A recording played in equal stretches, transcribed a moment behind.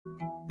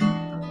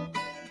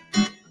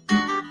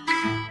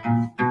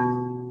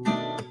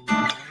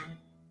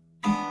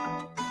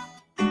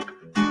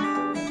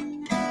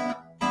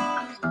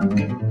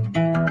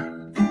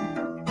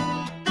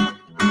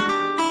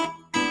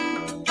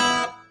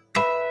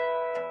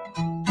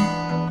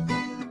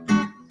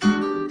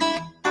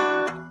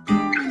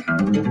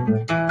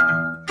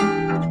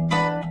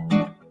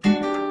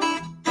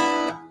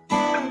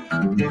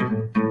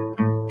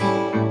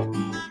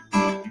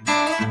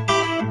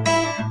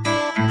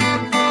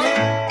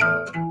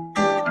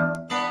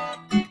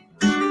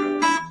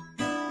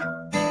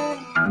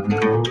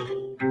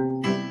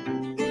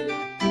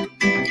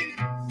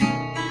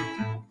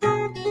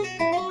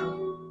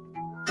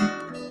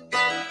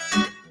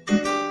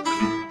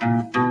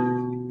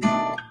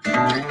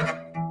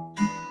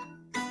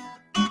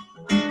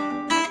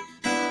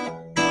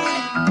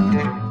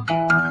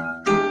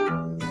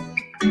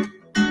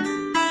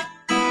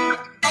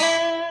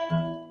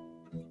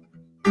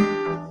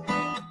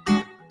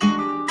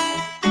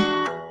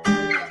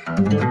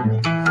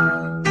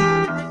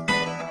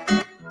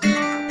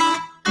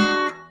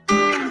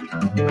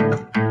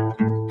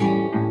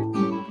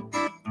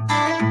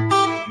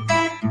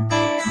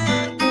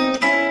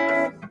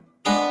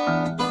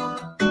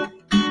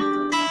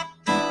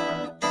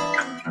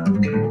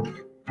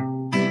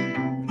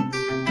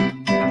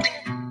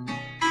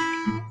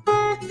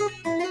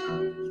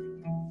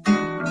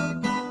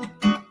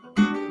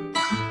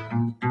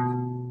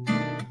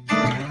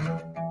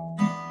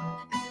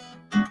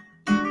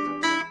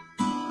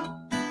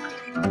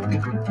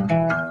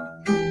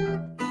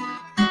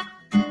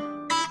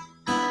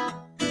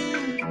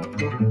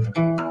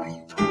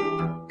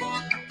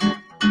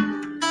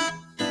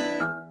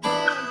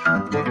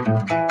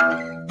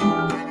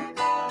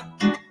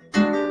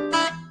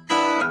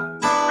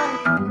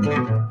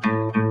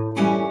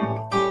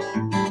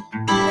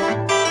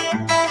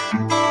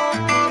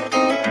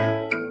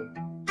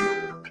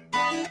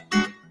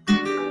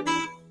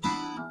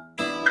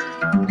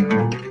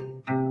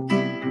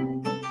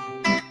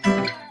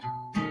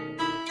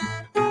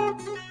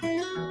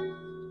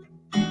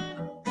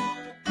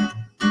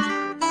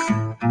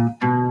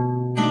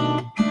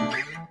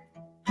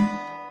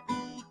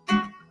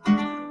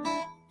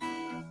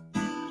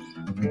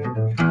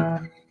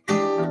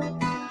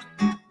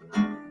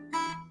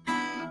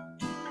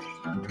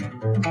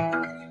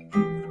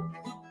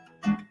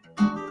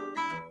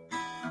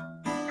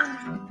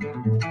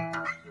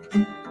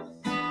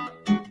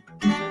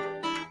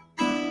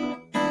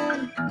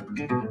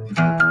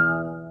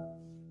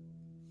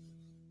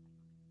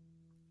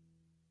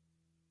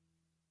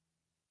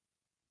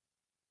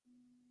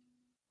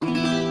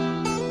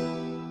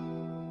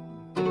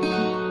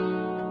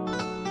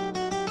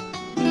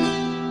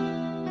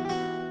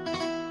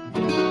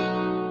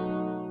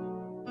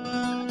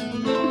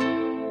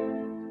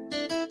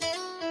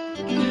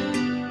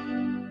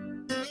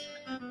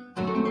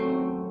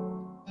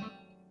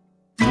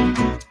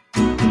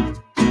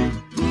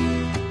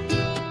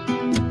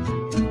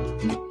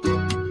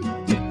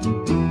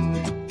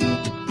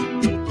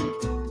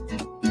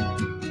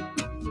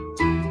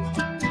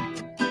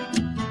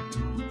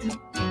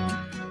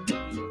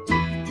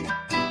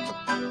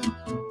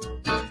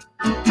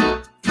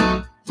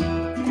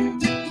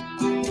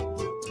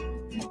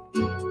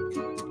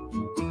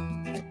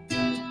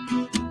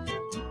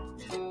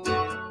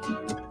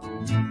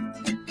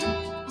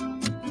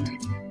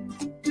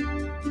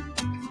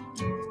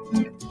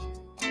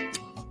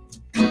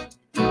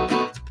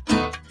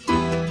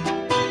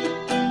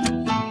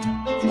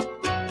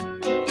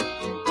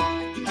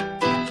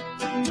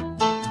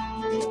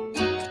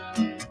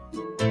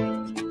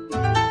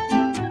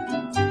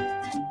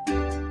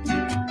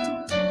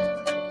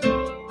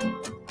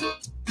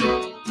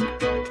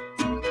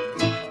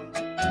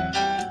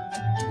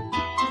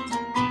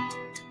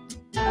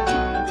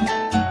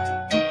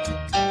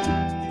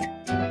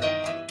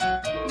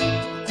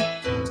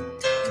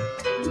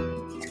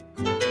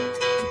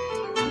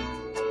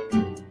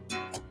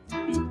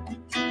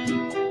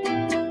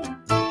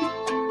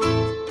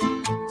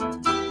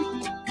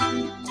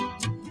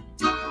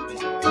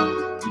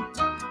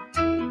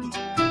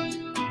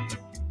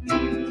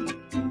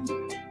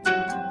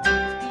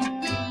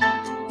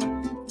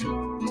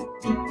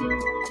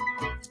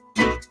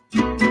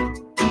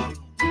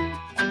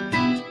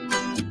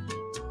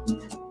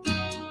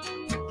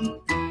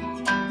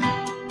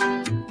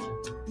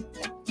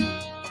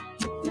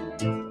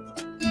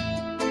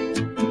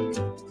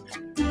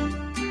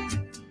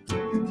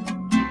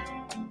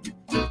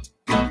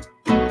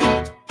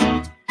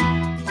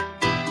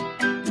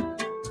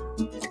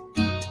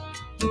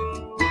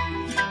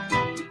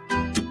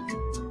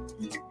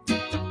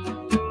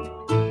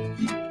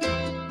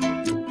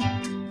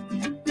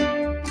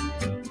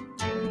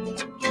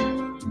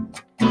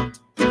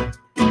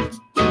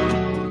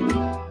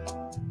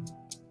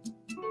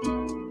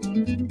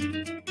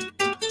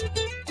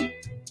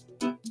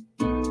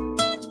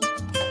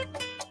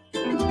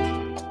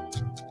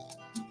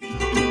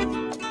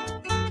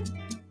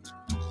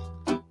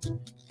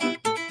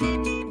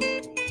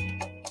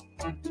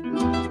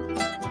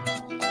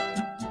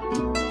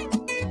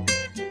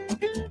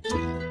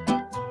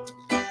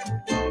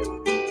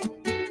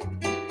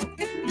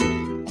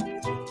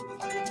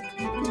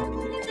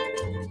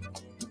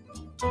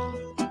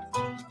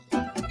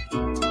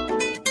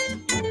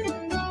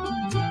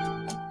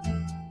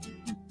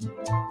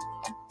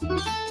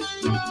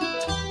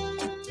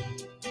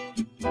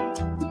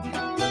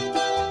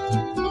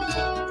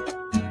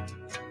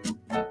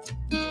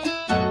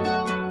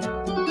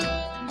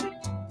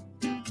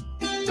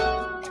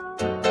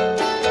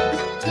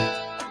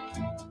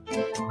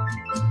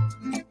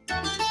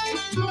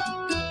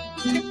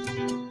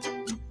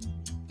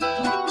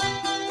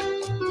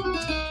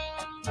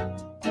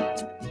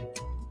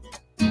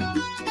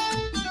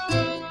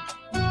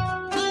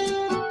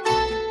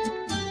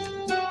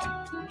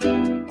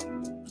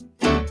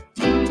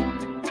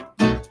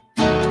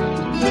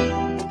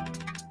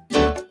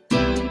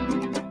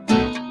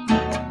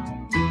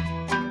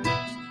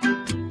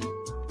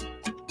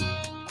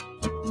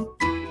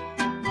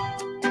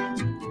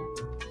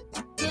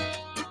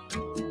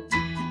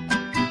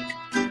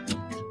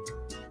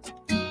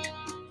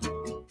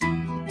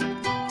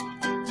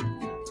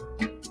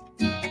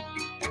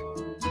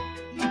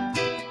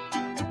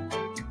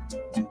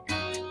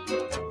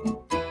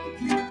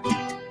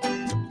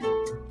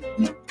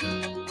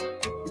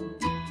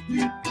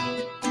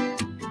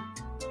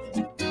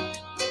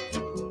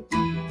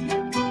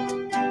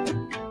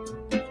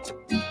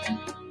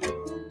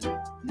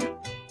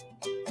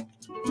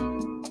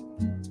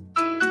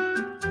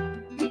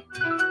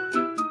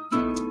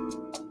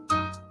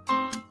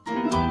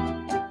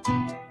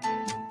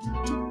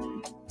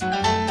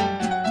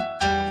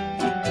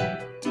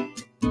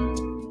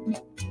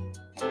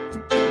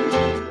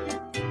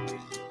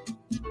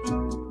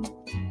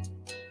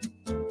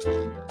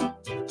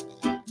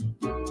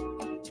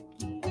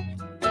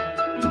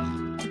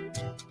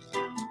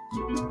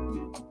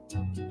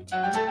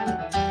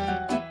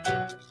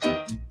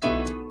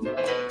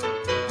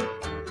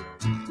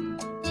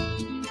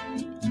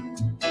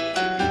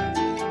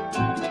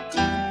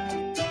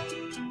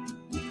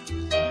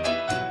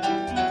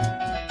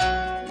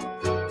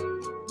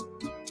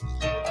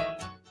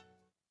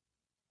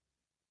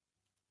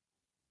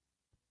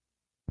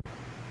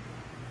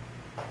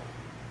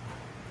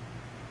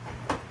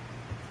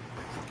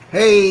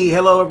Hey,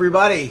 hello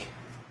everybody.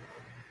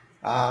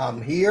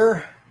 I'm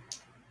here,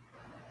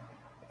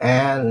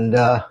 and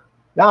now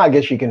I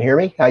guess you can hear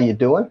me. How you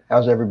doing?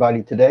 How's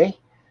everybody today?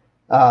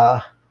 Uh,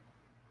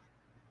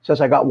 Since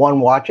I got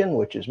one watching,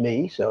 which is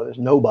me, so there's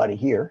nobody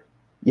here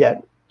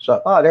yet.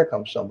 So, there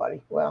comes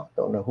somebody. Well,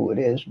 don't know who it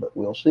is, but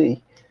we'll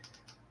see.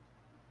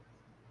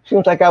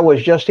 Seems like I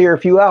was just here a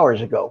few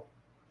hours ago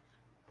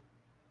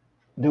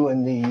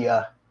doing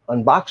the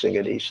unboxing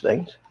of these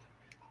things,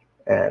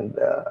 and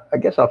I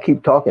guess I'll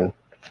keep talking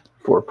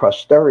for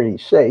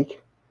posterity's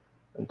sake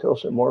until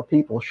some more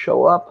people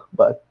show up.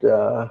 But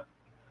the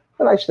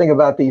nice thing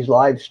about these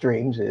live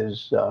streams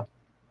is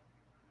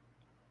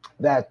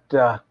that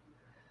the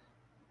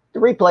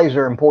replays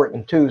are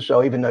important too.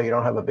 So even though you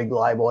don't have a big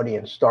live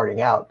audience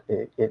starting out,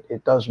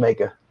 it does make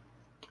a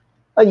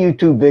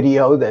YouTube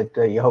video that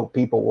you hope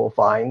people will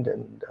find,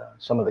 and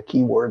some of the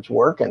keywords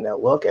work and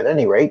they'll look. At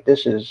any rate,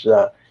 this is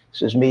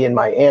me in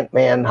my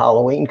Ant-Man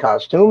Halloween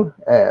costume,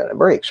 and a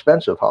very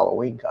expensive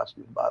Halloween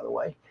costume, by the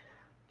way.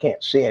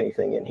 Can't see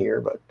anything in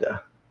here, but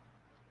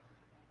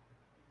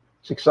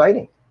it's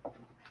exciting.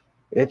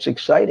 It's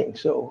exciting.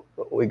 So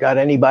we got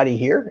anybody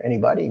here?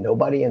 Anybody?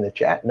 Nobody in the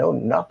chat? No,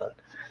 nothing.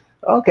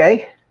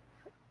 Okay.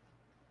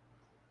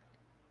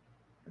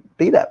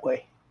 Be that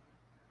way.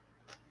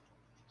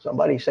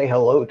 Somebody say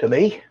hello to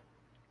me.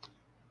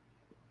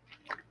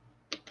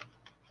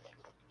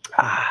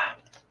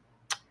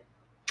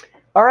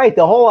 All right,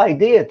 the whole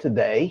idea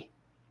today,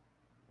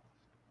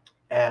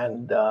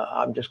 and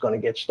I'm just going to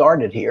get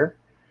started here,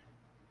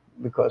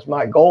 because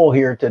my goal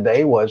here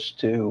today was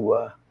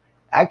to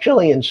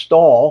actually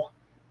install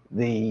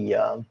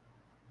the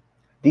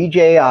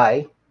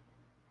DJI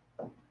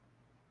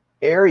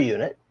air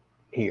unit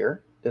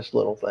here, this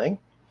little thing,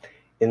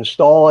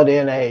 install it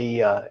in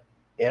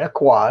a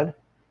quad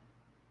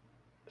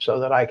so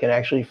that I can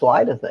actually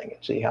fly the thing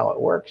and see how it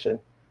works. And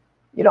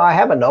you know, I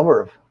have a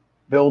number of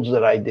builds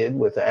that I did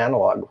with the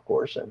analog, of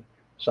course, and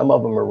some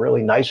of them are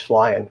really nice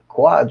flying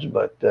quads,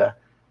 but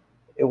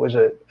it was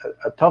a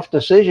tough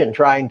decision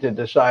trying to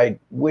decide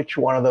which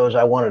one of those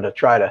I wanted to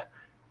try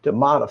to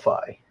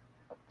modify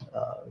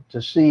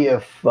to see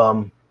if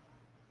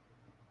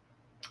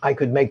I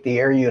could make the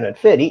air unit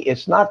fit.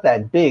 It's not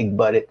that big,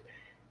 but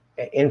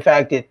in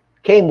fact, it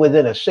came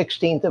within a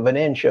 1/16 of an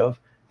inch of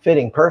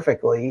fitting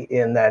perfectly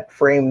in that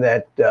frame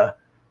that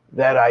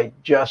I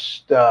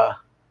just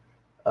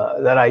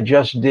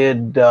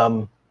did.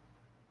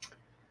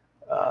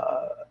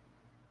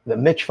 The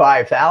Mitch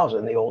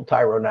 5000, the old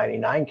Tyro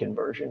 99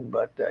 conversion.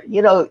 But,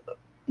 you know,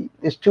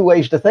 there's two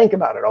ways to think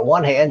about it. On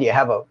one hand, you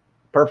have a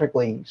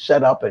perfectly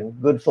set up and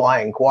good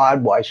flying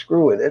quad. Why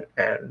screw with it?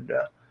 And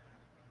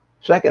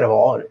second of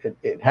all,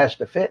 it has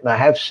to fit. And I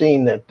have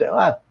seen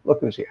that, look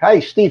who's here. Hey,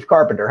 Steve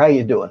Carpenter, how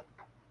you doing?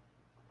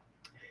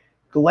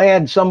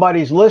 Glad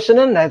somebody's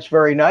listening. That's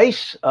very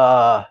nice.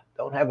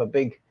 Don't have a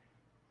big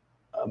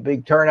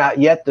turnout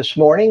yet this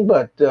morning,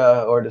 but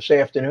or this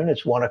afternoon.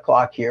 It's 1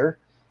 o'clock here.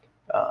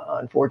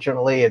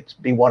 Unfortunately, it's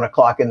be 1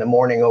 o'clock in the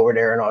morning over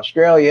there in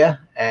Australia,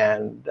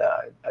 and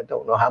I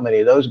don't know how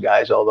many of those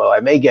guys, although I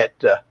may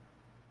get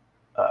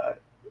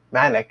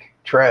Manic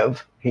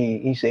Trev.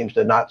 He seems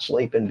to not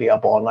sleep and be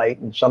up all night,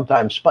 and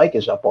sometimes Spike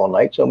is up all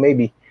night, so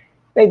maybe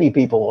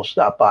people will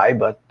stop by.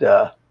 But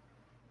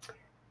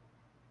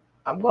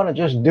I'm going to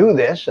just do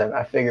this, and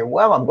I figure,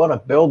 well, I'm going to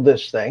build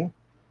this thing.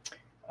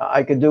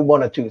 I could do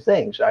one of two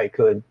things. I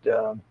could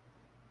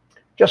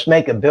just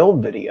make a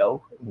build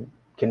video,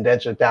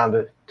 condense it down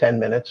to 10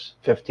 minutes,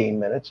 15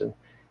 minutes,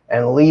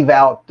 and leave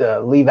out a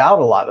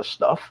lot of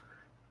stuff.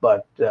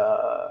 But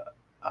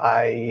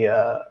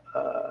I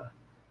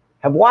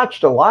have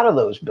watched a lot of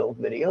those build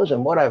videos,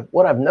 and what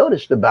I've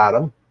noticed about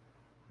them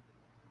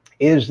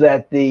is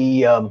that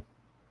a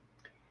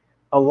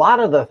lot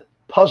of the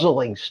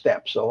puzzling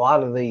steps, a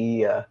lot of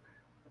the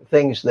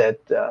things that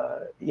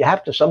you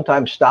have to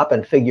sometimes stop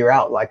and figure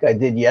out, like I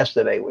did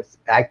yesterday with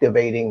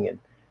activating and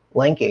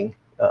linking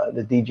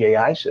the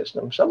DJI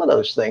system. Some of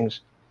those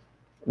things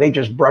they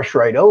just brush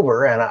right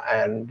over,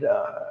 and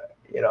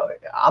you know,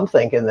 I'm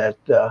thinking that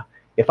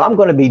if I'm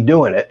going to be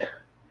doing it,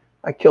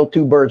 I kill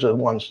two birds with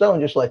one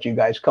stone. Just let you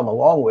guys come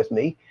along with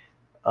me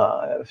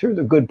through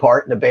the good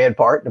part and the bad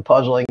part, the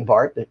puzzling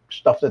part, the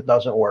stuff that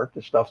doesn't work,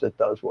 the stuff that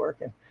does work.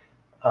 And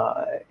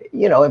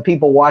you know, and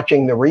people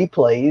watching the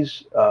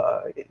replays,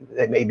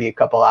 it may be a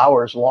couple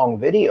hours long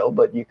video,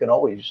 but you can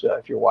always,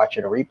 if you're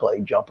watching a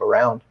replay, jump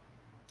around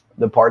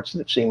the parts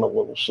that seem a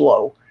little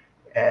slow.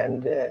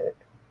 And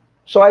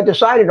so I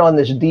decided on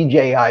this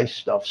DJI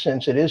stuff,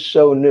 since it is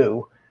so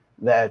new,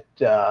 that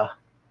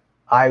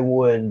I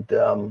would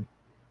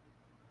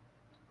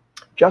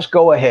just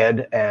go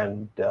ahead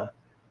and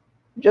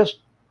just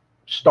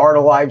start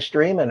a live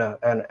stream,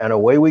 and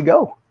away we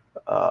go.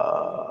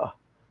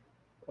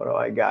 What do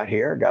I got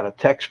here? Got a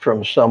text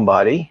from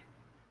somebody.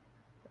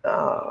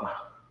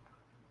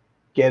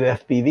 Get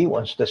FPV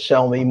wants to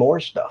sell me more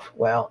stuff.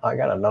 Well, I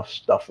got enough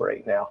stuff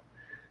right now.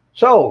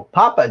 So,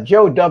 Papa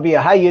Joe W,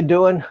 how you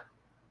doing?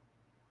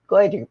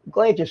 Glad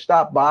you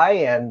stopped by,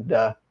 and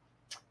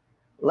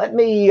let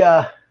me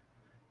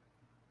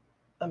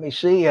let me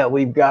see.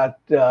 We've got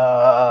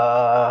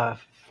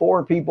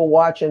 4 people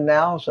watching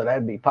now. So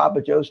that'd be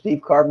Papa Joe,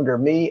 Steve Carpenter,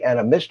 me, and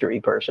a mystery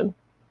person,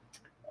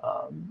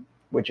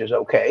 which is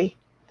okay.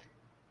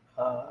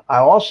 I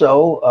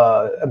also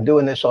am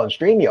doing this on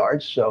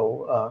StreamYard,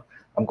 so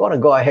I'm going to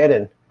go ahead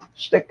and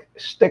stick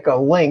a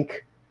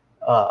link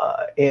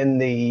in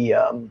the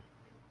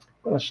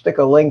I'm going to stick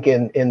a link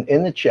in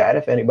the chat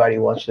if anybody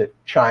wants to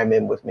chime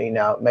in with me.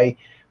 Now, it may,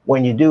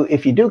 when you do,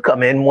 if you do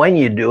come in, when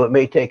you do, it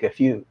may take a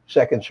few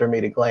seconds for me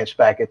to glance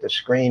back at the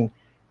screen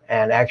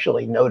and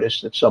actually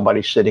notice that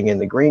somebody's sitting in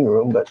the green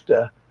room,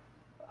 but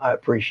I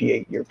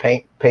appreciate your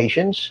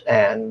patience,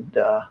 and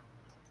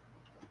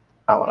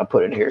I want to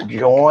put it here,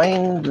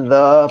 join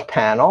the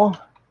panel,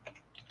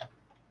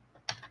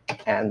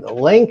 and the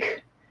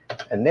link,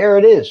 and there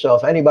it is. So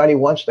if anybody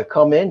wants to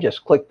come in,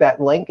 just click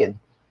that link and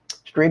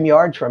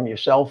StreamYard from your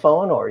cell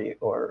phone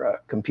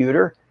or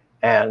computer,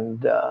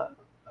 and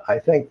I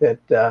think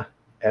that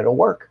it'll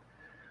work.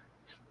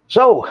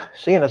 So,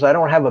 seeing as I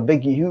don't have a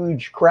big,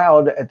 huge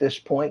crowd at this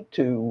point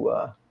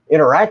to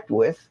interact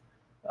with,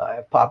 I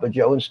have Papa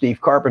Joe and Steve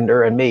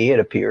Carpenter and me, it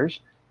appears,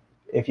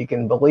 if you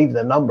can believe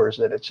the numbers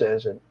that it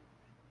says and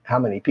how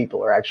many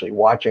people are actually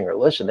watching or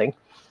listening.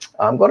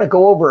 I'm going to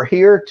go over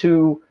here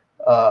to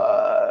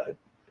the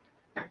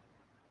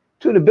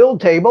build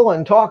table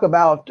and talk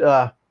about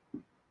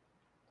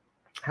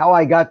how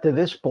I got to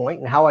this point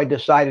and how I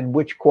decided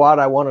which quad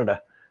I wanted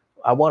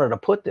to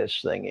put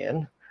this thing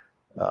in.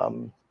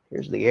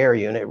 Here's the air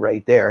unit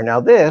right there.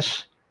 Now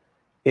this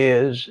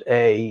is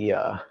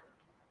a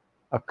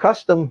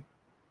custom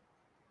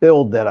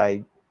build that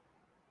I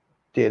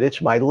did.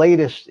 It's my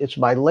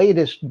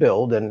latest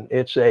build, and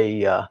it's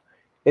a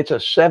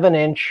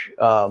 7-inch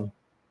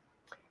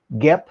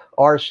GEP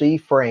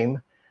RC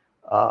frame.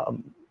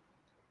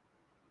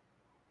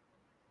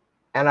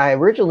 And I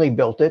originally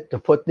built it to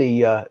put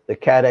the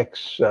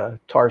Caddx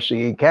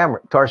Tarsier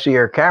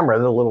camera,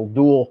 the little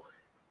dual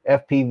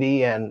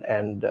FPV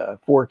and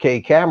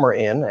 4K camera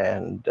in,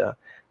 and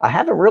I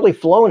haven't really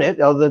flown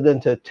it other than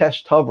to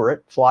test hover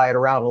it, fly it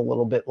around a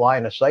little bit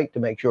line of sight to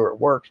make sure it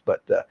works.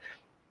 But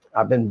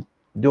I've been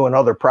doing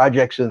other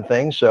projects and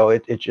things, so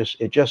it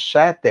just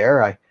sat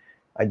there.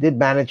 I did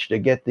manage to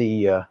get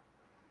the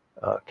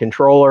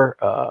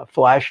controller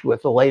flashed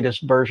with the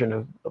latest version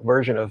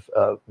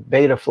of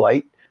Beta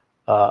Flight.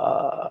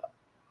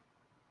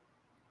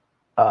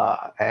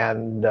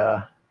 And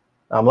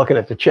I'm looking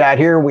at the chat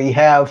here. We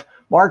have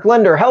Mark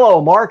Linder. Hello,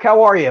 Mark.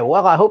 How are you?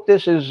 Well, I hope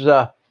this is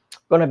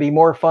going to be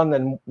more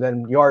fun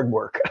than yard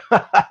work.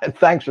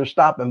 Thanks for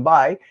stopping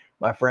by,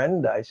 my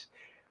friend.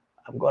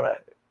 I'm going to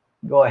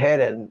go ahead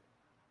and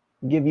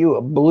give you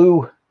a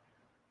blue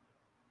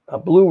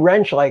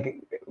wrench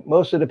like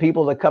most of the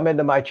people that come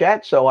into my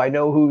chat, so I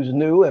know who's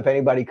new. If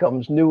anybody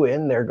comes new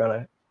in, they're going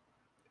to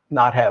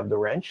not have the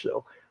wrench.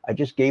 So I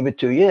just gave it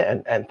to you,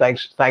 and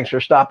thanks for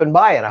stopping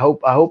by. And I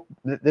hope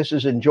that this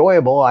is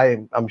enjoyable.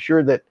 I'm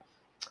sure that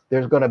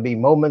there's going to be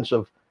moments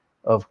of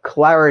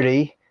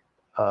clarity,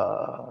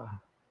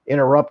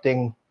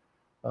 interrupting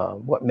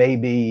what may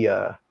be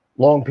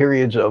long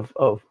periods of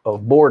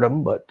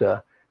boredom, but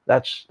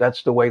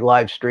that's the way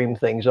live stream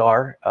things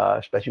are,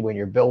 especially when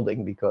you're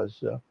building,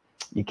 because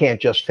you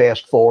can't just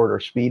fast forward or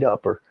speed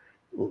up or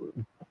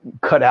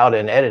cut out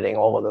in editing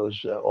all of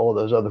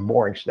those other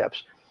boring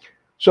steps.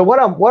 So what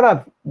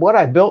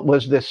I built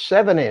was this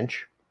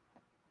 7-inch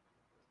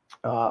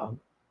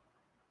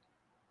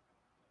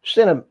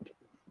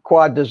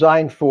quad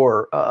designed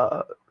for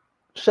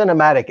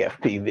cinematic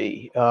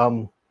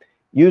FPV,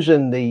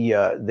 using the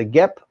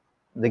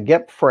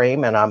GEP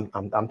frame, and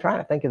I'm trying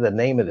to think of the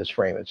name of this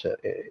frame. It's a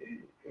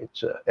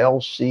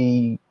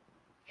LC.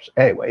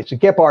 Anyway, it's a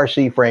GEP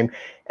RC frame,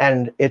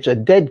 and it's a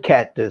dead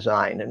cat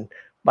design. And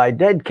by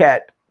dead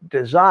cat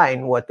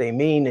design, what they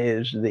mean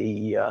is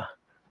the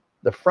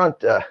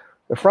front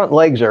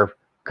legs are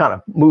kind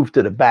of moved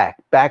to the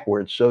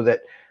backwards, so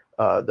that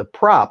the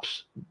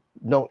props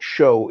don't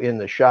show in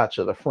the shots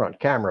of the front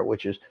camera,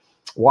 which is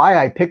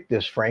why I picked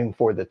this frame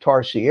for the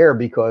Tarsier,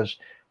 because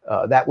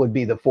that would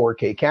be the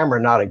 4K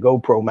camera, not a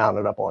GoPro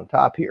mounted up on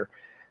top here.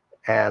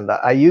 And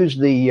I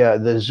used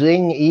the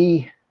Zing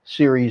E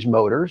series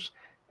motors,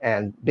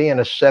 and being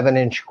a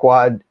 7-inch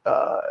quad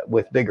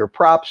with bigger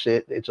props,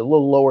 it's a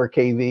little lower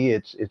KV.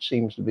 It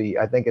seems to be,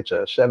 I think it's a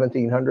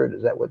 1700.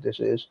 Is that what this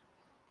is?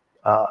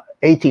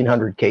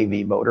 1800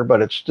 kV motor,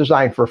 but it's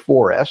designed for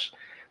 4S.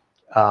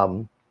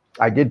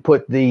 I did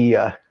put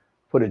a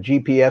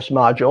GPS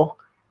module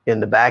in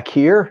the back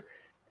here,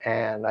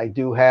 and I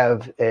do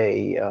have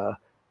a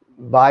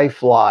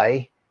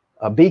ViFly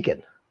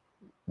beacon,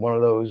 one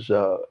of those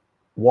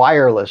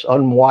wireless,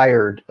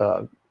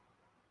 unwired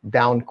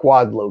down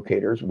quad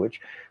locators, which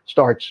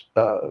starts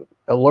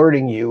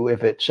alerting you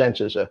if it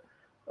senses a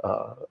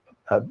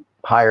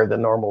higher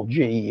than normal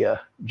G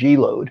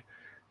load.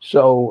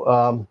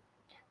 So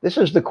this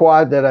is the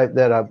quad that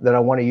I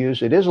want to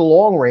use. It is a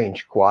long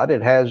range quad.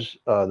 It has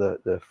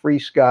the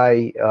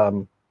FreeSky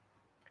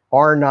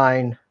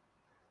R9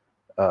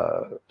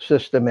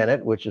 system in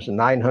it, which is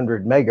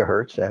 900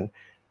 megahertz, and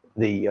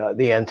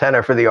The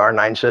antenna for the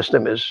R9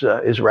 system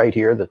is right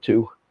here. The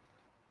two,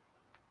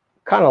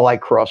 kind of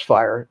like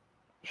Crossfire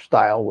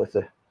style with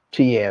the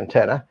T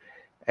antenna,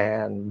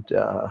 and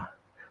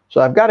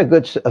so I've got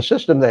a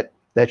system that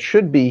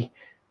should be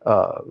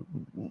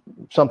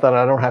something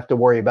I don't have to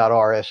worry about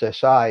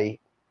RSSI,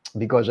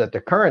 because at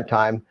the current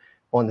time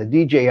on the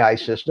DJI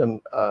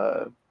system,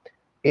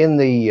 in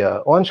the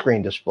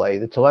on-screen display,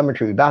 the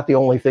telemetry, about the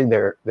only thing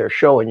they're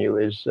showing you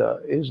is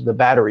the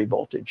battery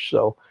voltage.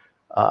 So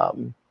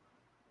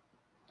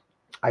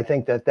I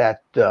think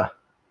that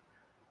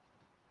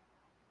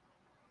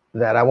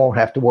I won't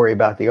have to worry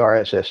about the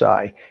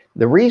RSSI.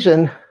 The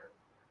reason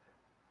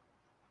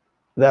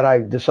that I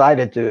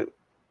decided to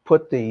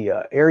put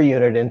the air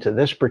unit into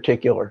this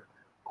particular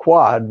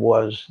quad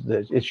was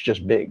that it's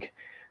just big.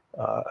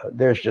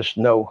 There's just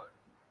no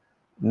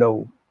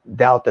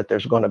doubt that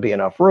there's going to be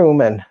enough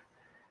room, and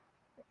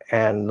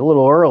a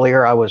little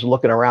earlier I was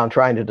looking around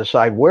trying to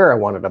decide where I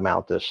wanted to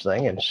mount this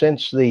thing, and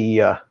since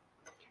the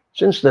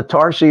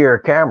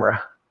Tarsier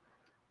camera,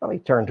 let me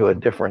turn to a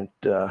different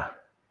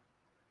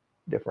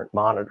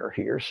monitor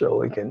here so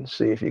we can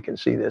see if you can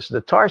see this.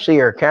 The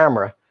Tarsier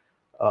camera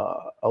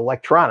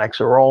electronics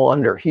are all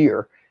under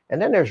here,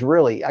 and then there's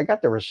really, I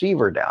got the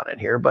receiver down in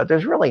here, but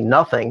there's really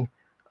nothing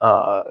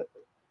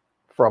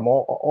from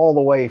all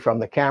the way from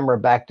the camera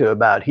back to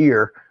about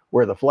here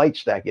where the flight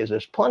stack is.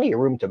 There's plenty of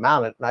room to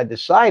mount it, and I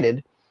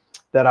decided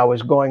that I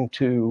was going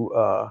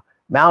to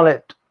mount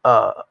it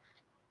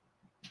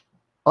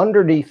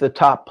underneath the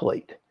top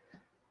plate,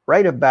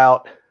 right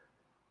about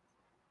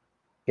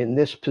in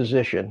this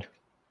position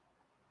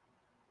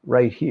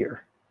right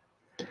here.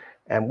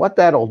 And what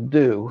that'll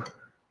do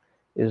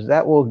is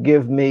that will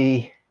give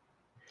me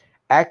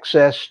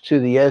access to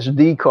the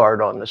SD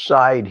card on the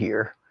side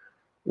here,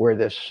 where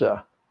this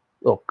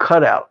little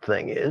cutout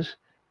thing is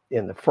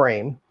in the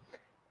frame,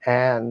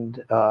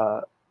 and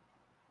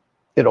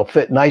it'll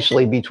fit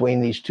nicely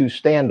between these two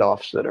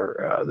standoffs that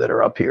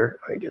are up here.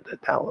 I get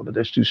that down a little bit.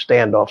 There's two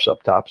standoffs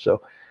up top.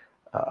 So,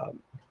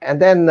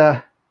 and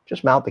then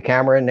just mount the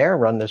camera in there,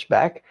 run this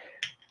back.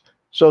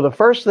 So the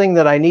first thing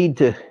that I need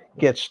to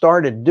get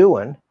started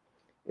doing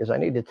is I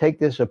need to take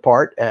this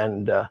apart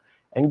and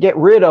get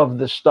rid of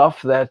the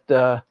stuff that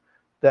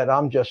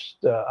I'm just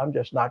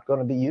not going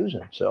to be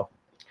using. So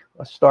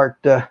let's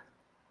start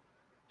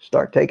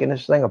taking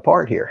this thing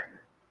apart here.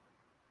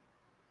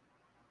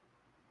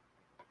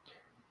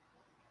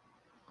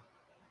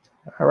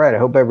 All right, I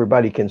hope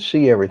everybody can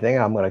see everything.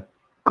 I'm going to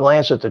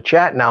glance at the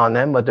chat now and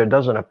then, but there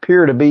doesn't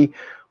appear to be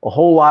a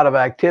whole lot of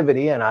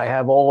activity, and I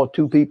have all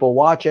 2 people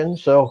watching,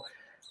 so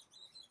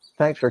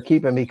thanks for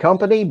keeping me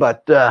company.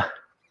 But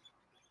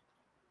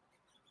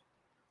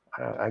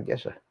I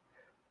guess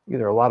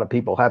either a lot of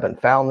people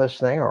haven't found this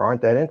thing or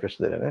aren't that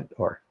interested in it,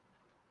 or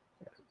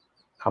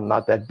I'm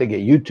not that big a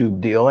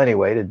YouTube deal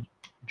anyway to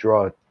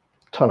draw a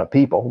ton of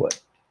people.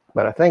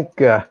 But I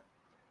think I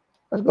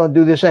was going to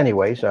do this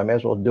anyway, so I may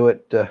as well do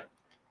it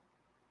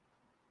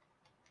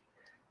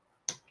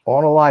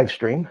on a live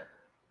stream.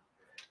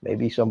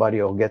 Maybe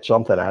somebody will get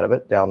something out of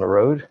it down the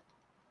road,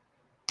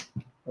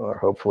 or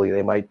hopefully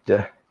they might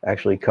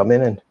actually come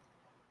in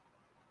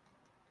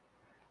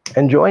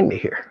and join me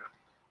here.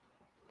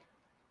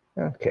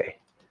 Okay,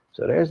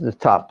 so there's the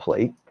top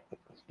plate.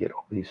 Let's get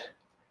all these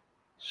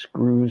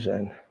screws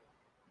and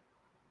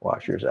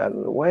washers out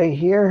of the way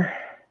here.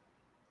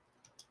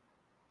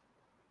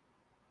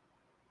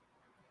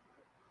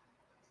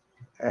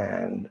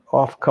 And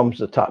off comes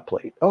the top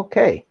plate.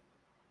 Okay.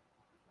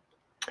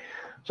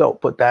 So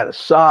put that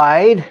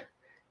aside,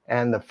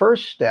 and the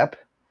first step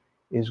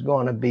is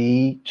going to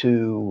be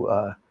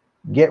to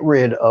get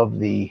rid of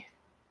the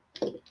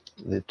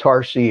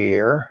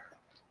Tarsier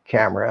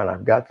camera, and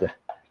I've got the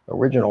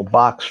original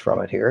box from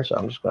it here, so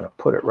I'm just going to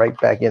put it right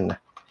back in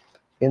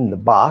the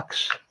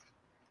box.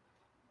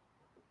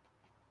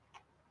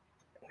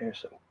 There's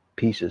some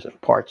pieces and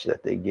parts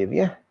that they give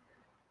you.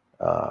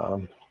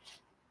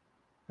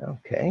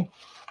 Okay,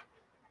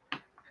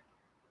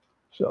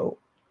 so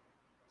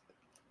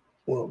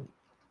we'll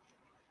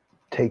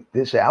take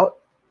this out.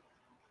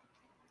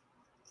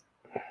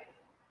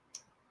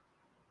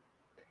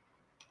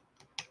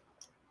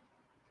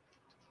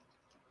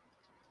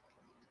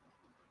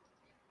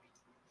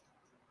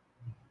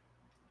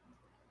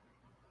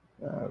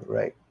 All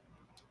right,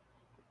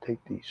 take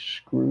these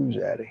screws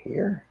out of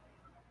here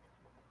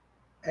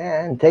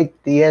and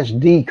take the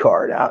SD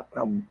card out.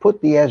 I'll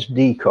put the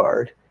SD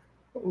card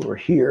over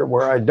here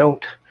where I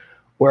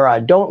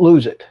don't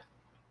lose it.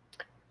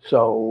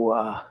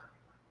 So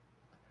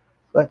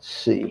let's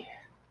see.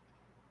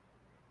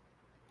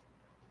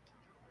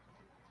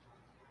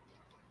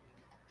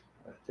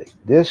 I'll take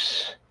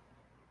this.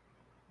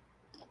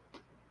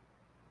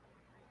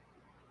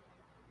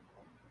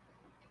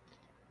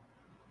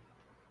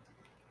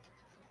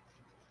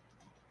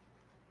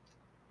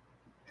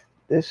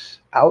 This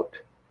out,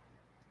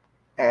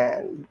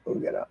 and we're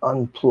going to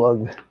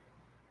unplug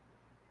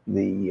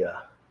the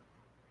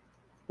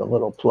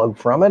little plug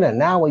from it, and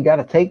now we got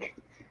to take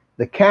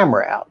the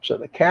camera out. So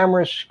the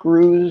camera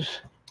screws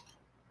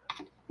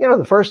You know,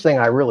 the first thing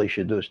I really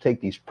should do is take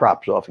these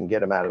props off and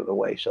get them out of the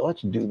way. So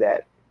let's do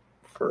that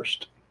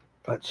first.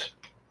 Let's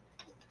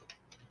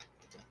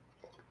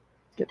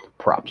get the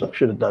props. I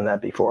should have done that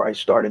before I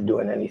started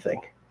doing anything.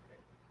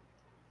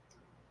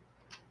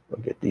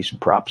 We'll get these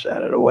props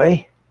out of the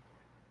way.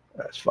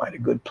 Let's find a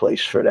good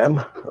place for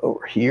them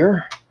over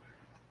here.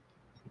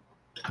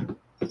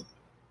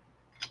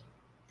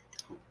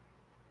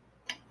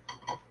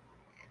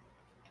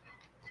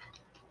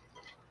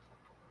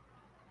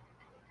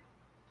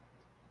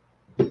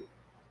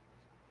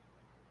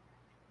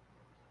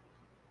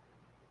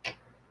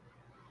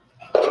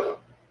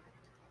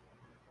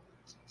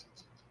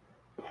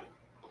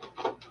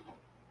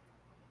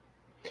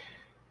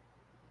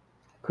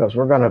 Because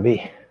we're going to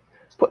be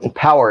putting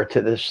power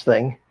to this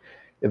thing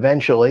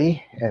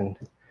eventually, and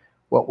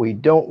what we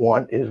don't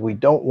want is we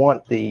don't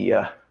want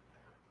the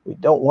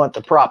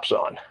props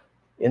on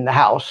in the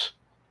house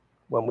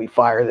when we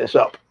fire this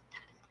up.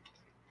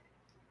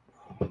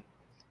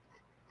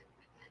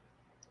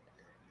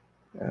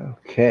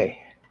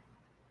 Okay.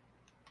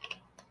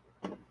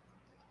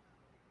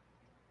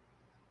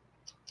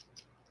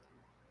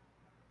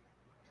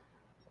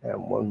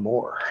 And one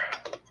more.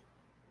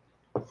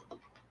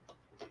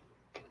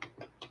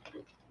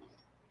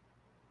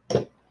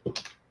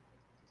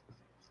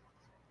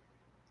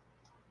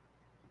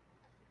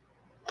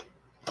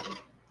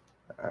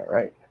 All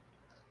right.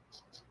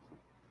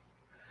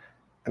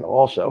 And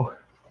also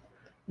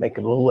make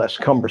it a little less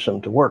cumbersome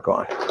to work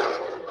on.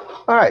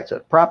 All right, so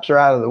the props are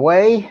out of the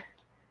way.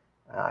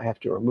 I have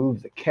to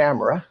remove the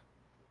camera.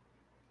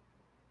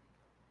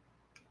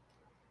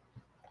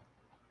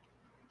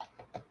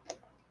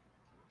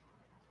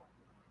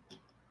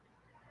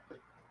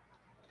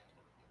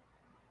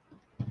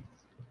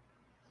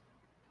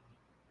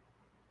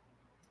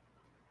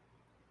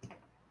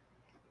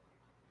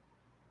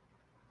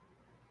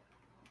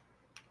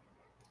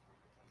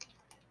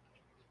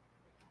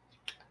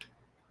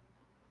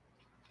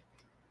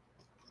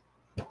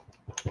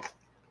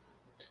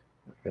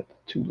 Got the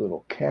two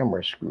little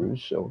camera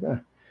screws, so we're going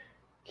to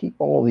keep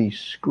all these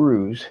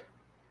screws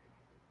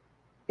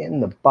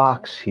in the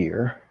box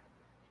here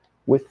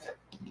with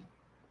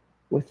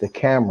the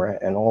camera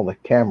and all the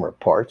camera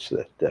parts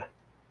that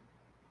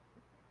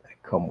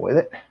come with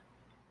it.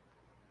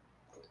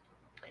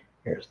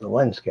 Here's the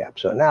lens cap.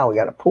 So now we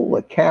got to pull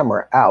the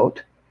camera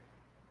out,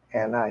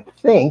 and I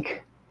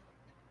think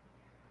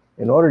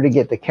in order to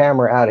get the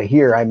camera out of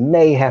here, I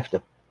may have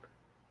to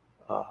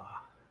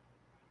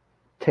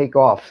take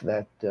off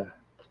that the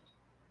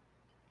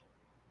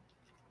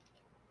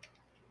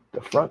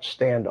front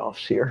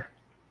standoffs here.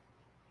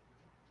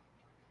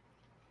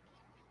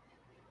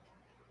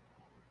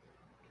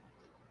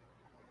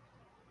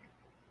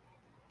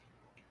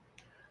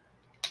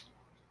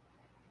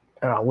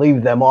 And I'll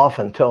leave them off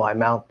until I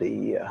mount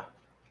the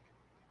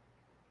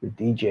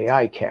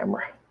DJI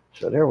camera.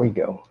 So there we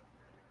go.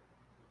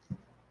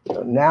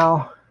 So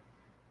now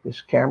this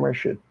camera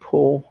should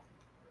pull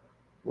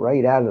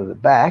right out of the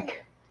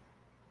back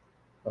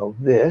of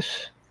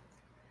this.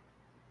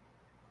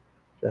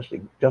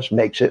 Just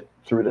makes it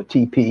through the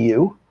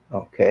TPU.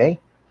 Okay.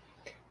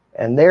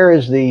 And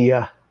there's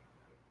the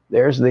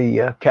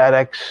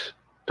Caddx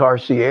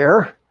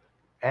Tarsier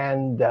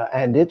and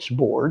its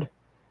board.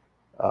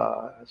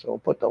 So we'll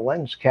put the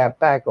lens cap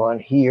back on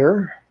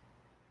here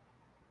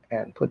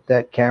and put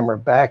that camera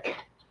back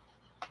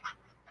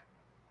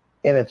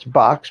in its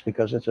box,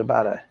 because it's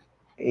about a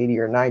 $80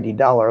 or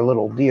 $90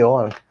 little deal,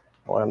 and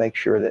I want to make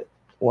sure that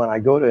when I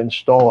go to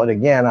install it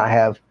again, I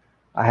have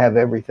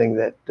everything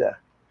that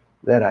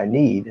I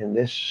need. And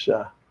this,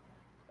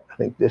 I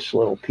think this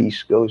little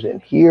piece goes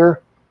in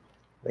here.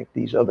 I think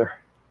these other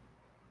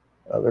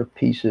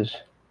pieces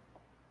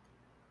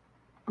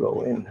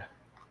go in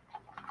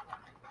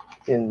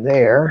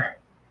there,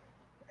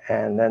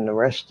 and then the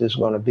rest is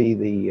going to be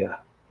the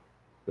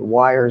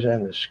wires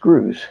and the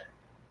screws.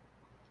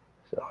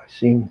 So I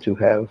seem to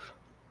have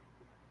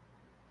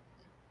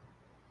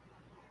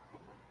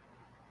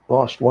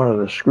lost one of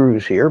the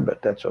screws here,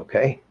 but that's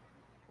okay.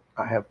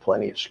 I have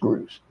plenty of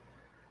screws.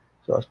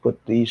 So let's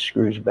put these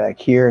screws back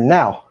here.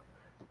 Now,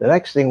 the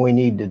next thing we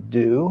need to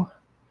do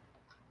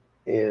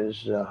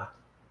is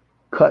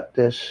cut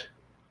this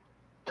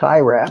tie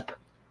wrap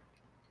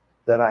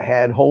that I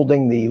had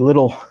holding the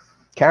little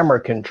camera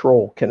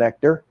control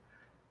connector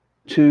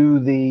to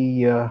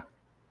the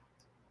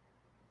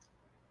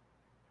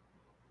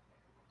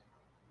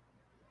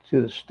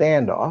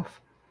standoff.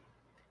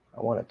 I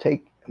want to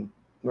take the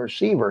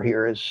receiver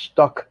here is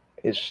stuck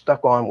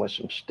on with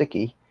some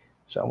sticky,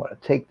 so I'm going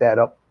to take that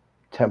up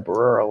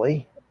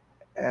temporarily,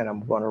 and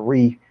I'm going to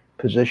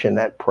reposition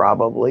that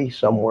probably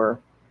somewhere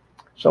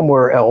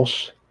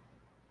else,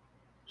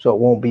 so it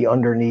won't be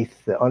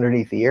underneath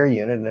the air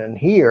unit. And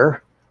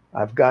here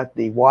I've got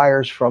the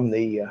wires from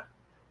the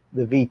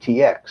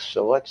VTX.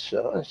 So let's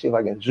see if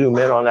I can zoom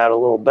in on that a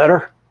little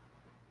better,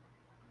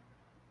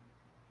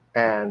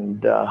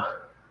 and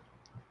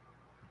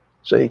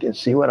so you can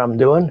see what I'm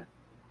doing.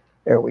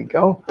 There we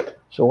go.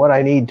 So what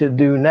I need to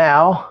do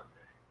now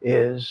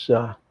is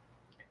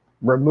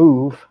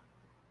remove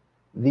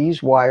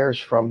these wires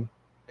from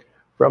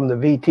the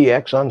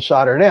VTX,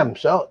 unsolder them.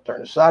 So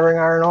turn the soldering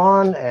iron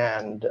on,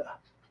 and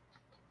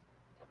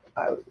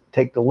I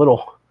take the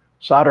little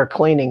solder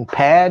cleaning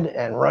pad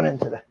and run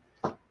into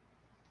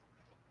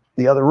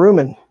the other room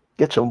and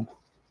get some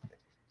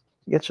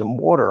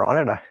water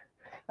on it.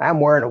 I'm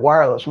wearing a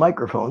wireless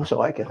microphone,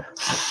 so I can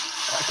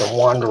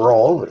wander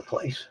all over the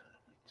place,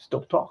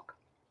 still talk.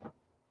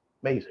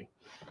 Amazing.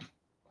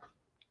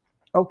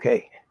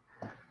 Okay,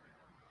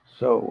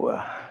 so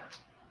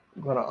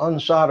I'm going to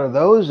unsolder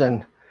those,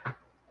 and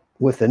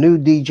with the new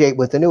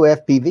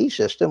FPV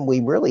system, we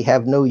really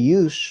have no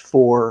use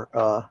for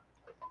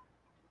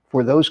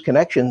those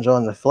connections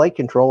on the flight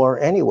controller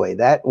anyway,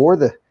 that or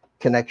the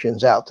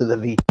connections out to the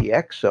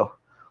VTX. So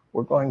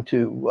we're going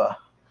to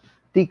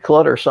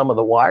declutter some of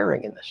the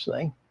wiring in this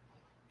thing.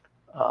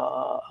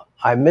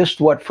 I missed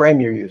what frame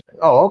you're using.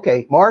 Oh,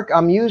 okay, Mark,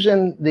 I'm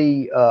using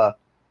the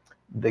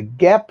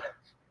GEP.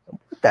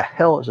 What the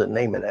hell is the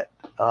name of that?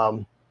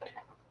 I'll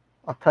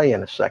tell you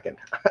in a second.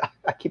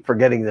 I keep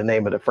forgetting the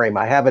name of the frame.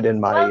 I have it in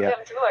my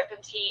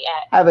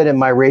have it in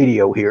my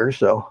radio here,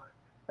 so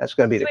that's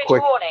going to be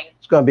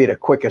it's going to be the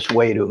quickest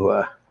way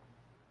to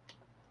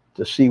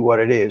see what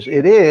it is.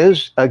 It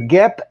is a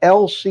GEP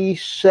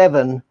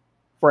LC7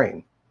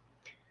 frame.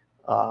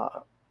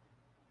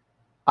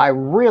 I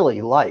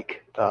really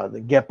like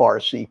the GEP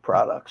RC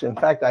products. In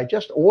fact, I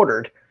just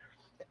ordered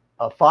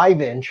a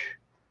 5-inch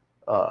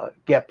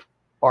GEP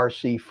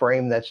RC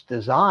frame that's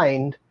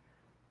designed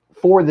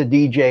for the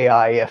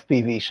DJI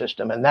FPV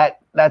system, and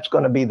that's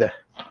going to be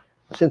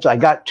since I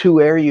got 2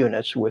 air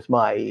units with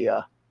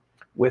my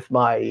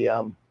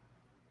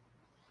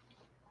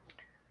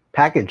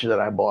package that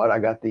I bought. I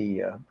got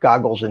the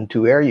goggles and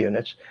 2 air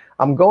units.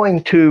 I'm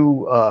going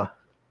to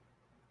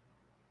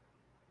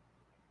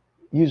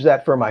use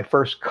that for my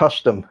first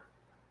custom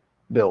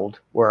build,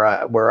 where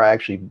I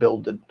actually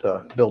build it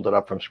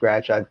up from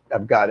scratch.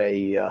 I've got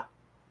a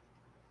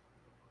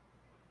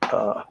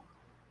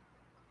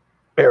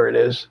there it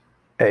is,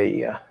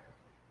 a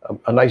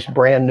nice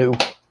brand new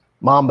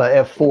Mamba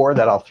F4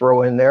 that I'll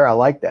throw in there. I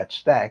like that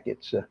stack.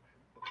 It's a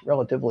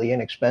relatively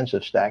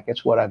inexpensive stack.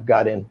 It's what I've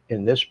got in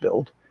this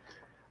build.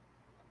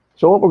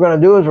 So what we're going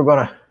to do is we're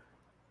going to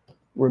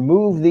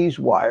remove these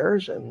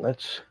wires, and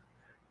let's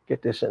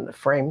get this in the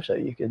frame so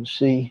you can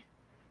see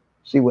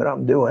what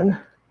I'm doing.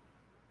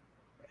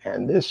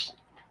 And this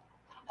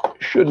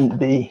shouldn't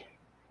be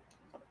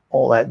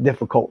all that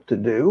difficult to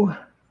do.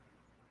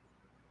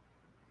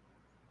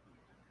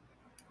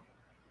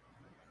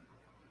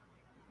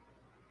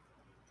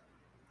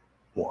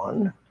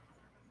 One.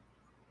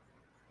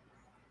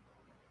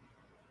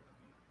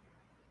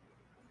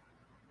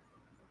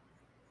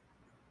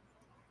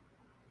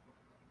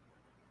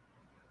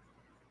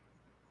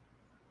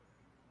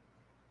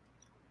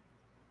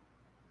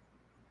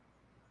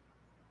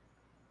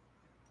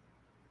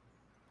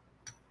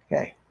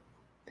 Okay,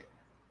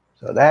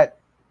 so that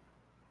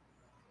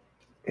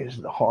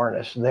is the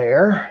harness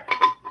there,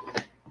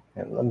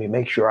 and let me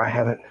make sure I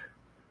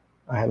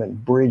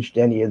haven't bridged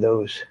any of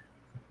those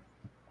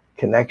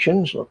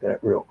connections. Looking at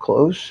it real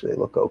close, they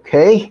look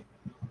okay.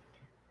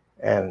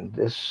 And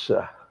this,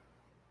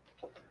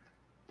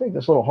 take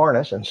this little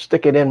harness and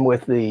stick it in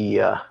with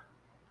the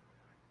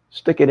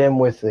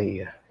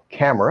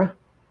camera.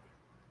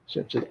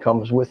 Since it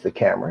comes with the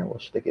camera, we'll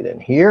stick it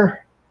in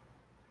here.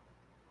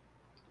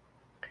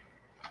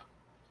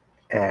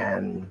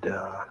 And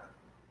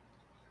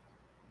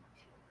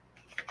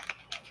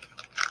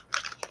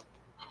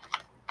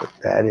put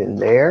that in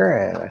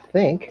there, and I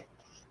think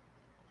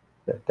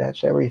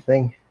that's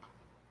everything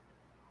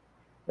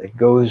that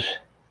goes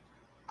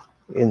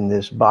in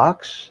this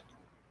box.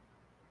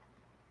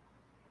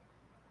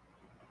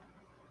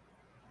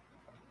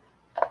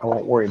 I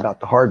won't worry about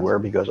the hardware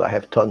because I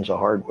have tons of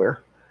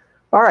hardware.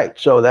 All right,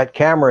 so that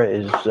camera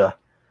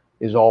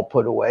is all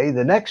put away.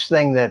 The next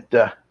thing that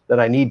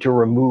I need to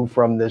remove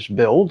from this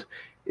build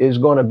is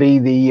going to be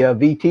the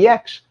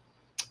VTX.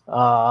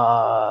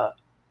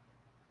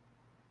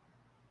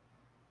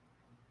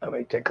 Let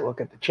me take a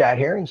look at the chat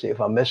here and see if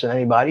I'm missing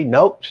anybody.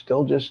 Nope,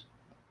 still just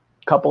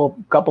a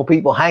couple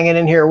people hanging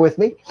in here with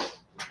me,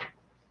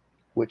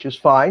 which is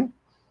fine.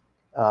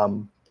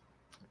 All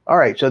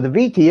right, so the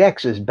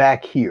VTX is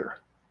back here,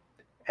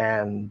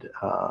 and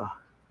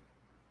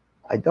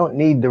I don't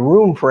need the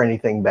room for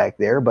anything back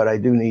there, but I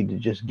do need to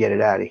just get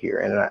it out of here.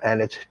 And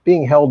it's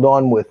being held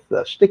on with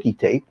sticky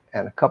tape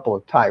and a couple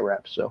of tie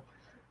wraps. So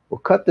we'll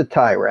cut the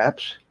tie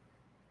wraps,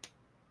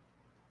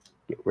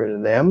 get rid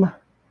of them.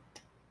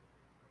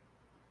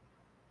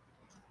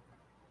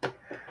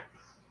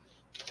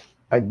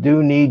 I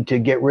do need to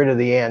get rid of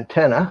the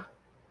antenna.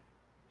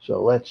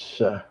 So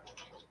let's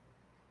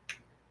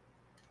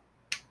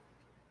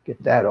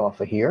get that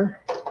off of here.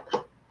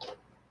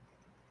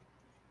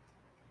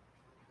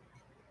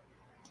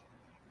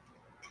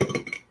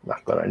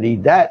 Not going to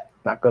need that.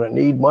 Not going to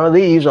need one of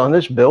these on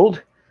this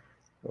build.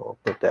 So we'll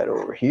put that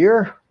over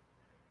here.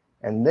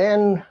 And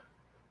then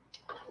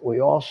we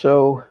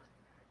also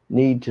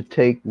need to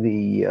take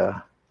the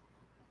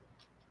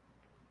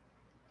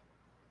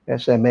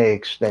SMA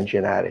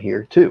extension out of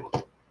here too.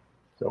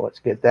 So let's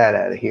get that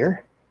out of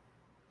here.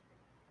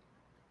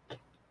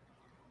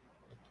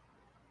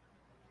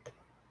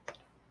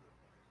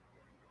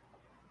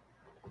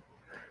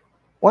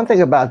 One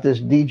thing about this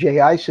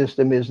DJI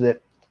system is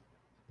that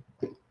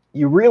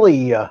you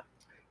really, it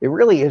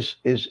really is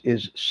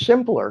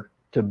simpler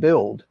to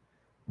build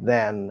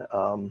than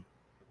a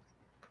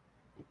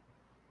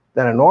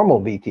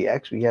normal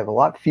VTX. We have a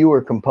lot fewer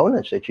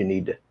components that you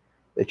need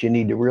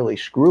to really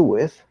screw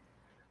with.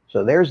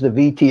 So there's the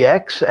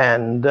VTX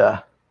and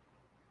the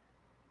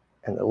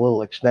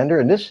little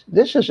extender. And this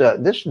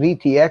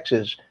VTX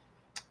is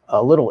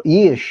a little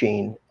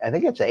E-Machine. I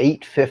think it's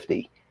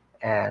 850.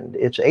 And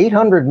it's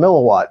 800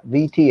 milliwatt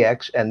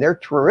VTX, and they're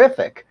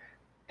terrific.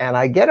 And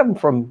I get them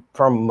from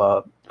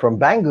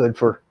Banggood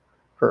for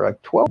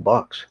like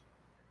 $12.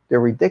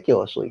 They're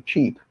ridiculously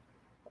cheap.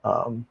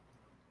 But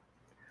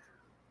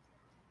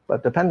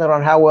depending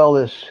on how well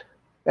this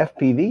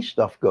FPV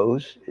stuff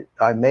goes,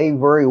 I may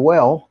very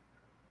well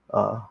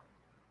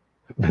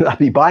not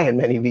be buying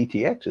many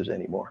VTXs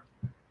anymore.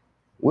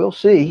 We'll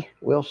see.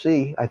 We'll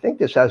see. I think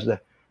this has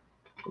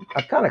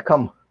I've kind of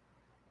come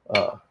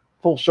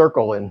full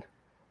circle in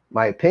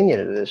my opinion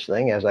of this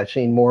thing as I've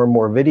seen more and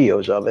more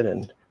videos of it.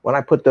 And when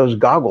I put those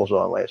goggles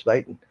on last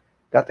night and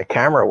got the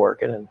camera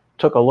working and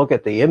took a look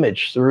at the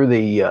image through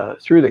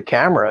the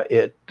camera,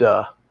 it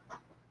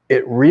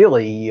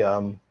really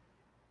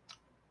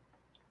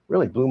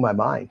really blew my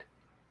mind.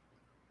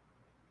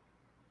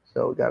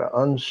 So we got to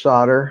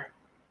unsolder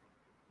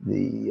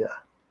the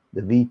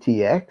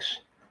VTX,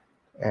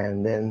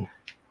 and then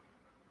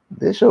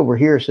this over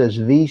here says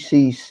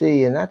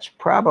VCC, and that's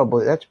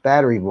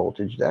battery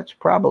voltage. That's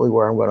probably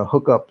where I'm going to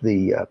hook up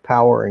the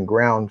power and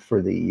ground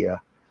for the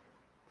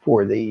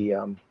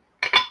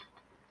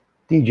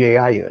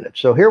DJI unit.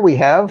 So here we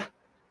have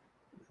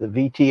the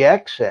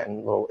VTX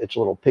and its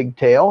little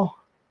pigtail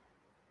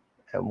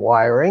and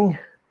wiring,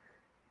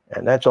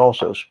 and that's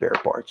also spare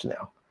parts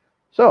now.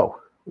 So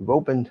we've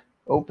opened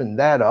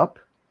that up.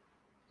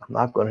 I'm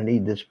not going to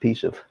need this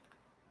piece of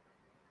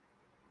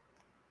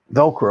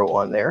Velcro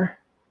on there,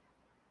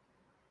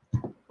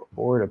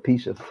 or the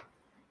piece of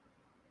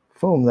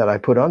foam that I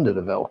put under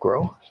the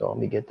Velcro. So let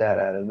me get that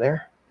out of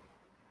there.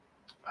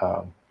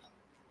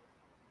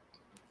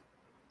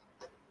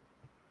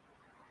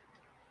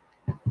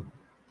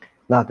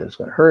 Not that it's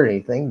going to hurt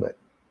anything, but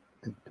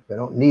if I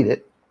don't need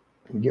it,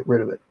 I can get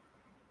rid of it.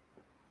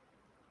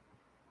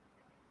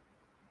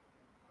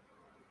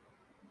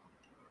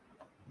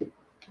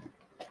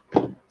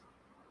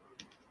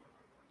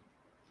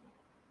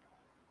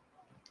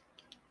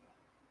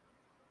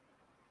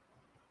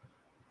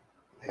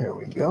 There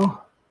we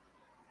go.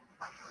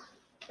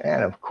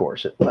 And of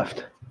course it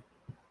left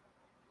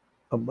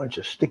a bunch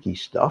of sticky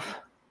stuff,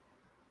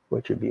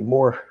 which would be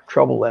more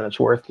trouble than it's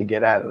worth to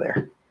get out of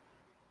there.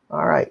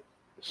 All right,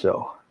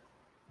 so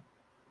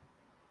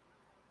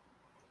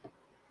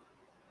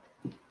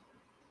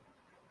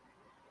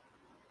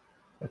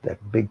got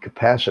that big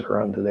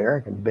capacitor under there.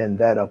 I can bend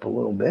that up a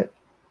little bit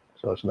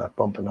so it's not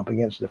bumping up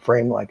against the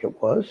frame like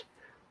it was.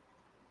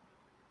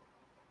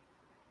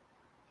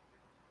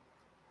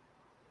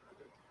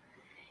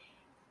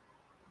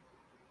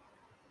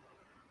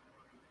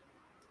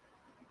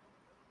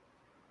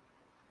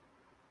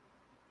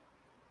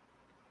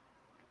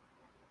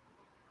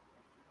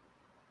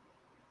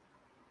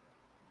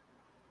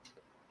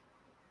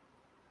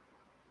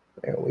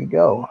 There we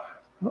go.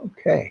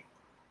 Okay.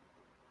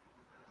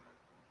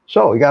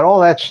 So we got all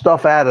that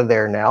stuff out of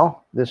there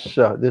now. This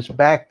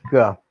back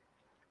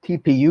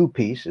TPU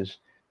piece is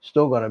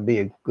still going to be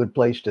a good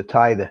place to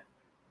tie the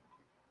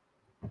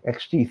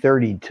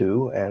XT30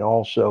 to, and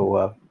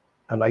also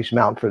a nice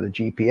mount for the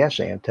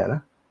GPS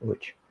antenna,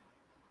 which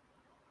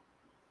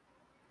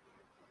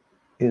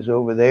is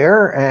over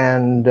there.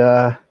 And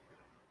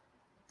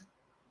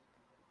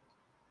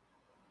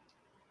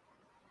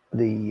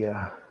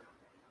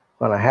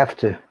when I have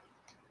to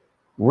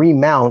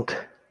remount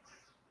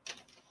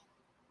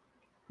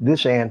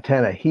this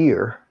antenna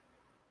here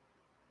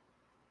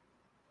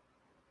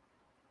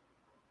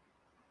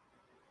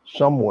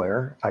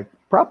somewhere, I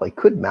probably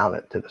could mount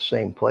it to the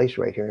same place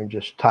right here and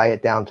just tie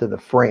it down to the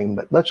frame.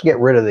 But let's get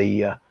rid of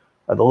the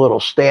little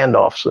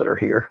standoffs that are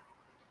here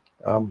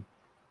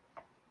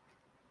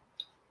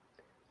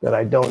that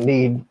I don't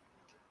need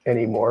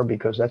anymore,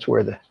 because that's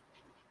where the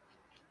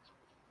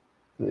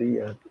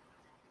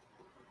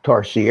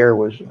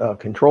Tarsier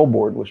control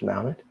board was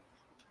mounted.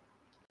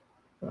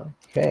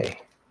 Okay.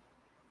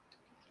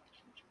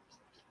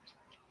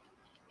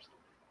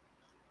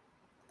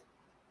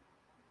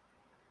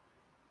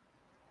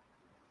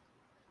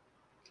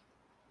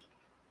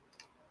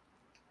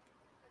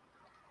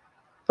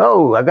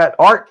 Oh, I got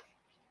Art.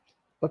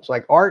 Looks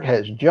like Art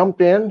has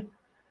jumped in.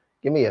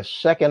 Give me a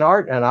second,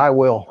 Art, and I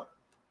will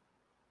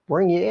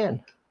bring you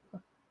in.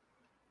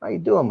 How you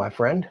doing, my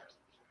friend?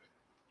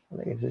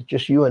 I think it's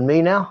just you and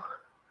me now.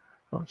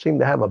 I don't seem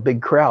to have a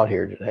big crowd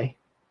here today.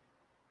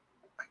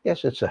 I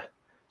guess it's a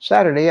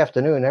Saturday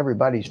afternoon.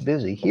 Everybody's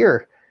busy.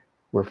 Here,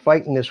 we're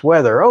fighting this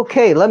weather.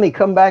 Okay, let me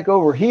come back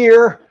over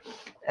here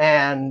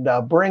and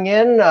bring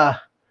in.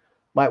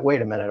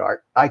 Wait a minute,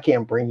 Art. I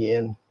can't bring you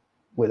in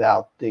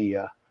without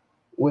the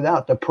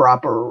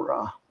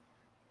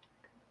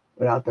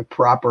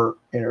proper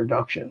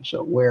introduction.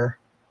 So where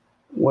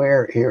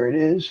here it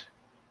is.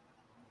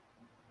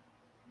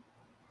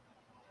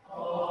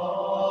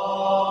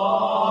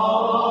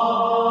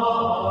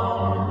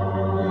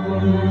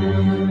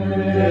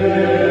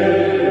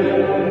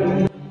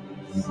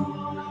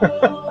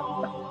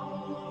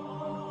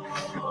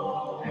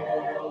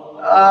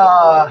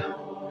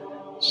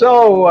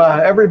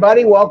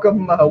 Everybody,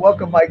 welcome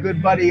my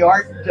good buddy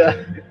Art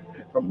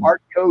from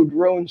Art Code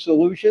Drone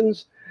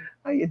Solutions.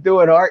 How you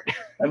doing, Art?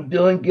 I'm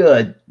doing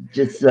good.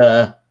 Just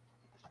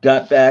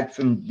got back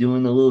from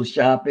doing a little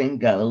shopping,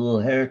 got a little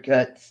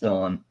haircut,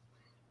 so I'm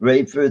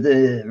ready for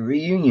the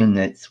reunion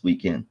next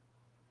weekend.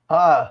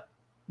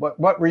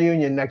 What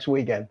reunion next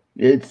weekend?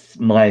 It's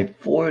my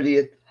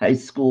 40th high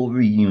school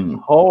reunion.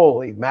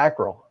 Holy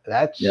mackerel.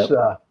 That's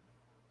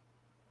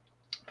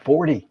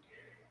 40.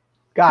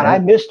 God, Yep. I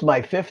missed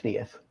my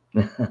 50th.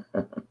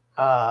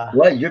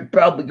 What? You're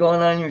probably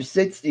going on your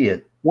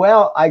 60th.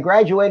 Well, I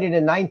graduated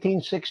in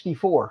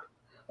 1964.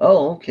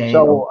 Oh, okay.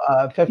 So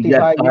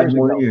 55 years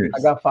ago. Years.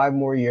 I got 5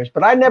 more years.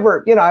 But I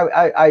never,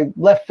 I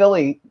left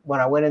Philly when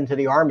I went into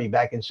the Army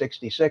back in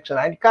 66, and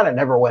I kind of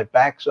never went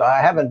back. So I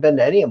haven't been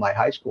to any of my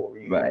high school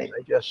reunions. Right.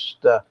 I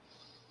just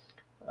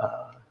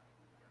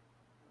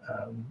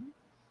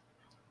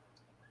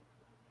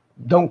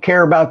don't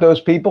care about those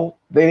people.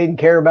 They didn't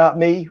care about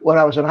me when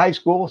I was in high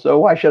school, so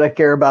why should I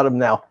care about them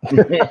now?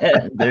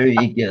 There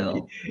you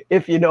go.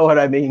 If you know what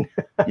I mean.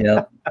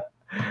 Yep.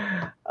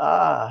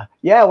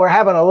 Yeah, we're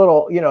having a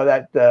little,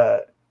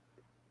 that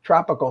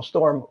tropical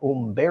storm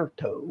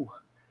Umberto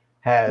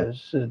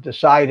has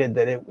decided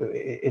that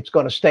it's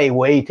going to stay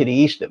way to the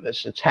east of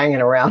us. It's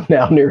hanging around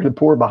now near the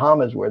poor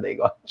Bahamas where they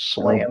got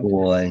slammed. Oh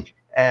boy.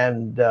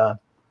 And but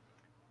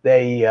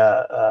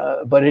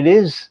it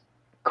is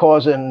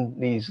causing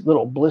these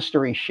little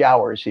blistery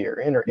showers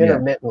here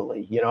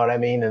intermittently, you know what I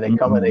mean? And they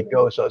come and they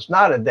go. So it's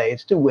not a day.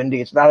 It's too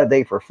windy. It's not a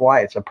day for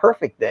fly. It's a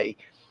perfect day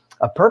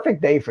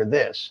for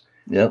this.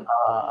 Yep.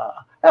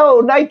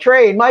 Oh, Night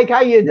Train, Mike, how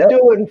you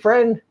doing,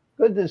 friend?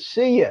 Good to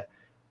see you.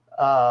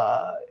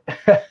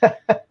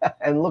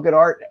 And look at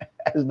Art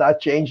has not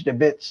changed a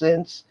bit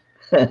since.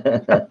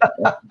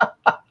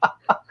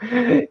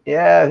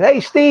 Yeah. Hey,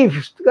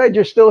 Steve, glad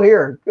you're still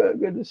here.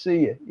 Good to see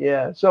you.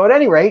 Yeah. So at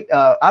any rate,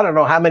 I don't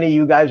know how many of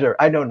you guys are.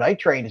 I know Night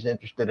Train is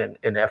interested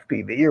in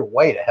FPV. You're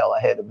way the hell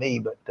ahead of me,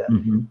 but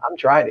I'm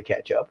trying to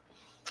catch up.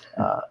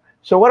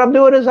 So what I'm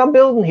doing is I'm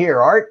building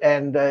here, Art,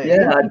 and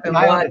keep an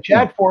eye on the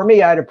chat for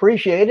me. I'd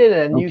appreciate it,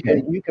 and you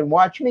can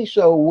watch me.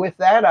 So with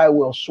that, I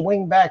will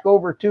swing back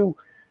over to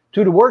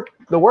the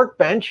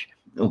workbench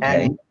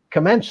and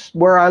commence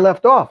where I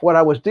left off. What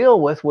I was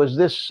dealing with was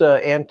this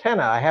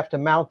antenna. I have to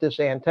mount this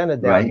antenna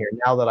down here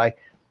now that I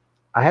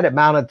had it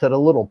mounted to the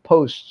little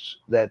posts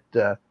that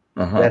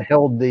that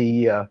held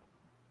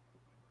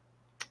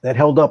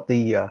up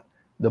the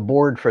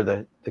board for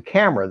the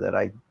camera that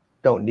I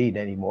don't need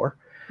anymore.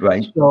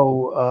 Right.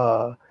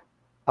 So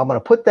I'm going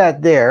to put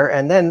that there,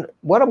 and then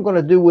what I'm going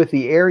to do with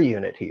the air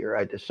unit here,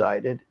 I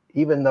decided,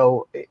 even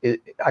though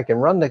I can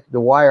run the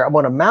wire, I'm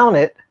going to mount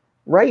it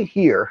right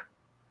here.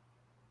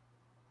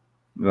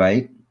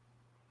 Right.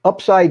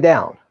 Upside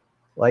down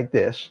like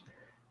this,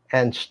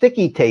 and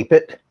sticky tape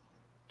it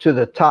to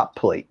the top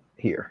plate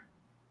here.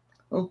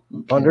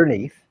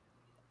 Underneath.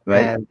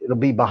 Right. And it'll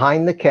be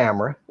behind the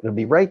camera. It'll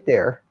be right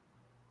there,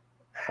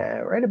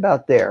 right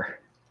about there.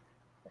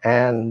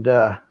 And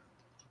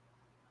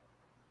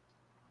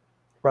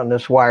run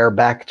this wire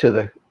back to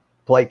the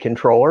plate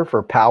controller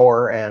for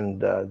power and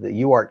the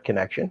UART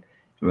connection.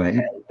 Right.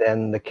 And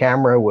then the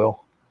camera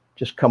will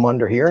just come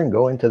under here and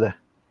go into the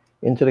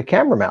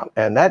camera mount.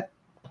 And that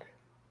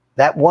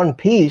one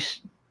piece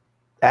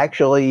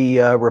actually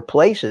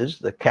replaces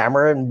the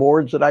camera and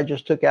boards that I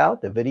just took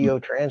out, the video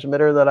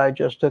transmitter that I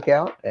just took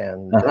out,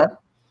 and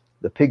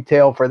the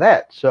pigtail for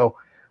that. So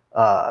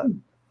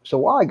so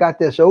while I got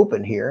this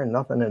open here and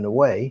nothing in the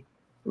way,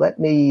 let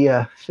me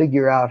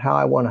figure out how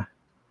I want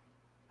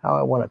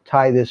to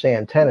tie this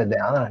antenna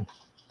down. And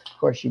of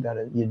course, you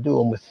do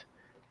them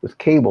with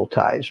cable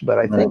ties, but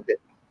I think that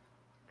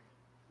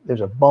there's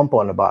a bump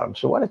on the bottom.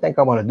 So what I think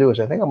I want to do is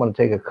I think I'm going to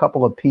take a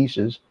couple of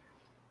pieces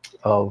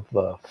of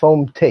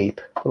foam tape,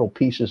 little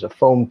pieces of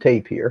foam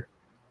tape here.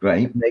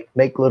 Right.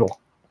 Make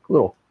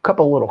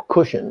couple little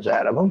cushions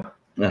out of them.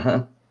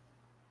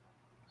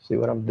 See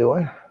what I'm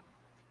doing?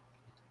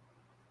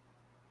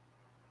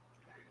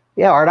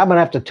 Yeah, Art, I'm going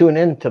to have to tune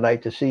in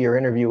tonight to see your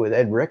interview with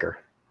Ed Ricker.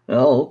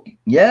 Oh,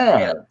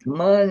 yeah.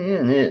 Come on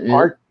in.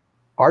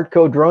 Art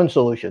Code Drone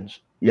Solutions.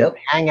 Yep.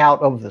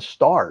 Hangout of the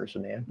stars,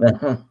 man.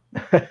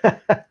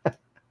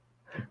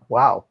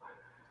 Wow.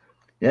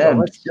 Yeah, so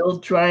I'm still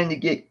trying to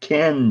get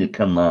Ken to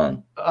come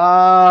on.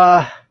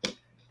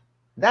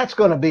 That's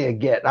going to be a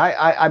get.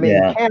 I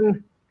mean,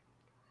 Ken,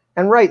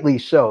 And rightly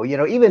so. You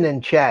know, even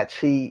in chats,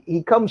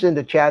 he comes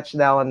into chats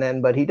now and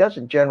then, but he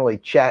doesn't generally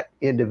chat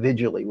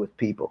individually with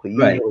people. He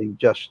Right. usually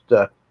just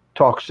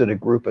talks to the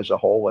group as a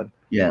whole. And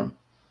Yeah.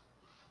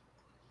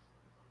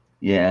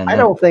 Yeah. I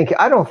don't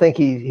think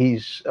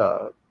he's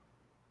an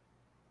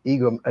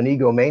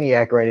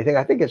egomaniac or anything.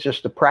 I think it's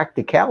just the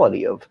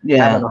practicality of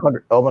having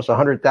almost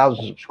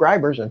 100,000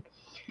 subscribers, and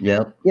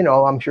yep. you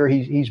know, I'm sure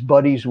he's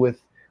buddies with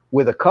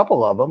a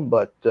couple of them,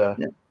 but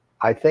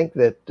I think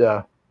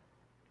that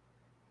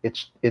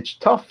it's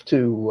tough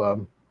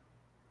to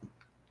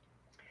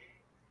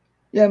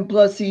yeah, and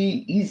plus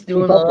he's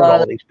doing keep a up with lot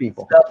all of these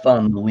people. stuff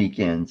on the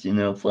weekends, you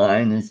know,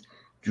 flying his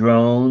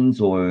drones,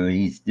 or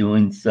he's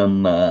doing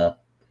some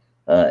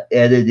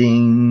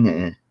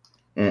editing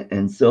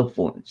and so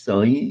forth.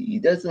 So he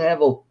doesn't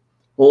have a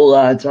whole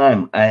lot of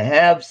time. I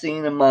have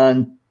seen him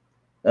on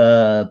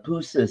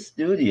Pusa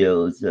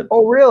Studios.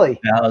 Oh, really?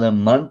 About a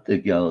month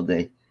ago,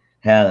 they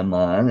had him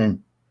on,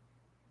 and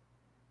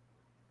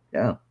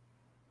yeah.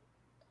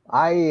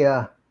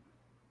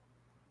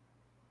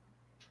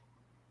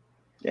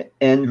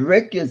 And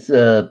Rick is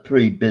a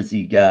pretty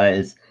busy guy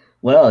as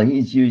well.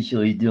 He's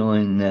usually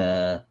doing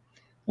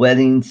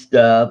wedding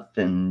stuff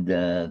and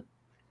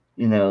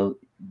you know,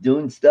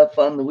 doing stuff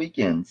on the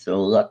weekend.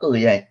 So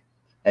luckily I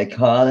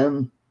caught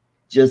him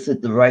just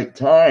at the right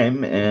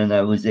time, and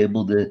I was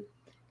able to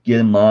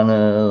get him on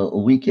a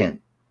weekend.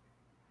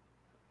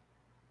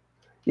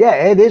 Yeah,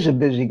 Ed is a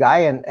busy guy,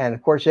 and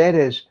of course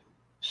Ed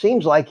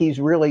seems like he's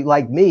really,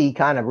 like me,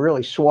 kind of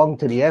really swung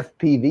to the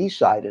FPV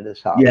side of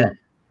this hobby. Yeah.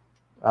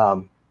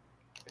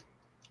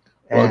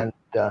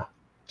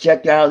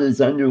 Check out his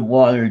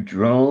underwater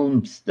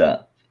drone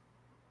stuff.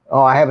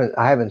 Oh, I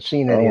haven't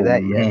seen any of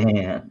that yet.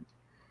 Man,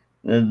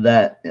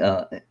 that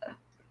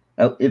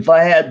if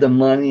I had the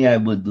money, I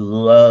would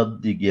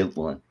love to get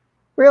one.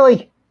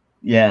 Really?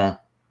 Yeah,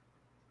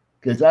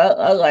 because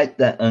I like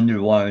that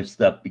underwater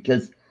stuff,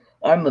 because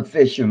I'm a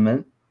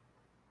fisherman.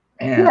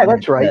 And, yeah,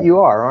 that's right. You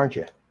are, aren't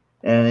you?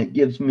 And it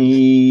gives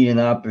me an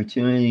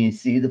opportunity to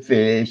see the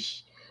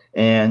fish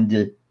and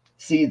to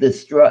see the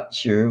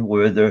structure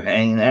where they're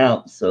hanging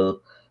out.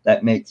 So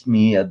that makes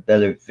me a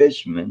better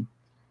fisherman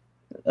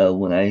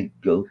when I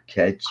go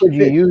catch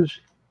fish.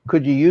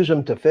 Could you use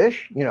them to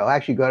fish? You know,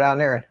 actually go down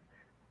there and,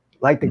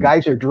 like the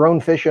guys are drone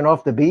fishing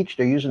off the beach,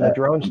 they're using the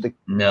drones to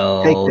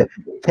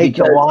take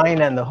the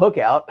line and the hook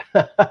out.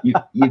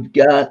 You've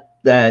got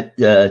that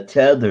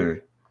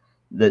tether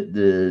that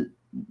the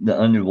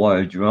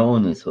underwater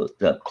drone is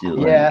hooked up to.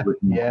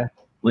 Yeah,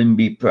 wouldn't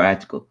be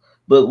practical.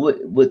 But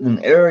with an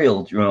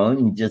aerial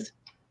drone, you just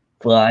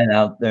fly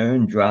out there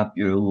and drop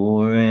your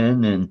lure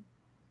in, and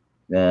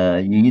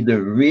you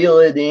either reel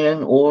it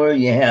in, or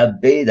you have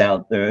bait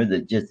out there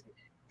that just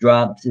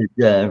drops it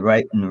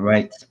right in the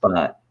right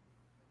spot.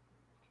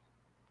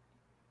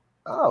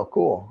 Oh,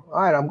 cool.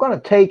 All right, I'm going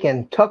to take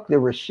and tuck the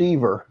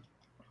receiver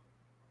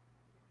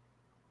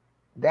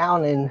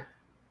down in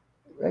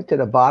right to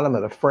the bottom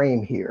of the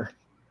frame here.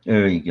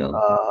 There you go.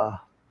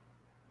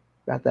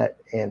 Got that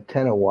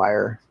antenna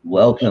wire.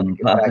 Welcome,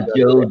 Papa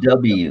Joe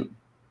W.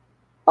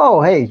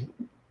 Oh, hey,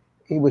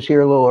 he was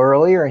here a little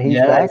earlier, and he's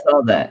back. I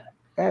saw that.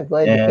 Yeah,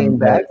 glad he came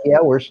back.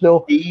 Yeah, we're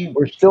still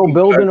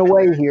building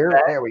away here.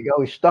 Back. There we go.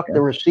 We stuck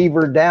the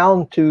receiver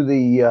down to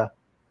the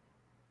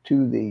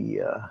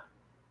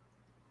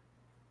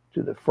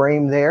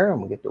frame there, and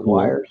we'll get the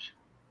wires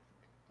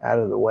out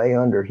of the way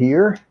under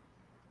here.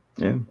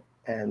 Yeah.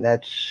 And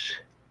that's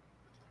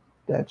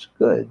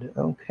good.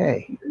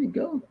 Okay. There you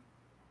go.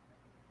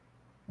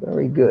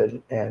 Very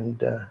good.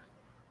 And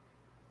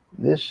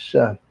this,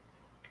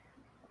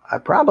 I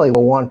probably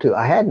will want to,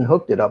 I hadn't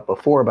hooked it up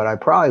before, but I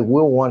probably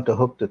will want to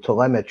hook the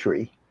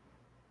telemetry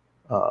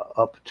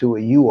up to a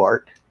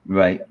UART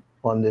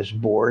on this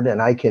board.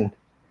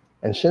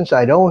 And since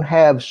I don't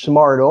have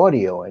smart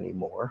audio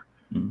anymore,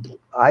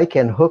 I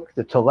can hook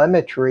the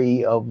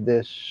telemetry of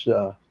this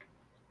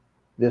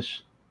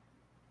this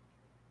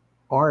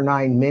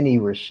R9 mini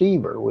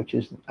receiver, which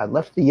is, I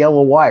left the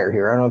yellow wire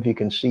here. I don't know if you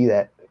can see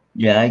that.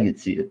 Yeah, I can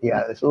see it.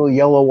 Yeah, this little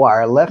yellow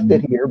wire. I left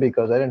it here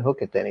because I didn't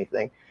hook it to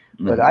anything.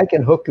 But I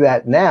can hook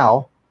that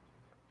now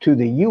to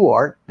the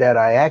UART that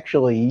I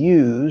actually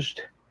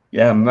used.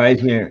 Yeah, I'm right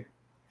here.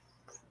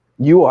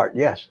 UART,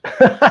 yes.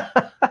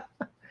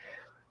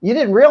 You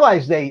didn't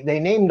realize they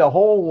named a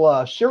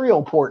whole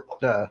serial port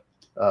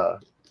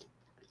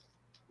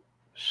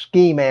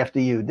scheme after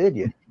you, did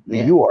you?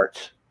 The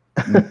UARTs.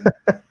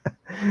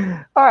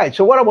 All right,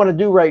 so what I want to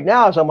do right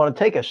now is I'm going to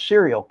take a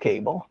serial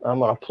cable. I'm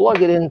going to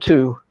plug it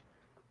into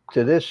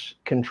this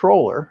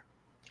controller,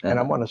 and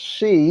I'm going to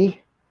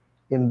see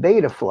in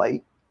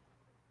Betaflight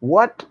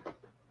what,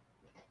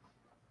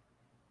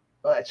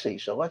 let's see,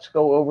 so let's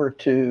go over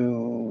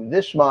to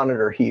this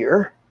monitor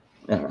here.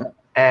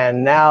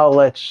 And now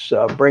let's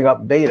bring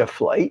up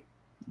Betaflight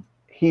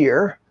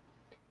here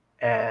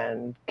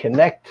and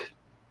connect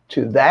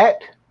to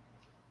that.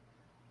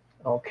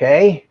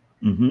 Okay.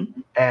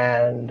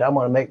 And I'm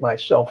going to make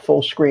myself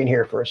full screen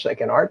here for a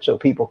second, Art, so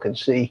people can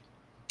see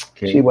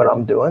what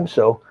I'm doing.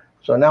 So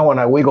now when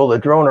I wiggle the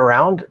drone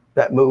around,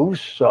 that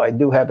moves. So I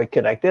do have it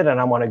connected, and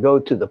I want to go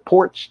to the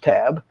ports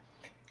tab,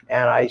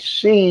 and I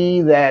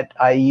see that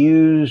I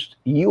used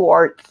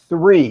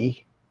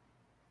UART3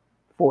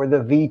 for the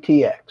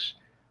VTX.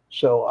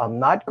 So I'm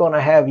not going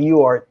to have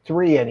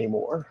UART3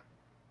 anymore.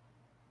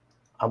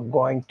 I'm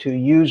going to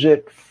use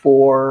it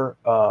for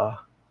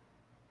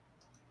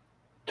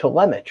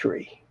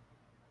telemetry,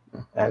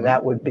 and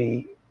that would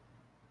be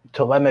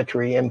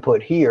telemetry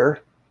input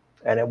here,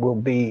 and it will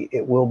be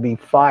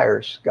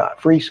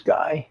free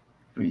sky,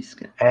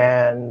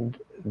 and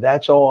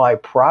that's all I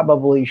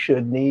probably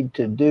should need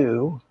to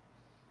do,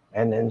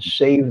 and then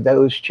save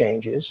those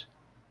changes.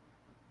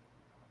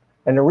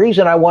 And the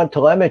reason I want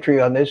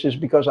telemetry on this is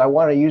because I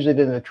want to use it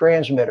in the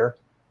transmitter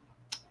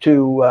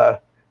to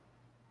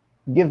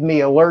give me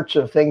alerts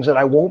of things that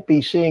I won't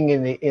be seeing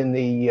in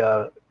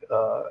the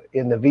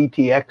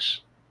VTX,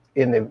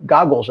 in the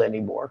goggles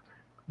anymore,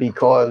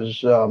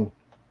 because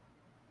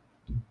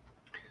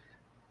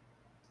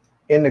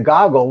in the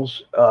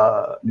goggles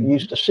you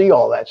used to see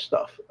all that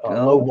stuff,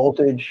 low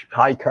voltage,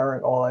 high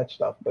current, all that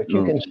stuff. But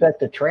you can set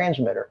the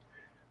transmitter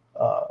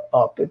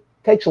up. It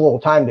takes a little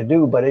time to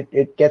do, but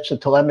it gets the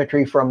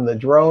telemetry from the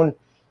drone.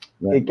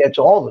 Right. It gets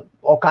all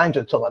kinds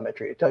of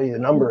telemetry. It tells you the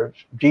number of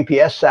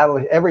GPS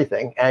satellites,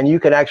 everything, and you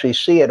can actually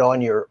see it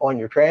on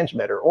your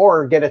transmitter,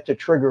 or get it to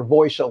trigger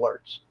voice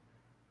alerts,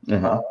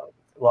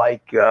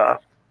 like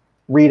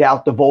read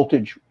out the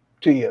voltage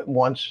to you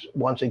once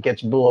it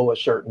gets below a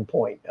certain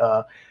point.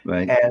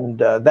 Right. And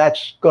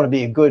that's going to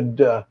be a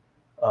good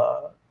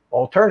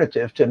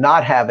alternative to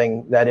not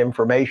having that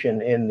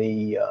information in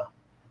the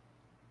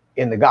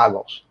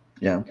goggles.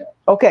 Yeah.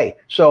 Okay,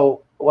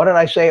 so what did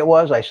I say it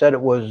was? I said it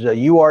was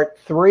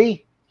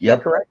UART3.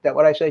 Yep. Correct? That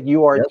what I said?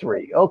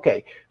 UART3. Yep.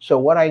 Okay. So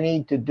what I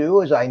need to do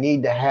is I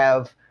need to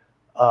have.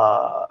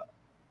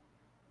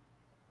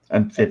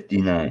 I'm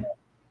 59.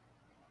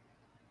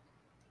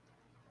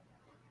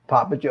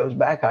 Papa Joe's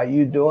back. How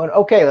you doing?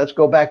 Okay, let's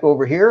go back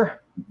over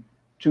here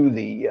to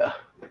the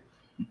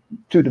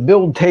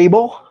build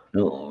table.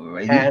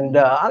 Alrighty. And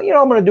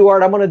I'm going to do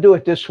art. I'm going to do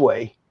it this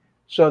way,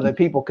 so that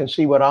people can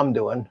see what I'm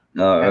doing,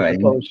 as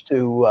opposed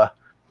to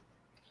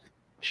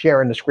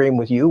sharing the screen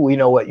with you. We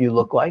know what you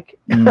look like.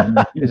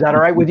 Is that all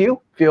right with you?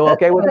 Feel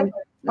okay with me?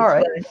 All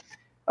right.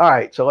 All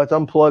right. So let's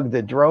unplug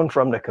the drone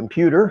from the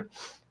computer.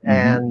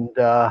 And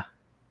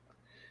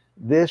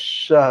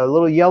this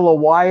little yellow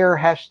wire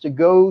has to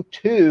go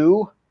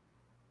to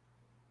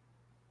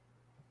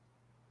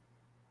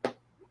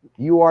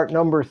UART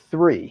number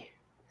 3.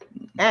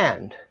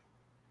 And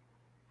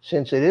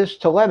since it is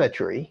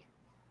telemetry,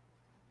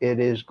 it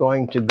is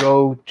going to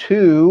go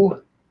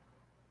to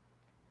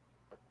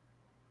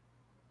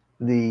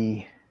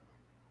the,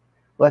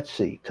 let's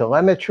see,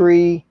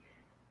 telemetry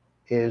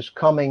is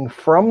coming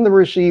from the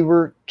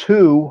receiver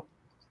to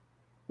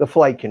the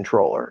flight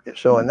controller.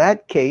 So in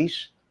that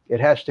case, it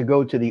has to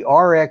go to the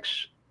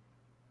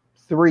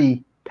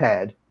RX3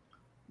 pad.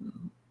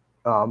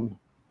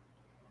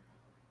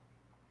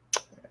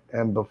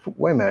 And before,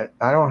 wait a minute,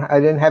 I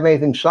didn't have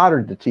anything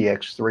soldered to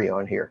TX3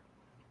 on here.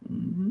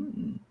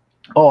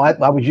 Oh,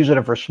 I was using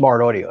it for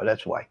smart audio.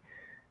 That's why.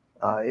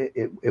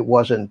 It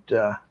wasn't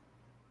a,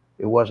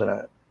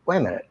 wait a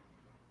minute.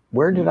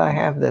 Where did I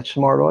have that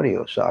smart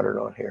audio soldered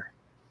on here?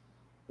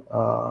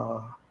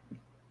 Hell,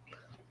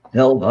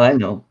 I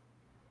know.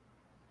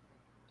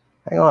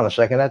 Hang on a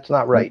second. That's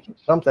not right.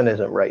 Something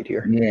isn't right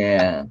here.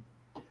 Yeah.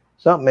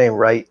 Something ain't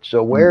right.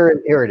 So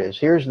here it is.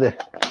 Here's the,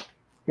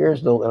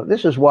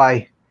 this is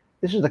why,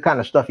 this is the kind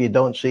of stuff you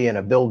don't see in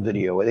a build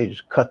video, where they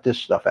just cut this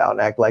stuff out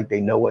and act like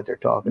they know what they're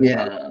talking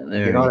about.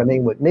 You know what I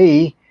mean? With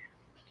me,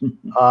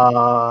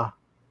 oh,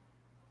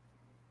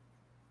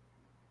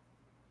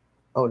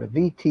 the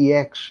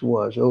VTX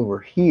was over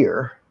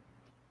here.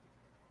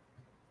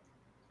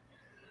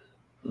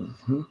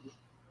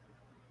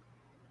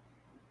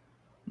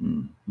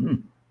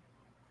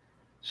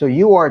 So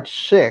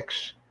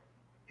UART6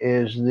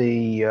 is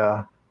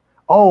the,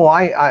 oh,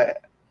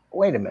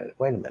 wait a minute.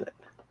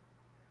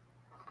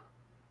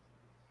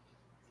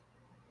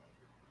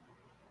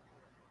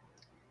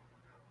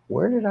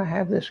 Where did I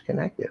have this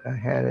connected? I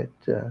had it,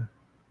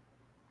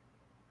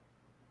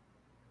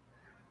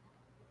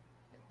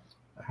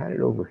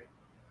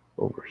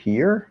 over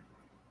here.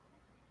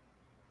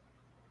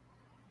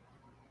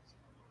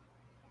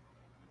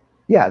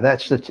 Yeah,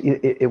 that's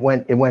it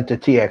went to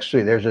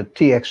TX3. There's a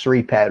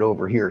TX3 pad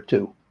over here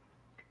too.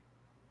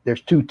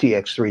 There's two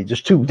TX3.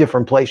 There's two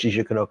different places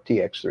you can hook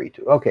TX3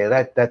 to. Okay,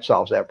 that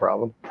solves that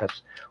problem.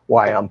 That's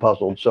why I'm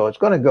puzzled. So it's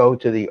going to go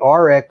to the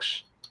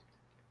RX.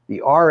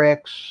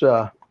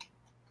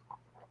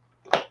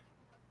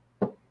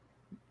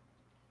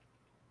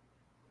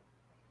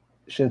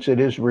 Since it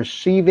is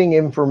receiving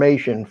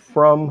information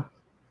from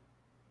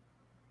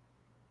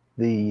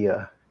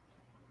the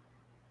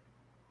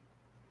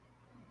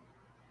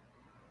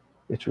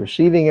it's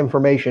receiving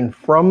information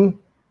from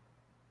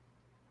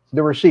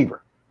the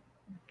receiver,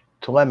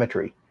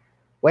 telemetry.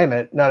 Wait a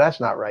minute, no, that's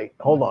not right.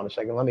 Hold on a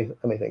second. Let me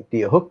think. Do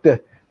you hook the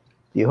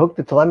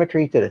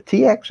telemetry to the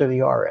TX or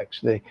the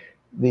RX?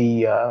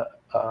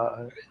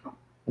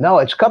 No,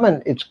 it's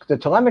coming. It's the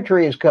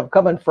telemetry is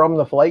coming from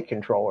the flight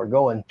controller,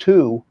 going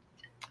to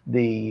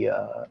the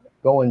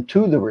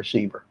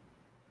receiver.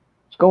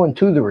 It's going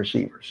to the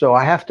receiver. So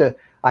I have to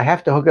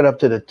hook it up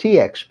to the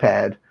TX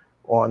pad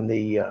on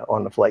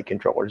the flight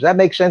controller. Does that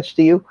make sense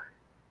to you?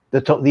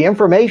 The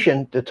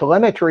information, the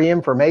telemetry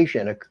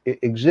information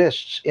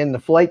exists in the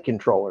flight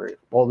controller,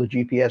 all the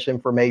GPS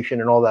information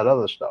and all that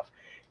other stuff,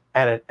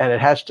 and it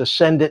has to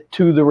send it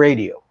to the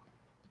radio.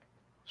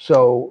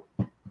 So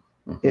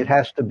it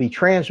has to be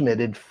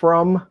transmitted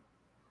from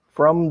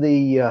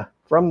the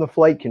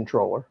flight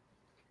controller.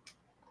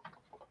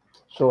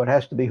 So it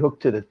has to be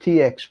hooked to the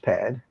TX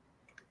pad.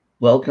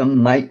 Welcome,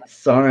 Mike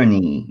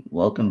Sarney.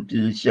 Welcome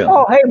to the show.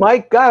 Oh, hey,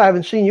 Mike. God, I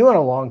haven't seen you in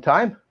a long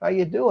time. How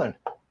you doing?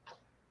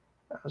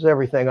 How's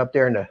everything up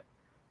there in the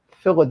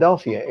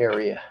Philadelphia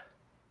area?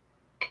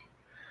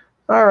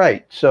 All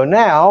right. So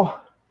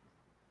now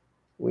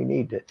we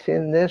need to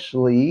tin this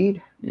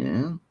lead.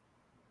 Yeah.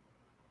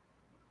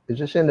 Is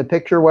this in the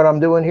picture, what I'm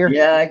doing here?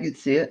 Yeah, I can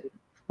see it.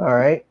 All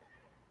right.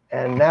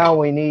 And now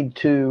we need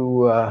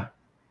to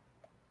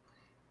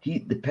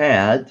heat the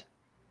pad.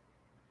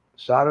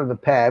 Solder the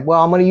pad.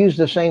 Well, I'm going to use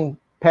the same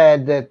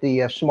pad that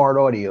the Smart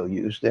Audio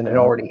used, and it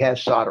already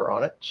has solder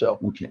on it. So,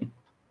 okay.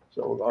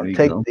 So we're going to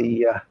take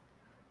the,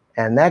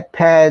 and that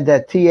pad,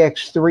 that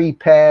TX3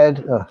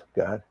 pad, oh,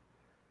 God.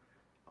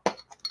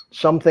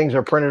 Some things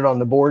are printed on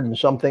the board, and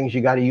some things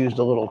you got to use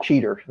the little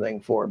cheater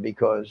thing for,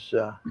 because,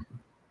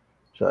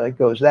 so it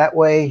goes that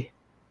way.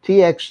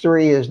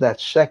 TX3 is that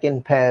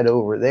second pad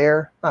over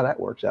there. Oh, that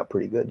works out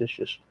pretty good. This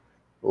just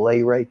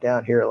lay right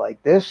down here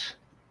like this.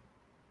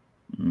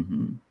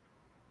 Mm-hmm.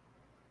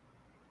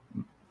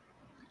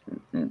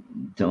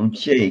 Don't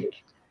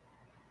shake.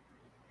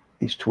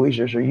 These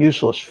tweezers are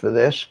useless for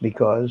this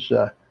because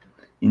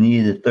you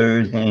need a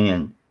third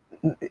hand.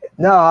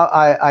 No,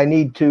 I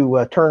need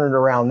to turn it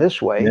around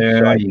this way.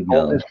 There so you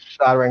go. This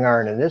soldering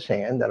iron in this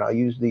hand, and I'll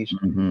use these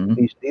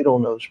needle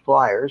nose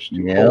pliers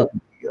to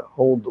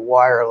hold the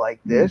wire like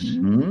this,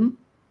 and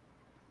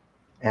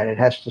it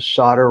has to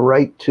solder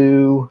right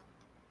to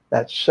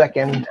that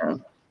second.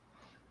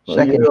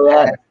 Well, you're a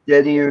lot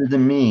steadier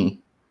than me.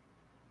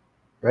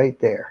 Right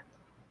there.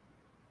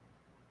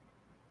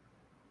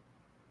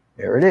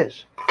 There it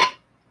is.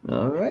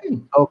 All right.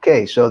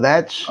 Okay, so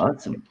that's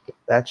awesome.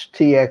 That's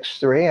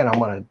TX3, and I'm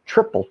going to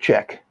triple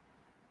check.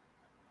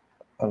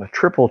 I'm going to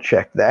triple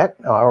check that.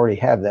 I already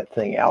have that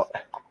thing out.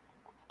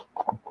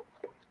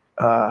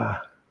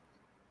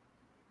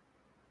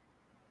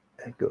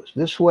 It goes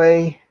this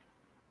way.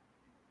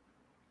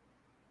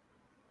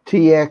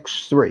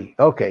 TX3.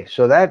 Okay,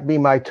 so that'd be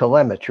my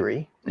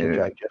telemetry, which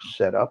I just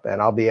set up,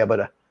 and I'll be able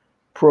to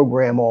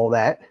program all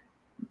that.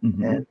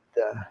 And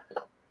the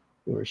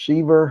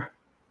receiver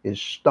is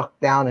stuck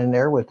down in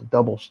there with the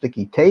double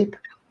sticky tape.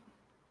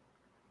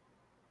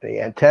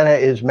 The antenna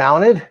is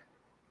mounted.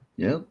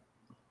 Yep.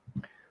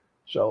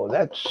 So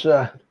that's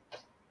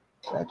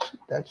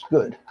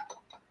good.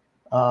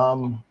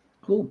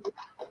 Cool.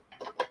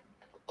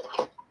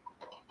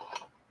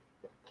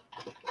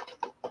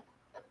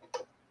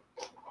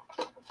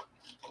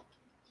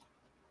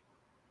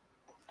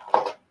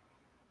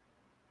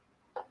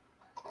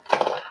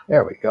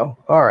 There we go.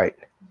 All right.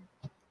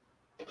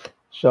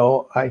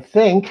 So I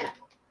think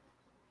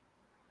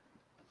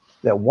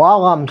that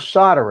while I'm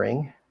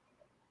soldering,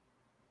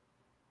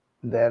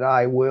 that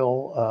I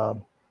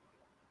will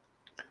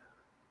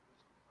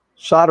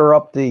solder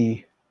up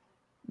the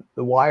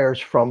wires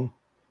from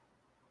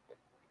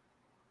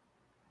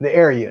the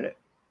air unit.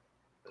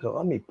 So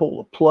let me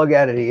pull the plug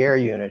out of the air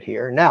unit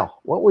here. Now,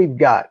 what we've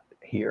got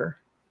here,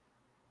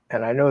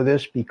 and I know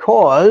this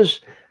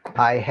because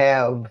I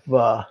have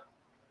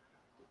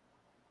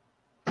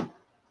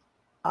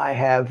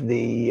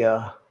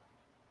the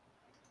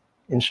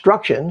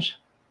instructions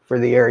for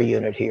the air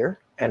unit here,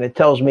 and it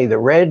tells me the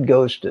red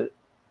goes to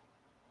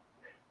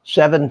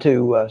 7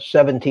 to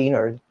 17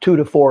 or 2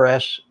 to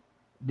 4S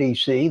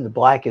DC. The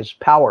black is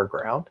power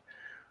ground.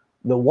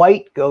 The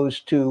white goes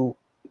to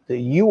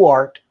the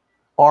UART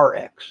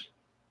RX,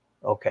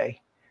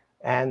 okay,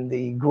 and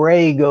the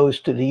gray goes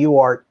to the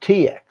UART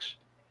TX.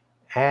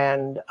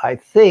 And I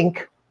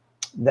think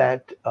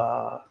that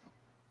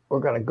we're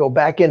going to go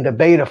back into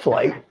beta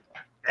flight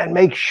and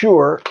make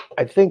sure.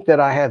 I think that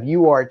I have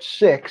UART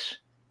 6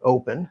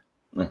 open,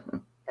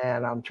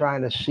 and I'm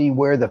trying to see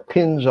where the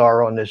pins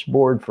are on this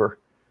board for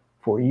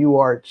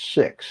UART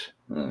 6.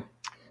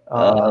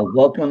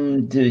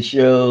 Welcome to the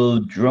show,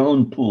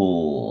 Drone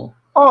Pool.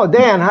 Oh,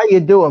 Dan, how you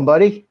doing,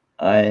 buddy?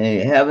 I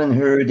haven't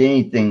heard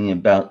anything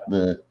about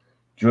the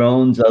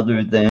drones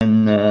other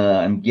than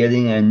I'm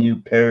getting a new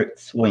Parrot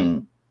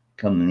swing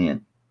coming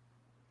in.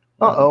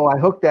 Uh-oh, I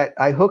hooked that.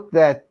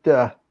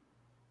 That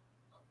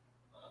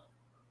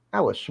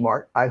was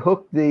smart. I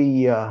hooked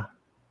the,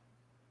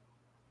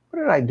 what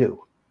did I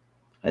do?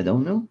 I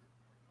don't know.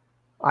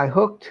 I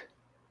hooked,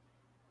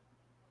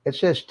 it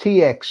says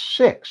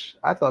TX6.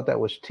 I thought that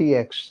was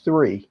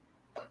TX3,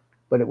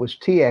 but it was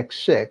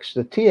TX6.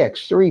 The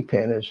TX3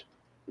 pin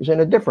is in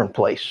a different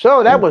place.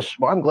 So that was,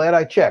 well, I'm glad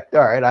I checked.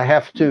 All right, I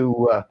have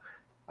to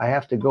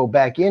go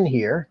back in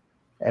here,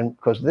 and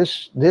because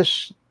this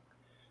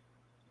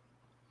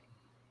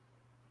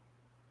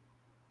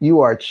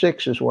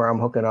UART6 is where I'm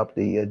hooking up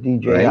the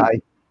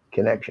DJI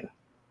connection.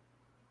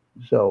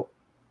 So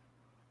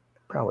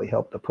probably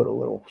helped to put a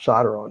little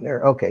solder on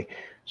there. Okay,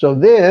 so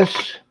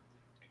this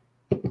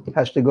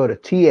has to go to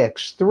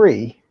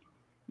TX3,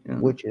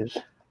 which is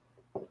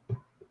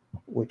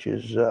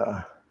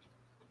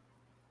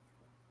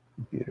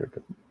computer.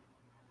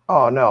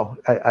 Oh no,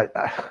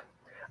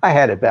 I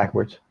had it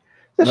backwards.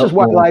 This is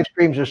why live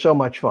streams are so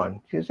much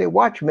fun, because they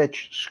watch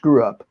Mitch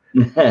screw up.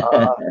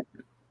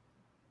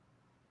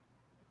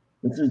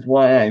 This is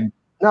why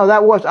no,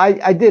 that was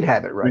I did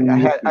have it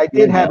right. I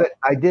did have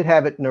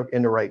it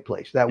in the right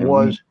place. That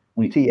was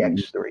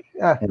TX3.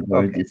 Okay,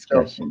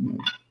 discussion.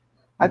 So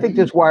I think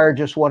this wire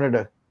just wanted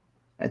to.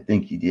 I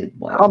think you did.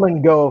 Come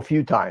and go a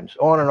few times,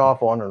 on and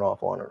off, on and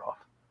off, on and off.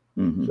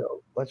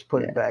 So let's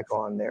put it back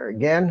on there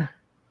again.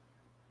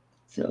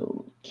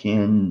 So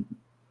Ken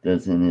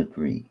doesn't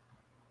agree.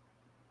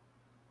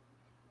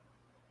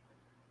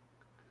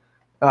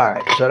 All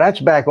right, so that's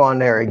back on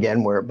there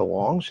again where it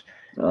belongs.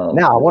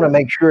 Now I want to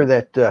make sure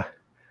that I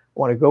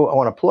want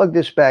to plug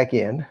this back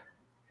in,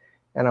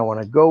 and I want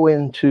to go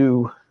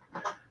into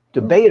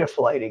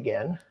Betaflight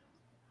again.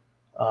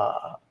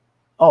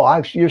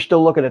 You're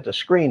still looking at the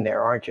screen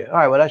there, aren't you? All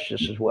right, well, that's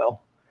just as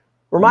well.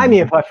 Remind me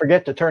if I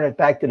forget to turn it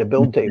back to the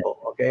build table,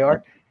 okay,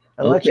 Art?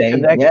 And let's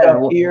connect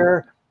up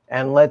here,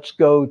 and let's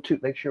go to,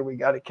 make sure we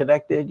got it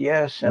connected,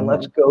 yes, and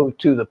let's go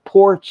to the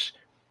ports,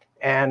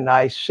 and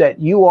I set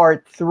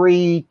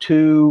UART3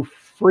 to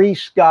Free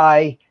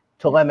Sky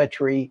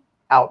telemetry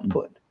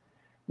output.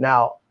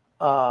 Now,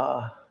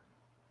 it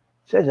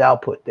says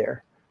output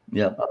there.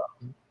 Yeah.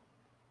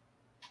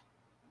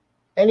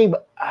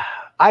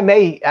 I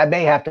may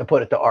have to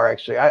put it to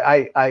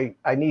RX3.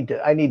 I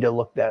need to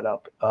look that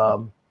up.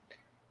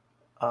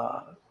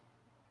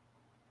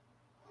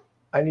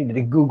 I needed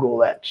to Google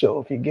that. So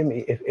if you give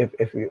me,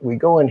 if we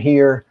go in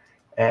here,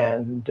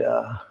 and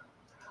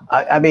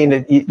I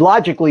mean,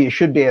 logically you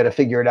should be able to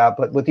figure it out.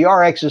 But with the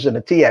RXs and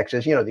the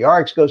TXs, you know, the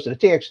RX goes to the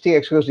TX,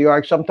 TX goes to the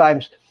RX.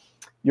 Sometimes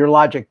your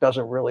logic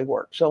doesn't really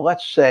work. So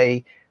let's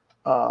say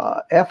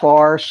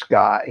FR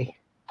Sky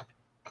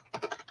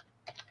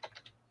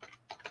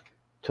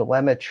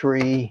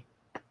telemetry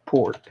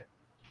port.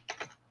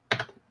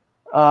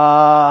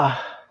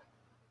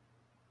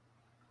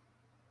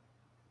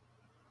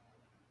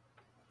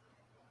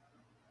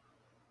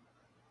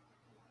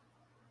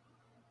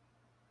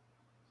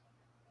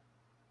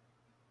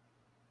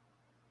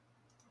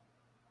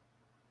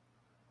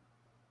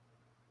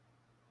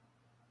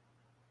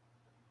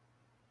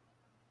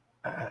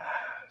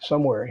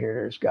 Somewhere here,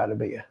 there's got to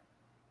be a.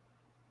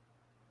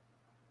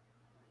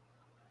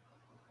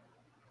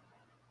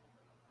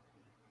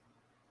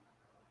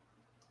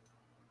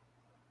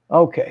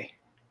 Okay.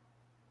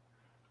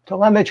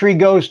 Telemetry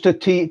goes to a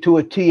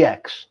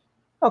TX.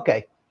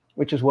 Okay,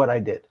 which is what I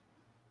did.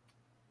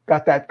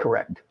 Got that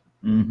correct.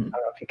 I don't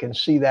know if you can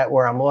see that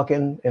where I'm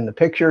looking in the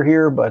picture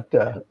here, but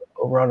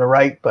over on the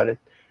right, but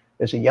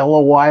there's a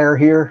yellow wire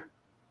here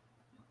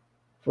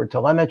for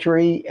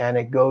telemetry, and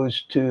it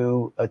goes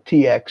to a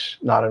TX,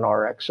 not an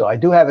RX. So I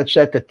do have it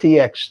set to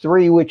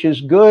TX3, which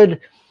is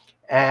good.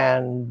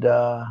 And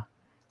I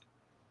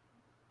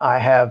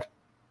have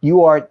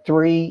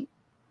UART3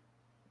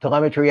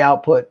 telemetry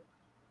output,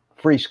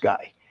 Free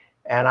Sky.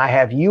 And I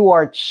have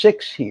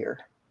UART6 here.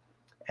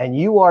 And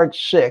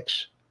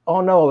UART6,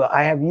 oh no,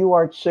 I have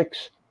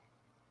UART6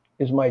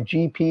 is my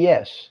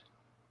GPS.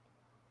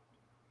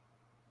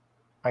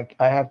 I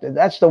have to,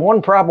 that's the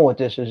one problem with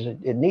this, is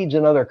it needs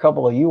another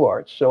couple of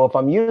UARTs. So if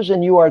I'm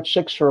using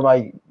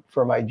UART6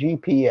 for my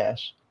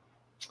GPS,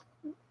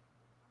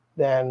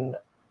 then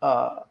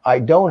I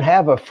don't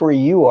have a free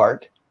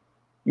UART.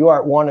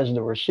 UART1 is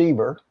the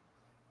receiver.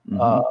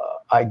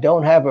 I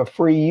don't have a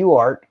free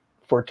UART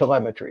for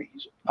telemetry.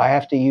 I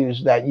have to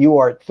use that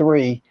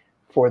UART3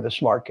 for the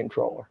smart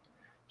controller.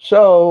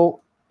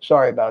 So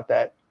sorry about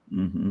that.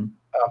 I'll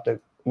have to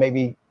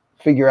maybe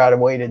figure out a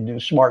way to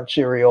do smart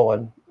serial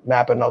and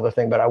map another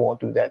thing, but I won't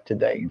do that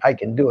today. I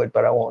can do it,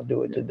 but I won't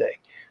do it today.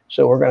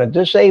 So we're going to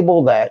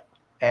disable that,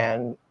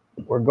 and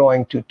we're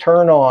going to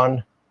turn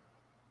on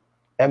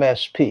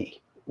MSP,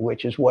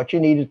 which is what you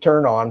need to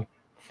turn on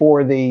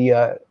for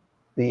the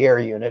air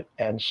unit,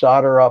 and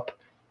solder up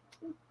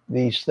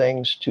these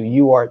things to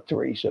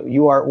UART3. So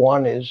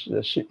UART1 is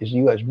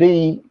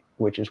USB,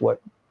 which is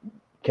what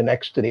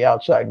connects to the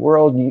outside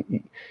world.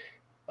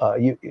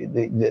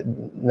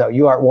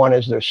 UART1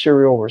 is the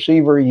serial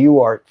receiver.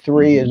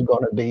 UART3 is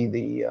going to be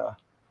the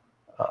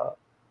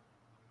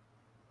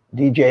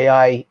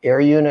DJI air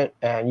unit,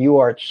 and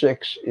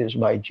UART6 is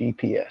my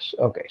GPS.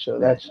 Okay, so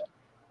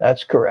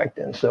that's correct.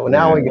 And so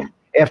now we get,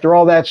 after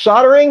all that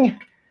soldering,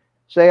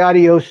 say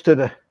adios to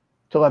the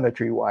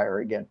telemetry wire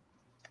again.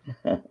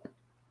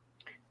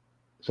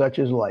 Such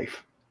is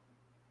life.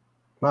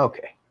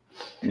 Okay.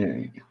 There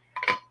you go.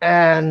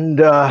 And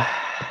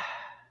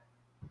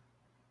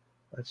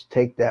Let's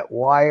take that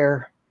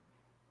wire,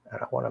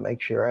 and I want to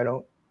make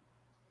sure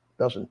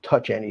doesn't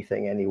touch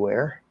anything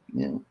anywhere.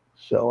 Yeah.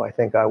 So I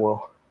think I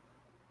will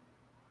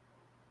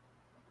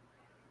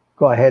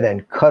go ahead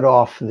and cut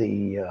off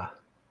the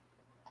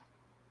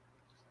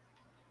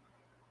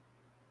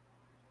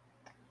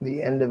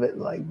end of it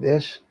like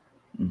this.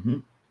 Mm-hmm.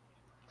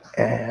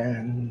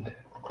 And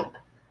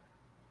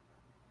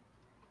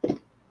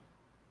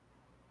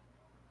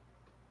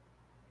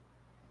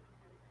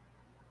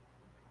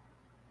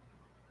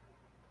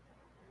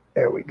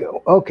there we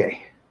go.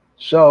 Okay,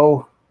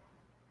 so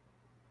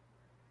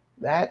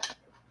that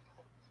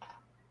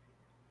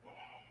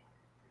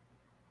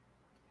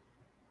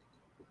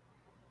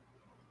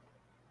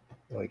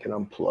we can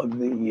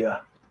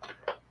unplug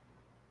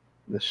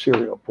the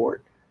serial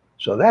port.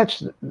 So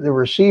that's the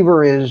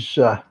receiver is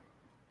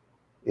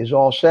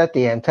all set.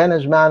 The antenna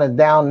is mounted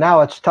down.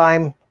 Now it's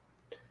time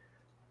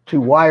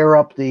to wire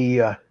up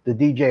the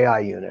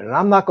DJI unit. And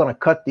I'm not going to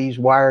cut these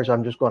wires.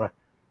 I'm just going to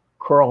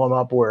curl them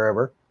up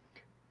wherever.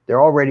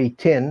 They're already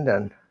tinned,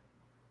 and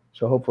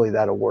so hopefully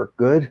that'll work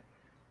good.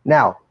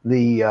 Now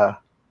the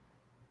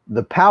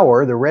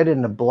power, the red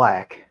and the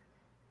black,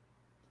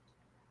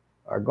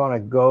 are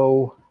going to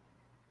go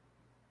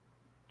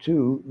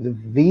to the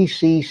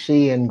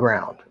VCC and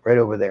ground right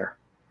over there.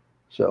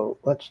 So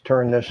let's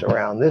turn this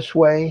around this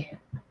way,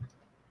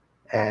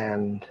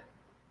 and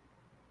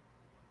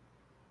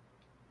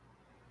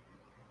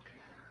I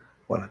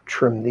want to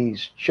trim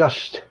these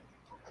just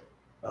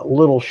a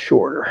little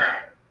shorter.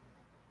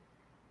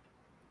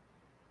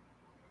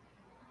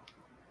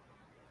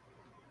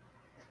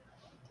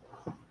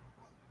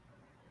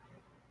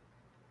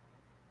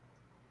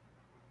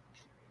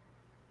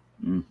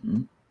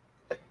 Mm-hmm.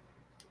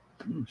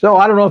 So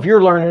I don't know if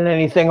you're learning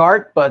anything,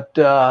 Art, but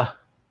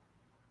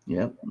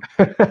yep.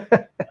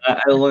 I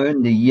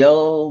learned the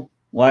yellow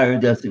wire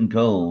doesn't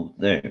go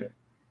there.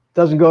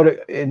 Doesn't go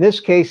to, in this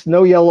case,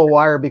 no yellow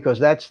wire, because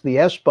that's the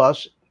S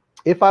bus.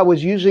 If I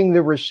was using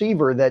the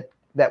receiver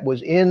that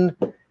was in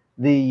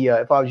the,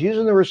 if I was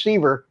using the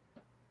receiver,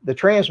 the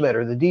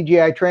transmitter, the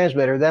DJI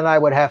transmitter, then I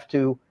would have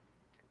to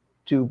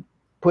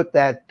put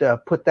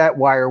that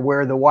wire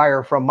where the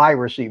wire from my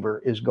receiver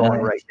is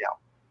going right now.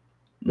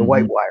 The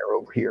white wire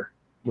over here,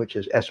 which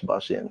is S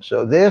bus in.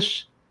 So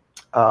this,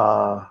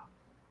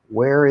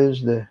 where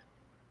is the?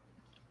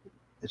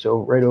 It's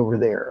right over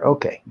there.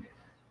 Okay.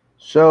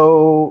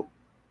 So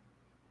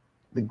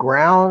the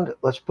ground,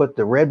 let's put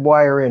the red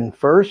wire in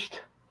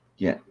first.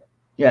 Yeah.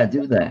 Yeah,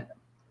 do that.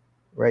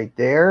 Right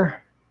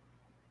there.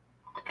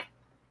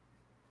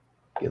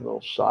 Get a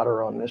little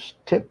solder on this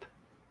tip.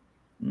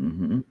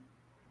 Mm-hmm.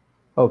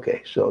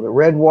 Okay, so the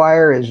red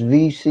wire is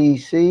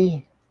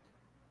VCC.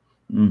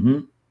 Mm-hmm.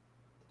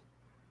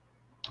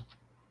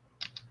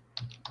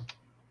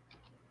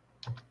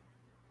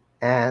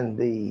 And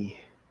the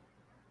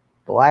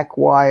black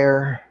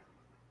wire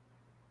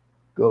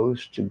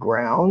goes to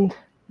ground.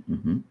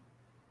 Mm-hmm.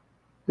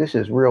 This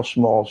is real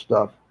small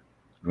stuff.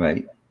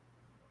 Right.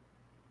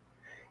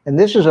 And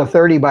this is a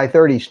 30 by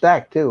 30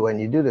 stack too. When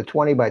you do the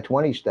 20 by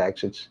 20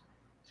 stacks, it's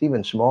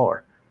even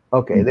smaller.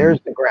 Okay,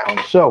 there's the ground.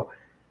 So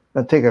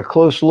I'll take a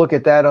close look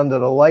at that under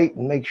the light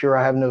and make sure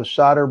I have no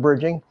solder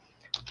bridging.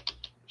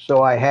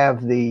 So I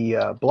have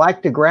the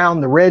black to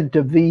ground, the red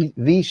to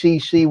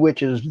VCC,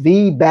 which is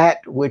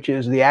VBAT, which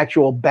is the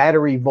actual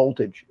battery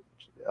voltage.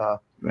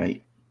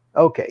 Right.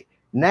 Okay,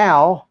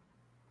 now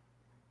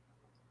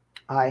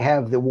I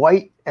have the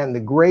white and the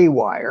gray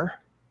wire,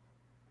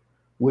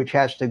 which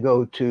has to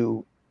go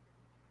to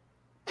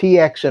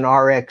TX and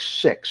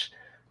RX6.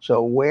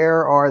 So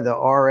where are the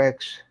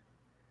RX6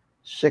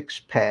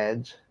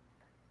 pads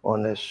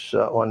on this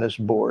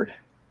board?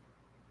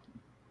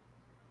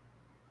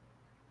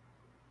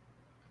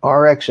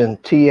 RX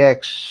and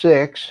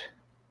TX6.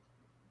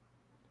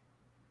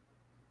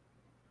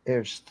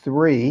 There's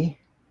 3.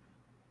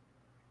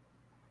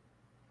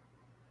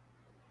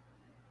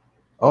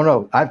 Oh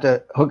no, I have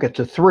to hook it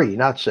to 3,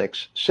 not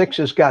 6. 6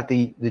 has got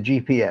the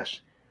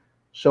GPS.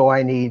 So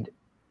I need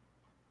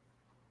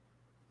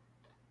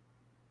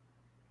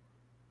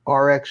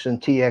RX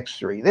and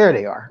TX3. There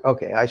they are.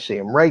 Okay, I see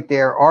them right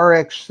there.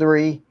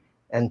 RX3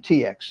 and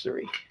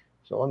TX3.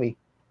 So let me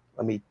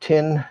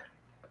tin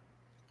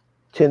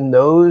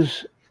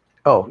those.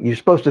 Oh, you're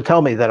supposed to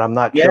tell me that I'm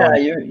not Yeah,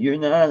 showing. you're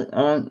not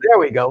on. There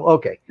we go.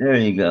 Okay. There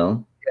you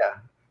go.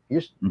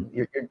 Yeah.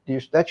 You're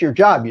that's your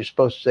job. You're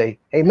supposed to say,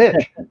 "Hey,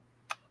 Mitch,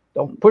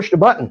 don't push the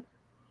button.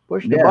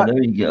 Push the button."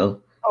 There you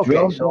go. Okay,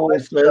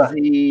 Drumbo says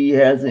he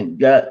hasn't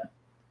got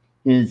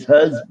his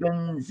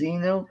husband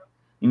Zeno.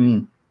 You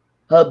mean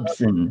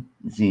Hubson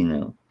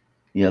Zeno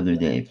the other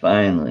day.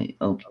 Finally.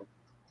 Okay.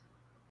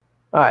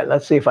 All right,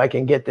 let's see if I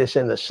can get this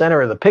in the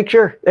center of the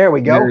picture. There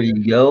we go. There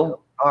you go.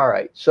 All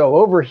right, so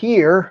over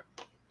here,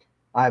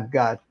 I've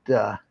got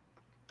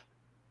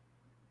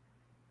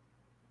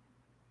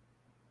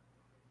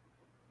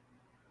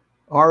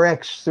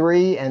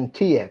RX3 and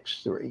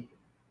TX3.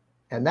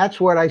 And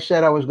that's what I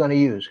said I was going to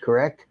use,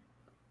 correct?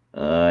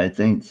 I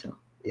think so.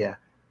 Yeah.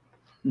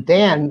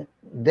 Dan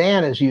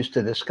is used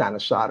to this kind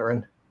of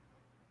soldering.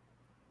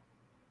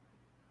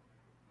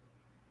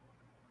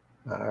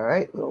 All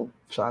right, little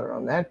solder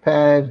on that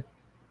pad.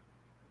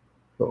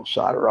 Little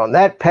solder on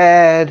that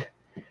pad.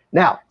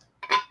 Now,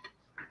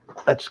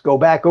 let's go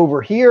back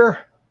over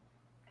here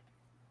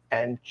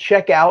and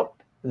check out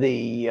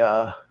the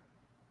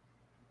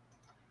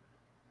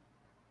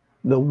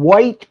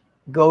white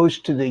goes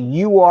to the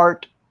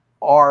UART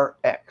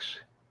RX.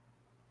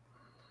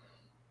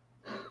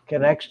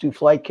 Connects to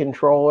flight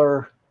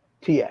controller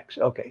TX.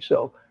 Okay,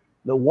 so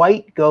the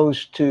white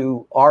goes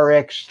to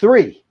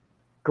RX3,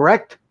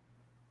 correct?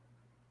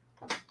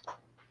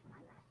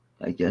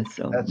 I guess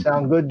so. That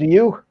sound good to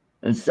you?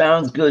 It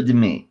sounds good to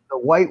me. The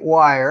white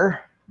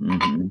wire,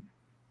 Mm-hmm.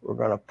 we're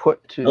going to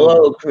put to...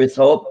 Hello, Chris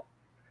Hope.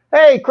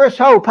 Hey, Chris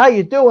Hope, how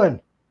you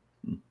doing?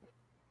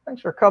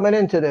 Thanks for coming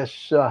into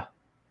this. You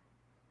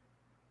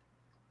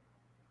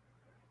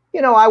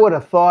know, I would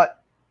have thought,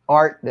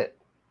 Art, that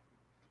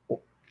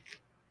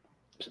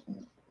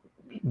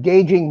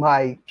gauging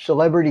my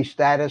celebrity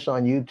status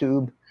on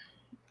YouTube,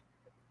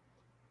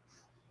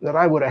 that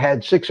I would have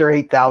had 6,000 or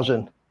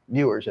 8,000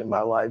 viewers in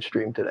my live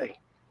stream today.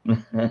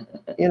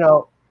 You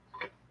know,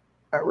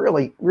 I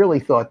really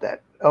thought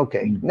that.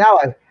 Okay, now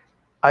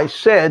I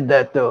said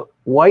that the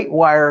white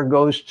wire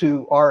goes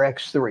to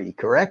RX3,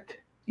 correct?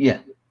 Yeah,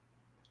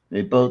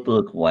 they both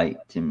look white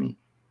to me.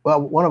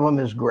 Well, one of them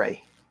is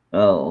gray.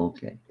 Oh,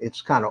 okay.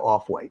 It's kind of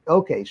off-white.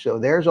 Okay, so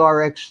there's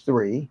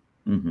RX3,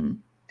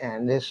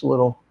 and this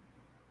little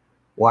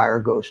wire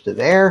goes to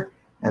there,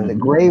 and the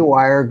gray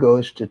wire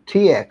goes to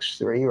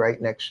TX3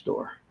 right next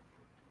door.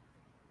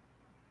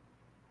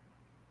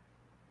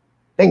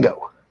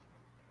 Bingo.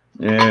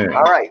 Yeah.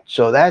 All right,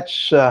 so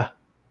that's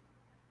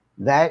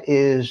that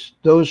is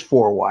those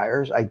 4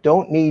 wires. I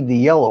don't need the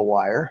yellow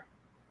wire,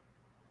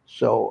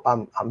 so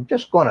I'm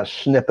just going to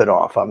snip it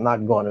off. I'm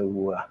not going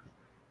to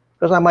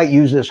because I might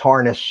use this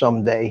harness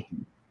someday.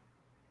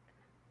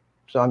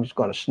 So I'm just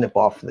going to snip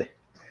off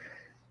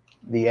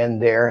the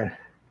end there and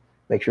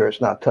make sure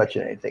it's not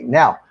touching anything.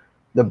 Now,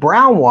 the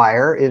brown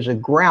wire is a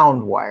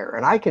ground wire,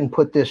 and I can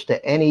put this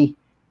to any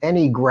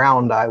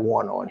ground I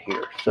want on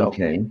here. So,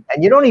 okay.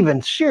 And you don't even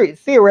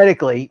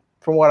theoretically,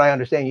 from what I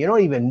understand, you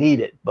don't even need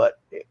it, but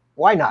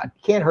why not?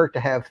 Can't hurt to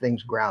have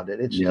things grounded.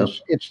 It's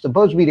it's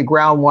supposed to be the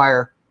ground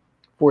wire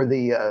for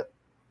the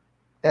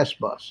S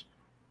bus,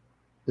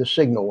 the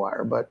signal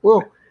wire. But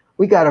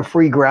we got a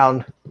free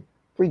ground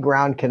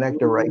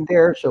connector right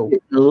there. So a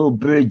little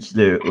bridge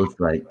there, it looks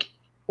like.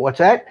 What's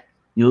that?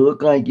 You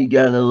look like you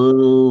got a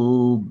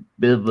little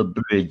bit of a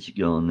bridge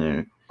going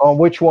there. On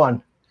which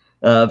one?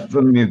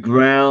 From your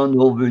ground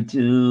over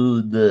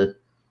to the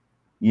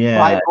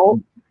 5 volt?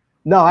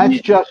 No,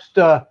 that's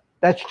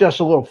just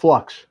a little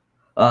flux.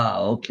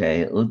 Ah, okay.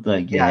 It looked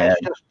like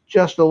it's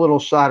just a little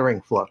soldering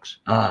flux.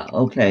 Ah,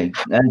 okay.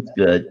 That's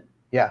good.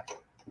 Yeah.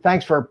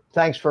 Thanks for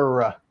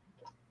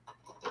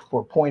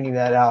pointing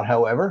that out,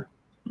 however.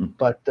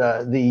 But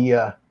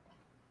the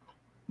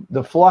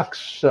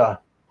flux,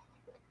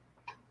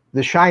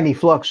 the shiny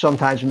flux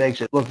sometimes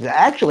makes it look,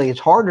 actually it's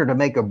harder to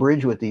make a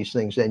bridge with these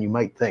things than you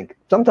might think.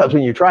 Sometimes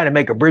when you're trying to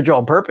make a bridge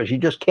on purpose, you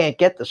just can't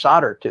get the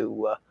solder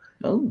to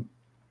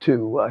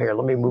here,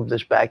 let me move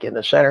this back in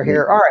the center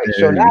here. All right,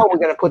 so now we're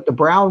going to put the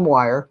brown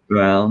wire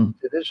to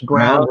this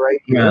ground right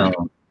here.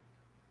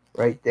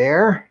 Right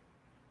there.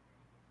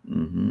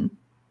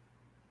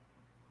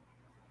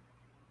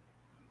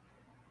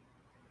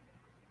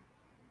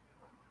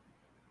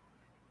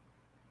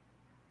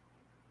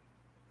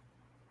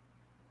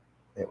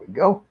 There we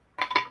go.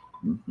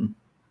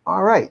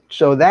 All right,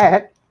 so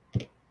that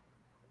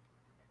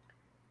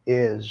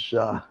is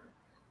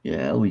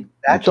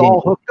that's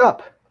all hooked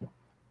up.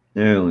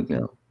 There we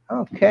go.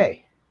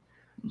 Okay,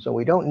 so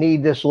we don't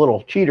need this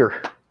little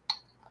cheater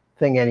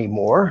thing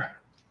anymore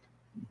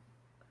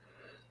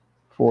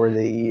for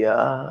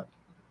the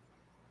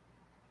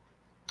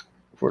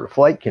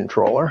flight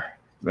controller.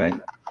 Right.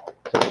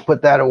 So we'll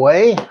put that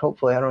away.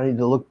 Hopefully I don't need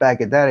to look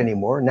back at that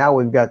anymore. Now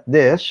we've got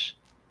this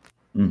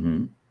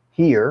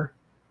here,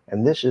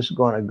 and this is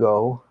going to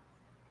go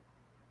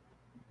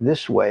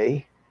this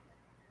way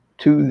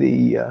to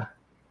the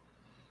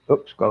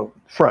go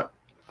front,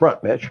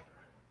 Mitch.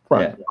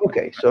 Front. Yeah.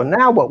 Okay, so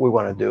now what we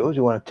want to do is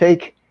we want to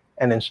take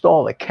and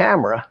install the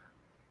camera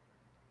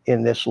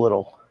in this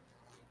little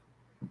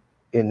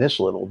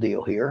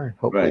deal here.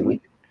 Hopefully we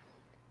can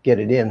get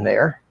it in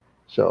there.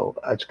 So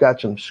it's got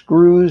some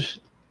screws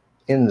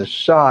in the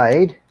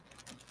side.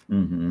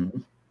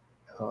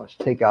 Let's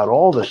take out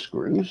all the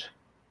screws.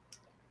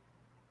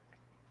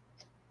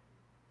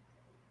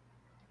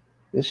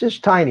 This is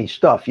tiny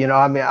stuff, you know.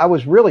 I mean, I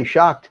was really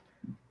shocked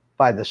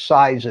by the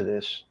size of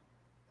this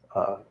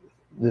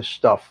this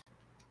stuff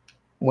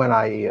when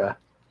I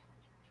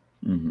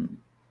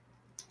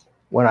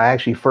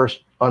actually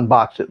first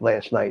unboxed it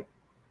last night.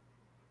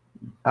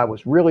 I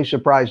was really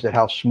surprised at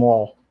how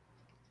small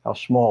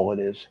it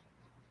is.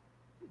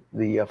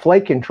 The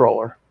flight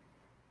controller,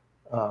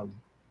 the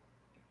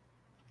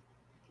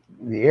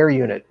air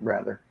unit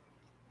rather,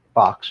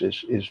 box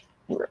is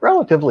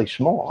relatively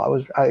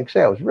small. I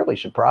was really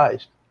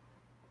surprised.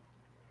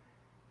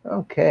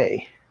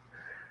 Okay,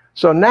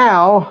 so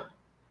now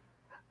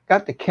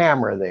got the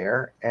camera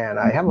there, and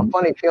I have a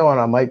funny feeling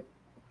I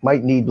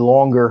might need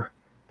longer,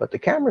 but the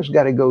camera's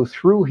got to go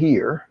through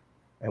here.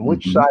 And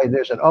which side?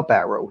 There's an up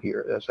arrow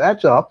here.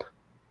 That's up,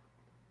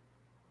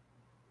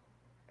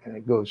 and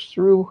it goes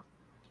through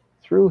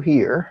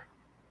here.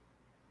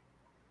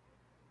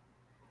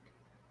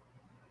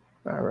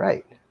 All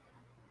right,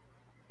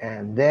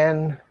 and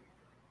then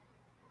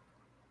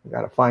we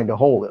got to find a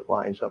hole that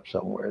lines up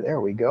somewhere.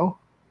 There we go.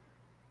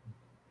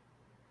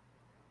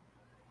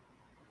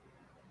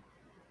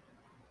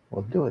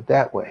 We'll do it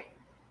that way.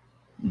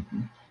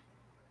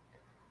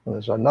 Well,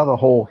 there's another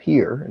hole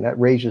here, and that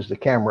raises the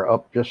camera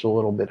up just a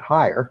little bit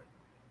higher.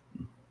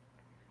 The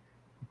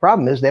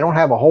problem is they don't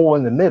have a hole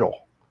in the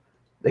middle.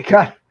 They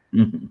got,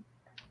 and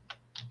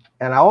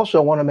I also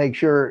want to make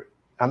sure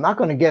I'm not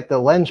going to get the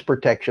lens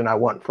protection I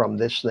want from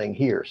this thing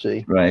here.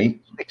 See, right? It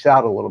sticks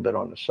out a little bit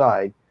on the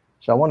side,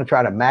 so I want to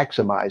try to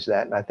maximize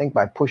that. And I think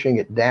by pushing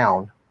it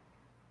down,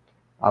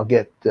 I'll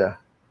get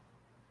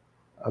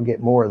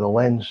more of the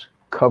lens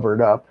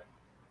covered up.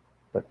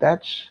 But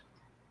that's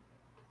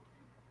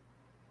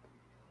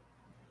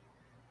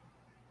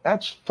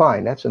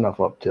fine. That's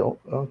enough up tilt.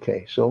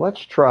 Okay, so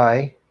let's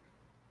try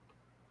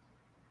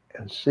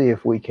and see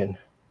if we can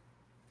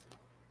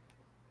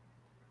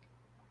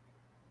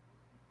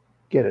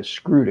get a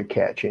screw to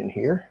catch in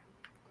here.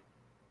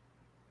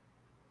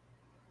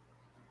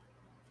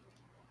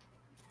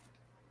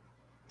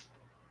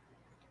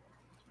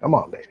 Come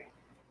on, baby.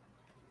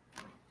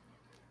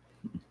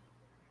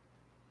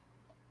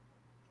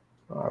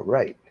 All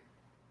right.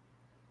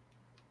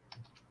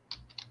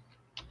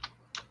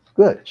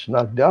 Good. It's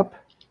snugged up.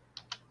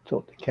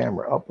 Tilt the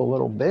camera up a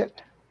little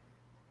bit.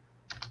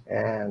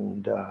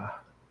 And I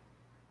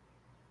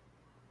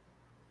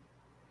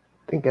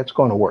think that's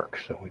going to work.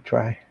 So we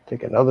try,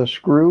 take another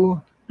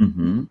screw.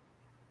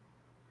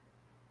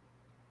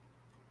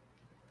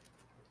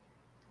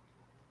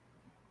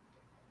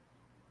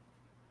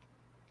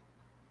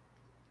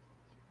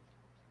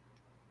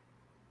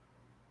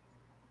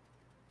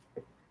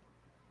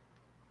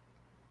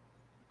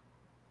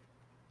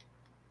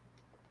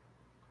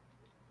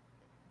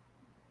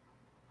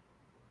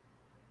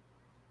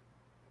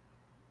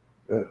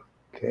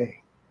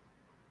 Okay.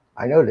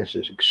 I know this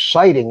is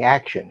exciting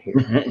action here.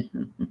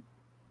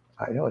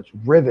 I know it's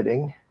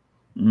riveting.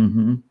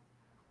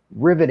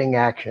 Riveting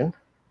action.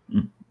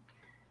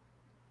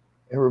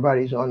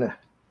 Everybody's on the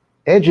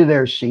edge of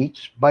their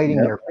seats, biting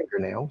their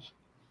fingernails.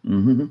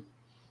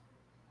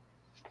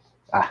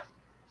 Ah.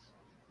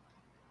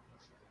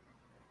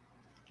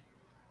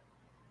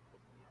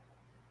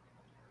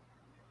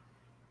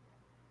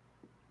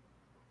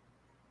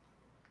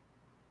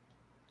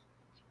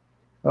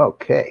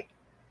 Okay.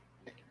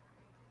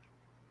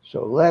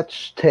 So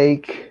let's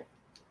take,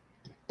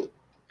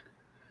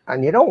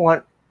 and you don't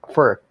want,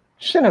 for a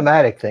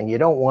cinematic thing, you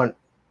don't want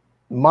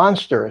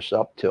monstrous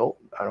up tilt,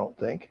 I don't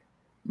think.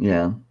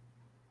 Yeah.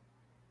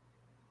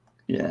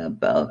 Yeah,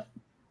 about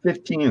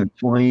 15 or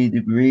 20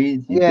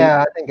 degrees.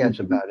 Yeah, I think that's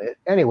about it.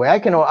 Anyway,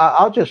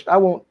 I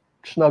won't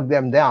snug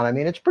them down. I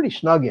mean, it's pretty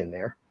snug in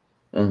there.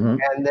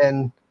 And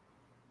then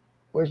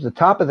where's the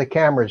top of the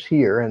camera's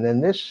here, and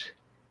then this,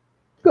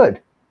 good.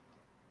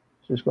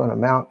 This is going to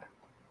mount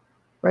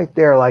right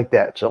there like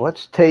that. So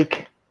let's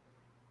take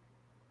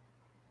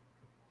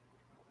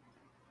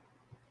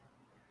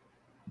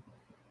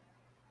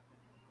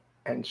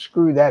and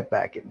screw that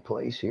back in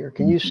place here.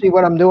 Can you see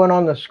what I'm doing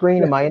on the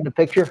screen? Am I in the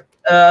picture?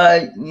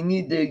 You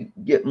need to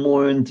get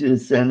more into the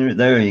center.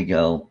 There you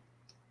go.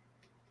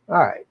 All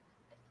right.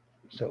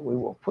 So we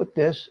will put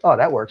this. Oh,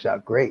 that works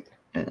out great.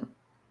 Yeah.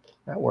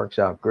 That works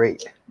out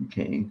great.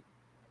 Okay.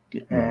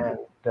 Get and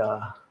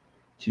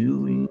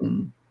two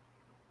in.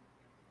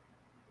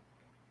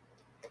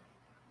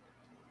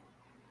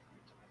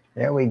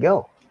 There we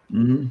go.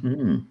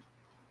 Yep.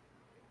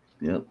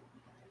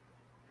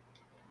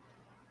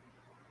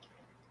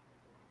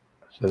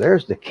 So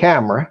there's the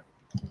camera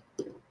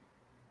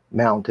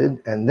mounted,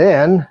 and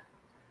then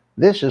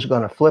this is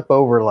going to flip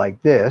over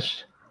like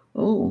this.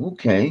 Oh,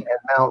 okay. And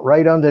mount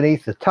right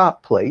underneath the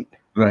top plate.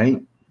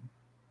 Right.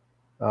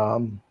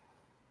 And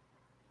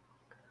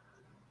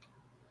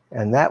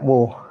that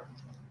will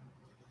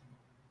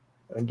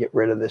get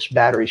rid of this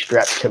battery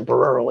strap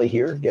temporarily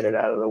here, get it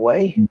out of the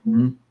way.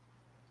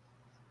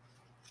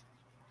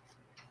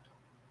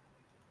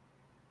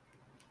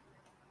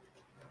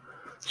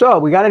 So,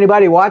 we got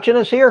anybody watching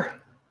us here?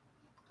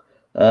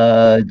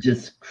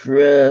 Just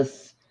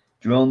Chris,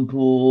 Drone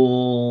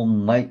Pool,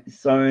 Mike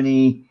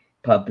Sarney,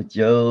 Papa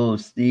Joe,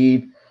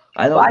 Steve.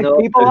 I don't know.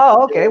 5 people?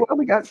 Oh, okay. Well,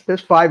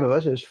 there's 5 of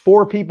us. There's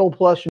 4 people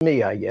plus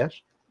me, I guess.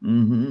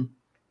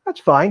 That's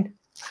fine.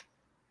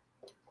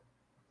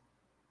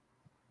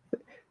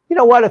 You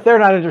know what? If they're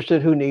not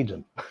interested, who needs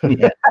them?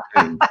 Yeah.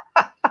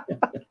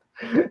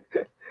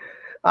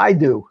 I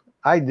do.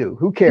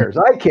 Who cares?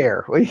 I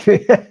care.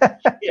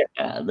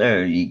 Yeah,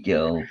 there you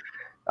go.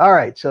 All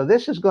right. So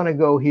this is going to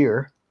go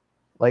here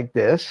like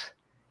this.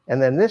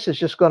 And then this is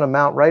just going to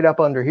mount right up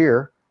under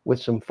here with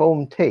some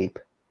foam tape.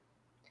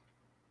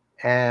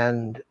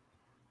 And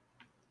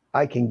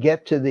I can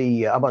get to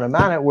the, I'm going to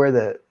mount it where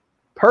the,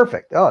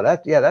 perfect. Oh,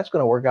 that, yeah, that's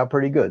going to work out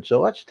pretty good.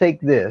 So let's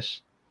take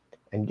this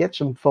and get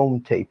some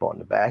foam tape on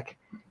the back,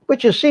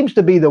 which just seems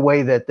to be the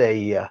way that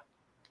they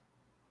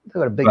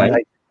got a big,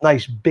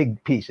 nice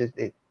big piece.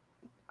 You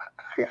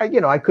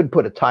know, I could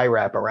put a tie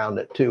wrap around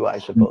it too, I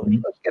suppose.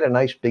 Let's get a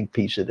nice big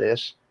piece of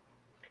this.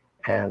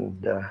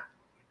 And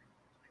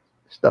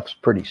stuff's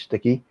pretty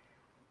sticky.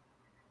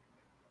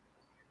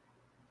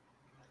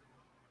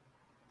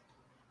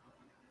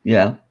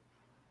 Yeah.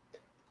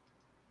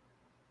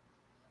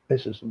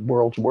 This is the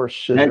world's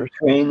worst scissors. That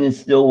train is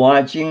still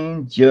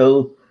watching.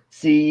 Joe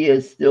C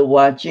is still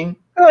watching.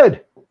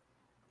 Good.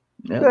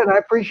 Yep. Good. I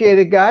appreciate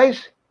it,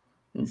 guys.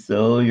 And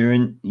so you're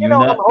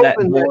not that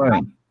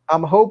boring.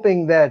 I'm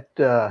hoping that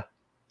that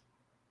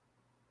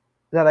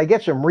I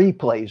get some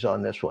replays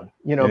on this one.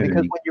 You know,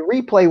 because when you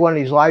replay one of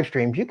these live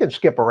streams, you can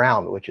skip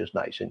around, which is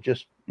nice, and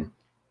just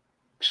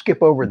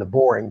skip over the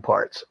boring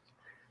parts.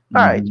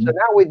 All right. So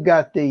now we've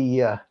got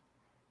the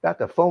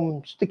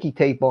foam sticky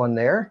tape on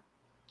there.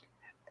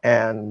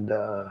 And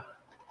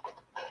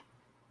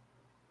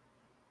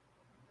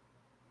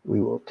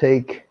we will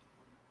take.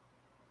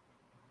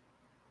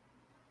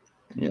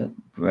 Yeah,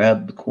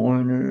 grab the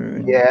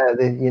corner. Yeah,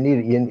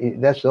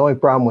 that's the only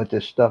problem with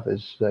this stuff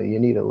is you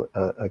need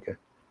like a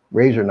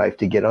razor knife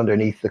to get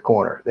underneath the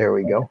corner. There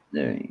we go.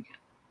 There you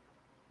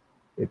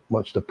go. It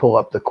wants to pull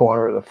up the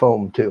corner of the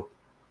foam too.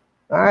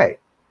 All right.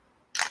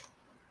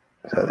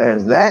 So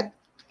there's that.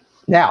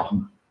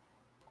 Now.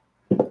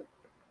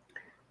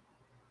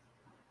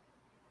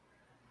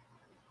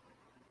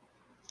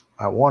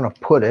 I want to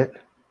put it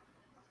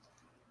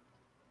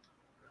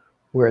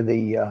where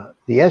the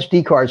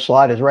SD card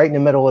slot is right in the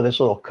middle of this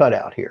little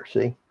cutout here.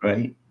 See?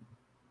 Right.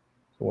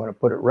 So I want to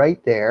put it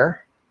right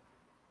there.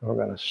 We're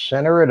going to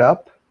center it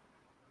up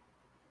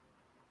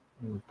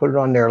and put it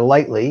on there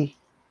lightly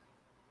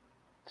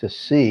to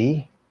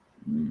see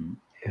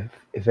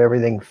if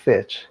everything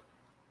fits.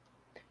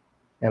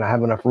 And I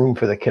have enough room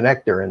for the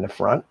connector in the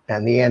front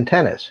and the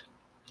antennas.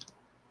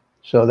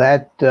 So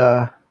that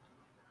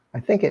I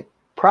think it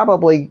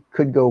probably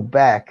could go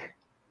back.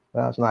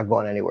 Well, it's not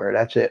going anywhere.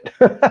 That's it.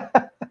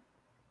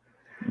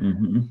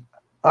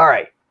 All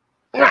right.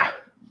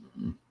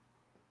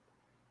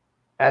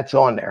 That's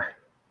on there.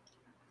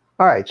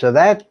 All right. So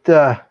that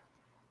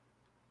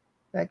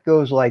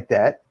goes like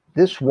that.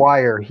 This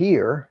wire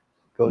here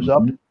goes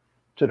up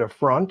to the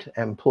front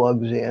and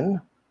plugs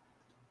in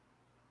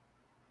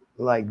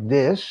like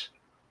this.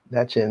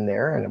 That's in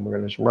there. And then we're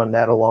going to just run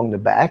that along the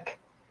back.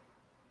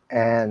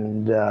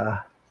 And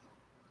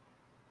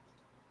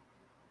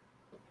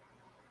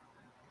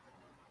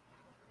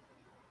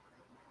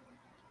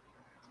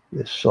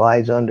this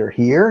slides under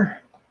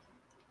here,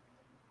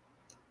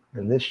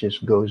 and this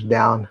just goes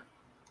down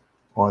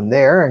on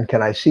there. And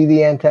can I see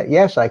the antenna?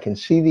 Yes, I can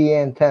see the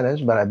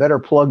antennas, but I better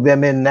plug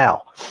them in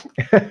now.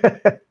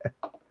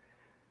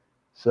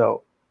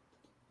 So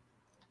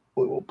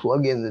we will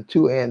plug in the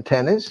two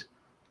antennas.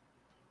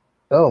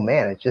 Oh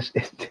man, it's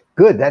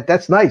good.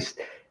 That's nice.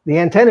 The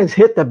antennas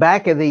hit the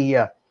back of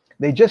the,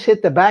 they just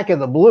hit the back of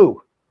the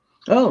blue.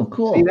 Oh,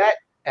 cool. See that?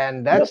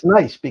 And that's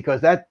nice because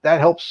that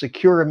helps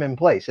secure them in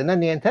place. And then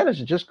the antennas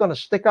are just going to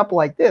stick up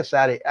like this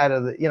out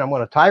of the, you know, I'm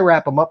going to tie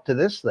wrap them up to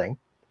this thing.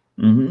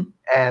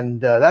 And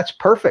that's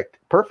perfect.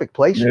 Perfect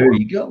place. There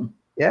you go.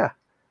 Yeah.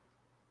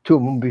 Two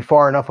of them will be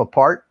far enough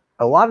apart.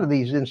 A lot of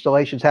these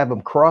installations have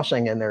them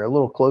crossing and they're a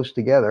little close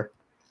together.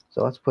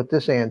 So let's put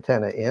this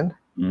antenna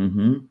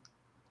in.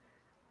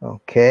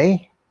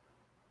 Okay.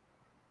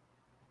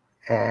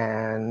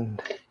 And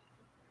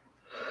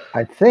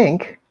I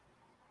think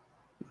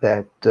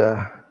that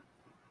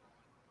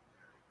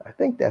I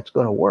think that's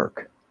going to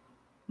work.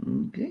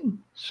 Okay.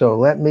 So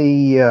let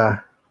me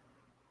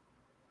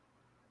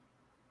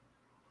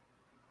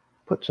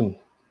put some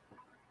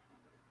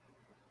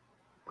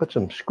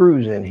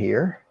screws in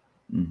here.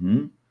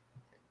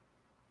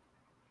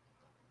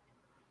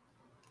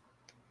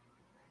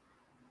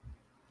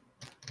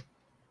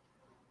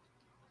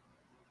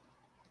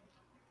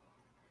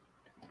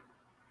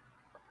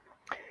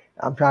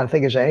 I'm trying to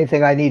think, is there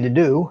anything I need to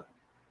do?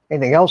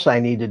 Anything else I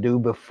need to do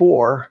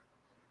before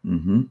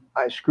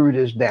I screw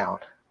this down?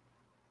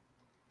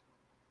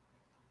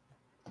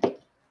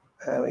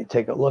 Let me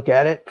take a look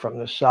at it from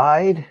the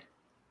side.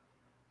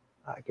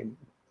 I can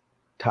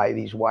tie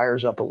these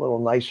wires up a little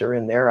nicer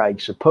in there, I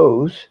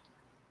suppose.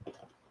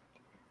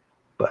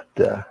 But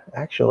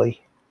actually,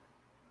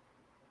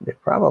 they're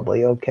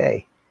probably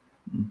okay.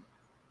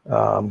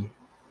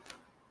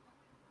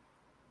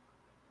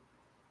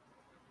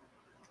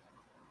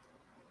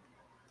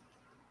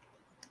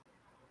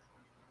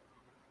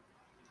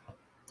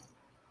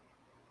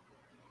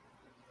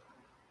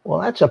 Well,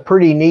 that's a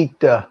pretty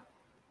neat, and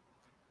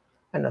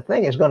the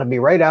thing is going to be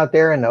right out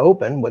there in the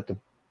open with a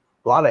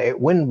lot of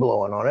wind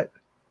blowing on it.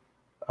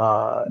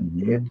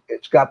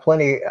 It's got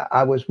plenty.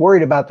 I was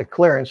worried about the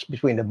clearance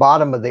between the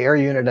bottom of the air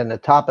unit and the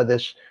top of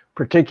this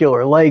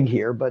particular leg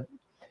here, but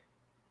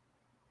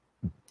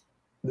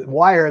the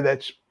wire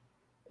that's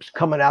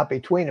coming out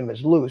between them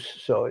is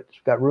loose, so it's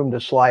got room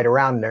to slide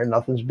around there.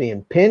 Nothing's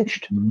being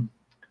pinched.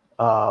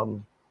 Mm-hmm.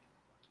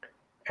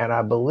 And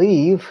I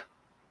believe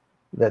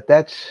that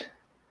that's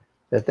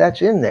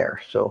in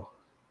there. So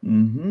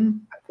Mm-hmm.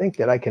 I think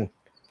that I can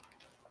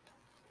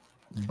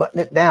button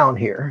it down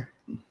here.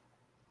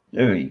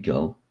 There you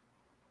go.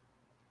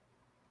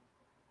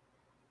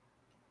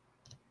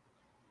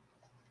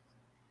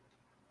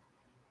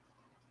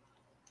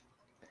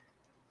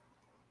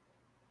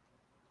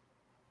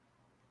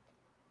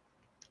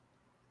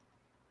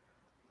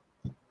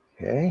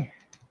 Okay.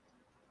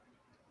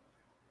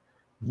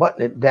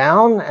 Button it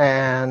down,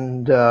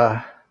 and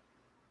two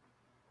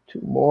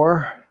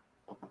more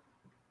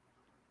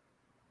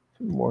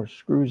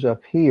screws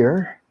up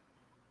here.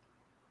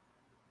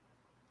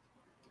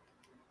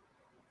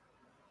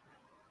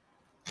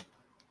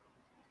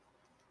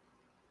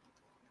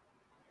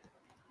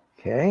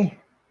 Okay.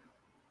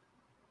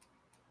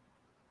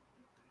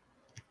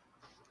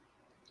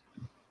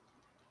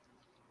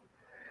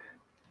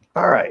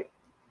 All right.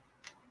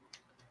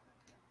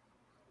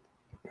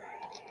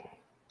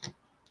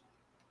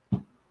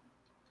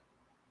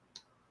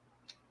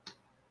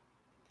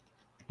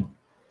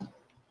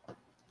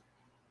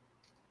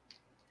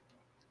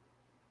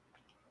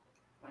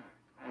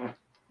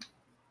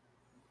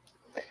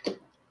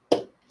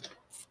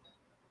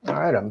 All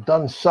right, I'm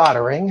done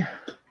soldering.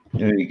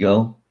 There you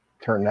go.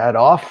 Turn that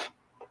off.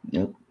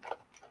 Yep.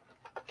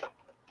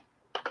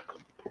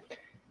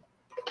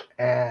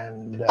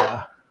 And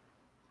get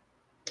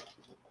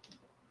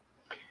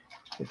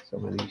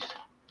some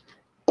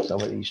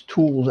of these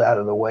tools out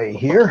of the way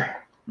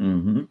here.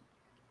 Mm-hmm.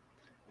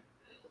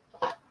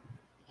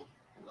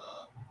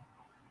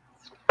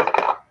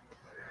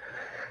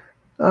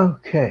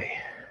 Okay.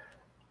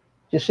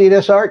 You see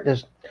this, Art?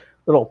 This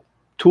little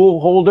tool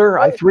holder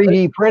I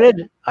 3D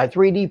printed. I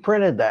 3D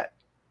printed that.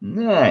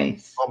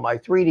 Nice. On my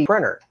 3D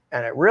printer,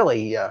 and it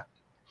really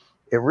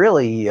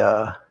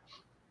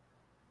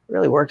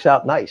works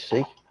out nice.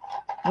 See?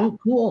 Oh,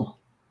 cool.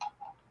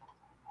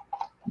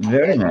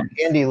 Very nice.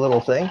 Handy little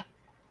thing.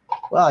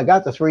 Well, I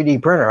got the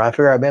 3D printer. I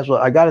figure I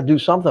got to do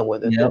something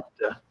with it. Yep.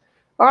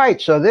 All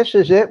right, so this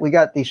is it. We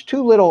got these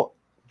two little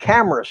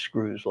camera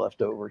screws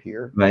left over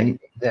here. Right.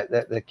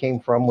 That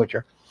came from, which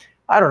are,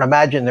 I don't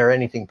imagine they're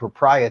anything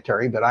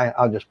proprietary, but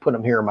I'll just put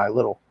them here in my have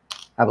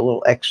a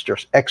little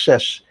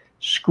excess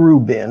screw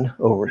bin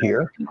over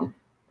here.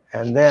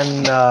 And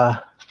then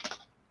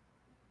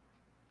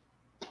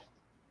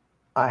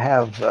I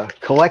have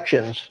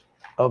collections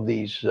of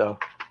these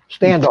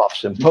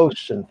standoffs and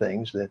posts and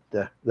things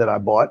that I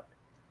bought.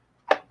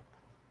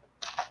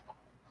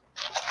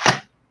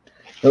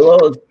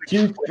 Hello,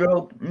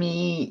 Two-Stroke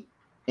Me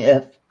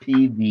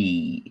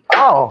FPV.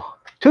 Oh,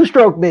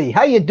 Two-Stroke Me,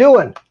 how you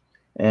doing?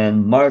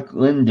 And Mark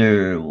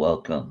Linder,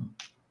 welcome.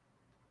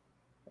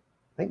 I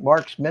think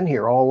Mark's been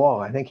here all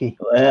along. I think he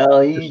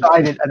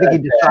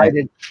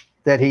decided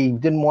that he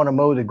didn't want to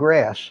mow the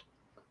grass.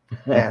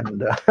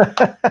 And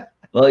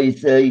well, you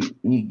say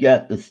he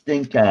got the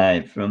stink eye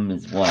from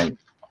his wife.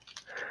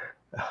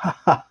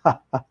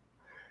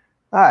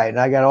 All right, and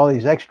I got all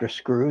these extra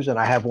screws, and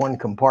I have one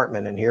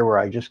compartment in here where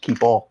I just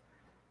keep all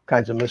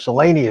kinds of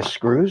miscellaneous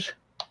screws.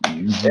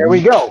 Mm-hmm. There we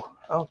go.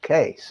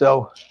 Okay,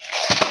 so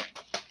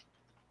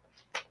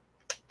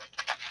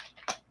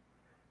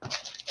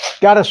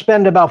got to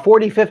spend about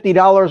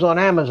 $40–50 on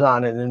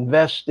Amazon and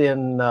invest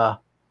in a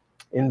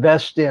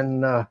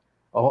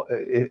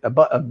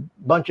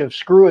bunch of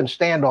screw and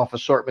standoff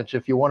assortments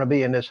if you want to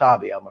be in this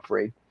hobby. I'm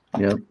afraid.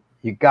 Yep.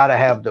 You got to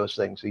have those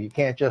things. So you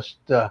can't just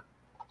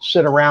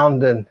sit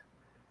around and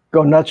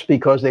go nuts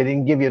because they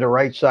didn't give you the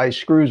right size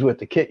screws with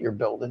the kit you're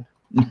building.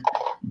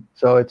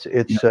 So it's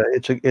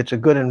a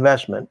good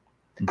investment.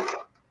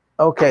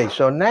 Okay,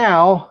 so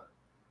now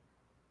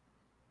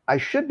I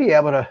should be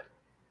able to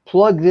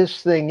plug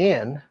this thing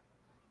in.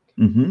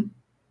 Mm-hmm.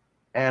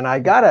 And I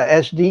got a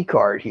SD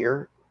card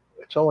here.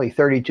 It's only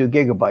 32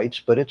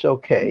 gigabytes, but it's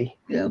okay.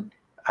 Yeah.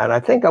 And I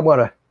think I'm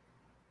gonna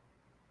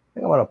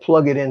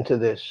plug it into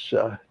this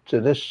to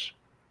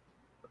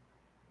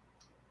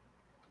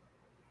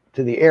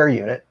the air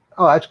unit.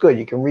 Oh, that's good.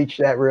 You can reach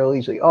that real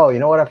easily. Oh, you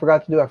know what I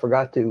forgot to do? I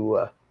forgot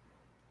to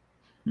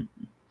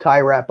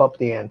tie wrap up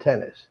the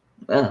antennas.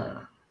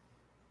 There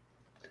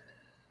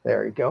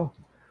you go.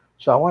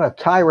 So I want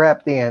to tie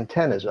wrap the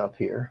antennas up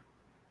here.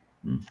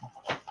 I'm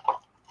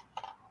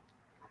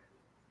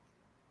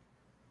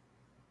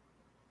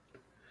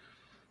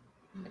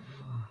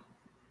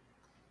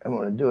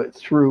going to do it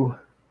through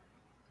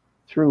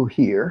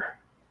here.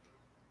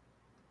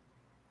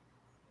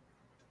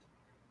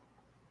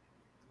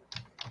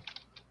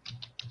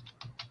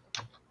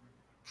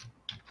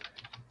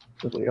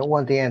 Because we don't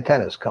want the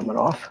antennas coming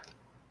off.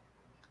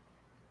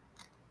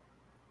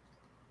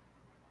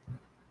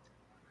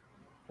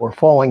 Or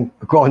going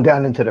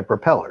down into the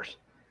propellers.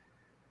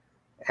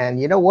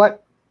 And you know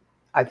what?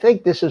 I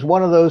think this is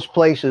one of those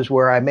places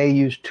where I may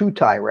use 2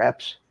 tie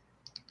wraps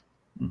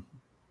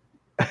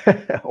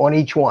on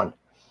each one.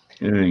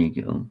 There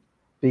you go.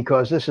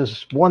 Because this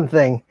is one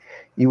thing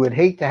you would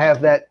hate to have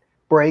that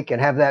break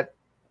and have that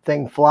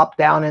thing flop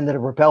down into the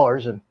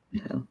propellers and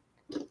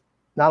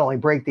not only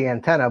break the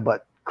antenna,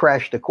 but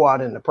crash the quad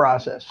in the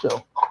process.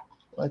 So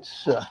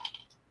let's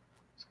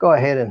go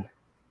ahead and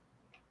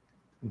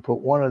put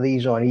one of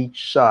these on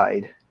each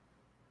side.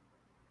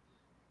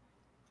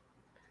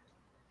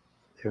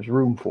 There's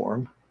room for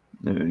them.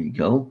 There you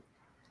go.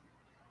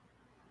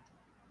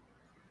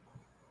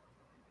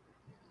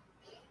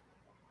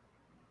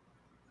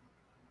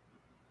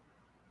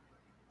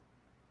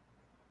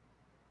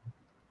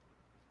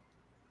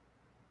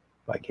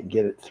 If I can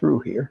get it through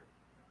here.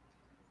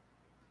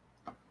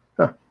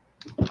 Huh.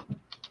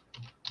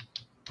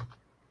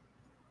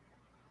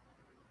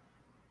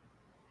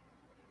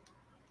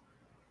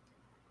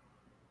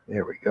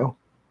 There we go.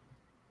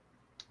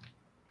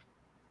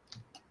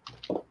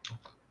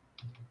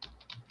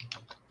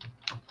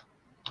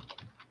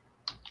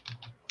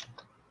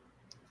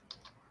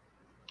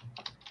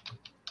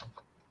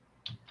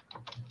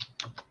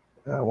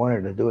 I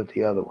wanted to do it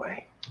the other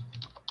way.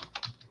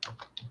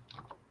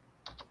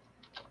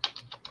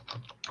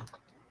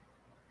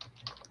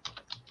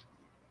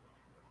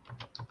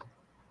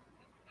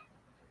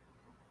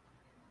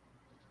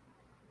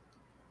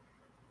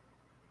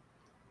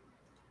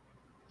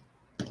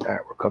 All right,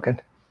 we're cooking.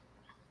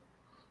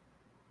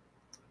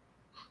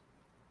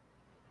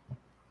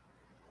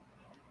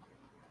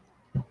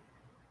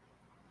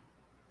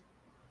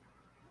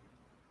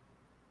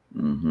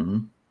 Mm-hmm.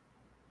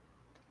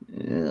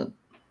 Yeah.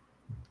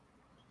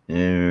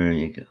 There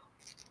you go.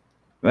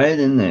 Right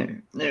in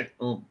there. There.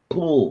 Oh,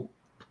 pull.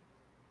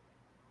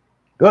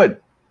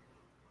 Good.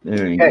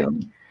 There you go.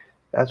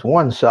 That's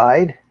one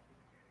side.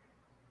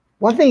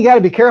 One thing you got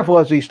to be careful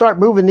as you start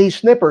moving these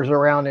snippers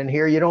around in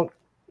here, you don't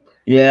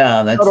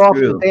that's cut off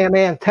true. the damn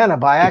antenna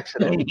by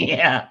accident.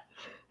 Yeah,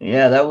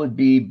 that would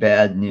be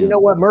bad news. You know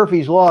what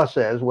Murphy's Law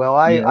says? Well,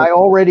 I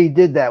already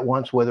did that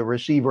once with a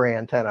receiver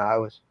antenna. I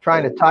was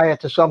trying to tie it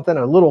to something,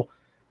 a little,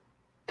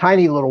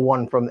 tiny little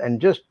one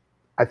and just,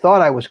 I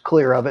thought I was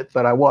clear of it,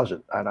 but I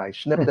wasn't. And I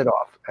snipped it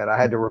off and I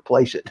had to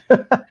replace it.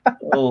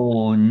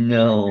 Oh,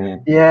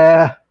 no.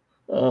 Yeah.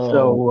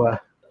 Oh,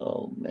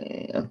 oh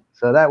man.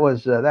 So that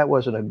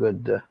wasn't a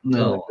good,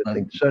 no. Good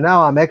thing. So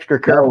now I'm extra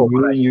careful.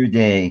 Ruin your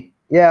day.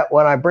 Yeah.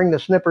 When I bring the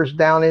snippers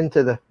down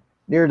into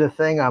near the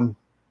thing, I'm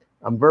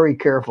very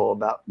careful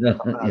about Yeah.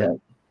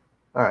 it.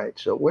 All right.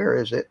 So where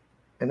is it?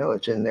 I know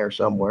it's in there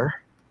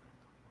somewhere.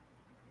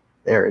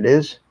 There it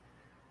is.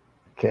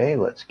 Okay.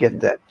 Let's get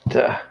that.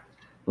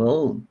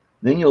 Well,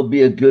 then you'll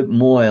be a good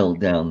moil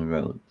down the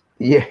road.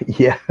 Yeah.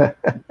 Yeah.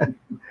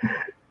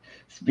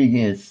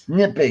 Speaking of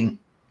snipping.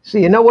 So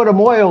you know what a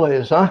moil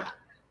is, huh?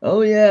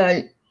 Oh,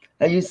 yeah.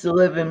 I used to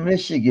live in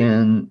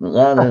Michigan. A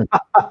lot of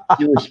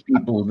Jewish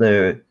people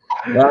there.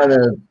 A lot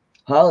of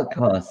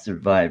Holocaust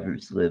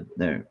survivors lived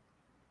there.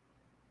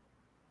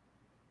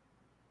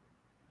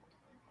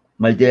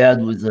 My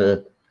dad was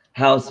a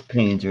house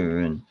painter,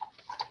 and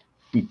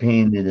he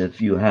painted a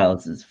few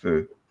houses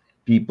for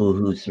people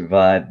who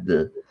survived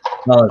the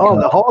Holocaust.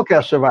 Oh, the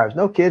Holocaust survivors.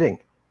 No kidding.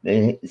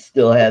 They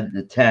still had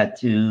the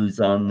tattoos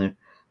on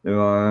their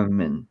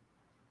arm, and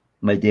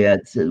my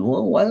dad said,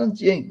 well, why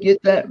don't you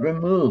get that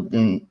removed?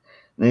 And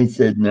they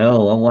said,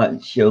 no, I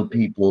want to show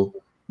people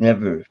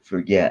never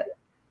forget.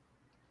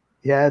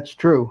 Yeah, it's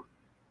true.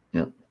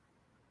 Yep.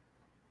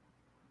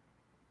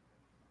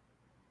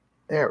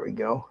 There we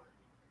go.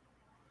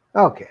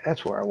 Okay,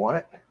 that's where I want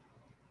it.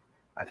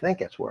 I think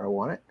that's where I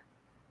want it.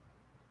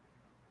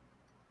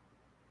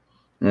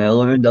 And I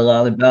learned a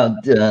lot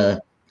about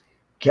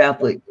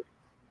Catholic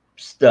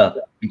stuff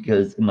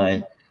because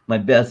my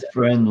best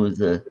friend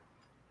was a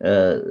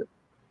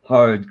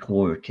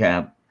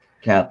hardcore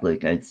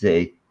Catholic. I'd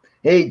say,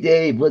 hey,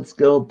 Dave, let's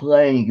go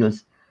play. He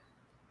goes,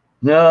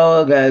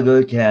 no, I gotta go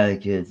to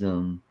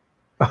catechism.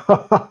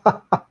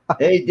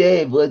 Hey,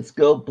 Dave, let's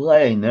go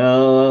play.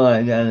 No,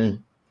 I gotta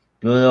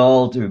go to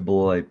altar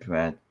boy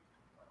practice.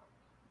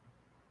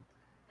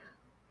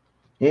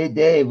 Hey,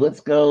 Dave, let's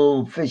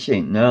go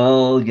fishing.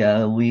 No,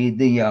 gotta weed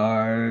the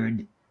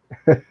yard.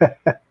 Hey,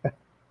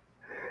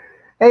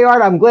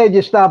 Art, I'm glad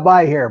you stopped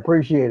by here.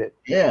 Appreciate it.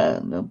 Yeah,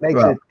 no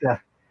problem.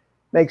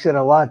 Makes it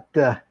a lot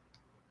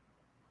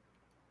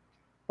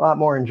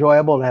more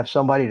enjoyable to have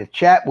somebody to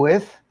chat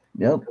with.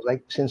 Yep.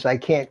 Since I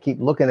can't keep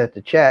looking at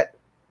the chat.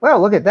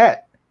 Well, look at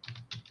that.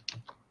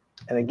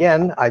 And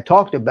again, I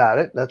talked about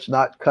it. Let's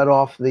not cut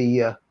off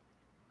the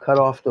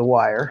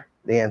wire,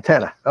 the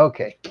antenna.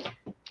 Okay.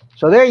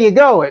 So there you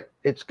go.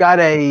 It's got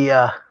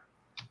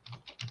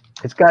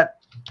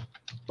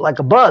like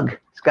a bug.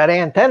 It's got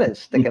antennas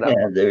sticking up.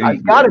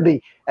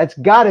 That's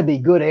got to be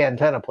good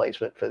antenna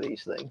placement for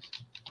these things.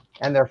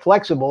 And they're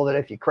flexible that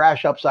if you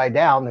crash upside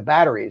down, the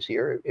battery is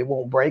here. It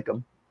won't break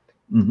them.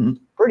 Mm-hmm.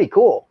 Pretty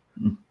cool.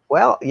 Mm-hmm.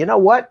 Well, you know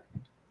what?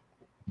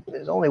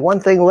 There's only one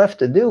thing left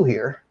to do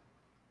here.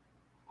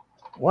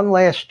 One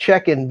last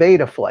check in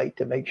beta flight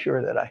to make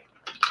sure that I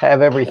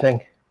have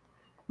everything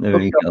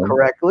hooked up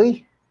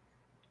correctly.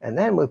 And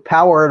then we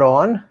power it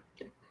on.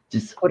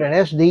 Just put an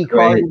SD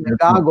card in the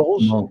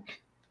goggles.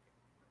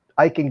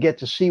 I can get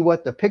to see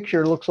what the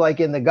picture looks like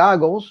in the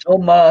goggles.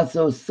 Tomas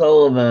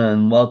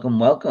O'Sullivan, welcome,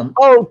 welcome.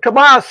 Oh,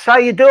 Tomas, how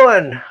you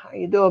doing? How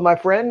you doing, my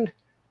friend?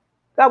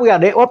 God, we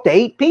got up to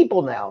 8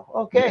 people now.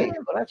 Okay, Yeah.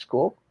 well, that's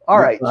cool. All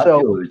right,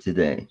 popular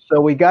today.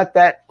 So we got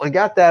that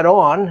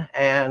on,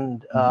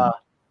 and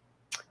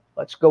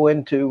let's go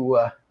into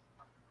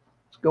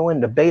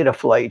beta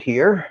flight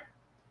here,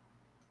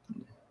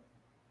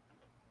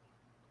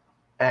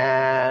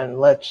 and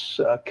let's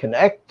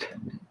connect.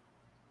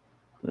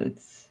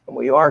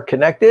 We are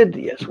connected.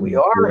 Yes, we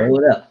are.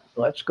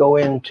 Let's go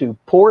into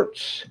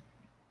ports,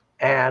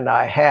 and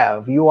I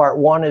have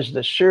UART1 is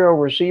the serial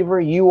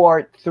receiver.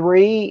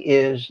 UART3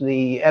 is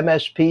the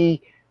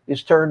MSP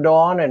is turned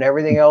on, and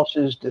everything else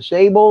is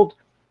disabled.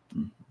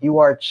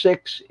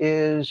 UART6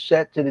 is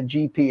set to the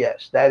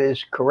GPS. That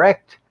is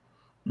correct.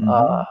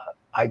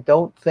 I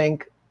don't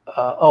think.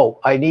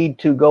 I need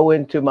to go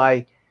into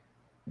my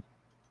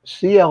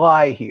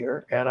CLI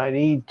here, and I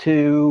need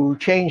to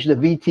change the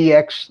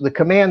VTX, the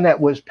command that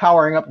was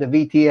powering up the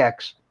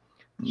VTX.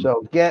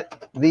 So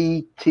get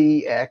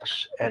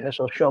VTX, and this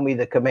will show me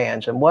the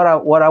commands. And what I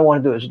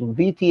want to do is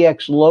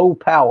VTX low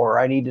power.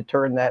 I need to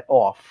turn that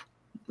off.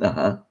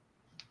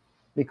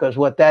 Because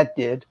what that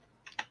did.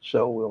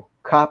 So we'll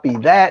copy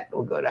that.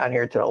 We'll go down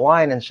here to the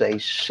line and say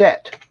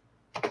set,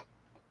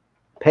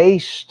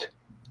 paste,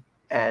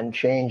 and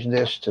change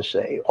this to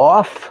say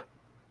off.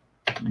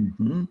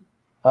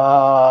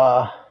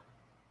 The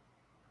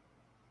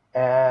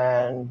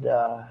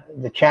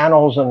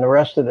channels and the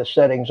rest of the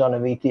settings on the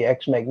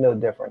VTX make no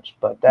difference,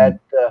 but that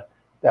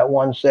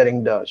one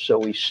setting does. So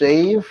we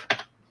save,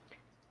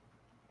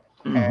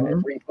 and it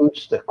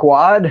reboots the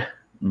quad,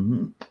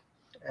 and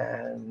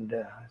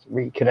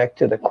reconnect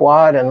to the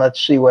quad, and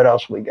let's see what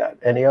else we got.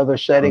 Any other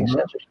settings?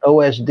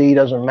 OSD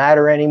doesn't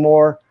matter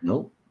anymore.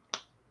 Nope.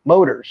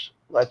 Motors.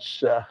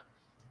 Let's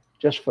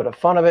just for the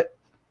fun of it,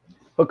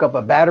 hook up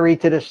a battery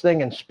to this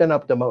thing and spin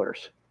up the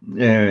motors.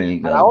 There you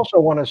go. And I also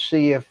want to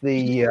see if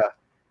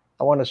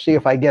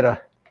I get a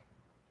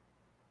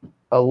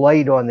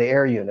light on the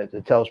air unit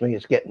that tells me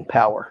it's getting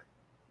power.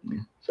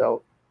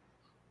 So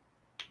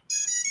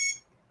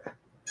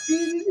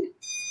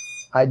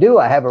I do.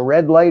 I have a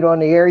red light on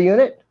the air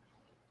unit,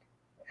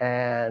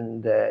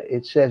 and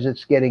it says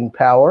it's getting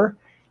power.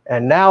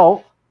 And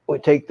now we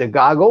take the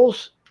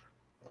goggles.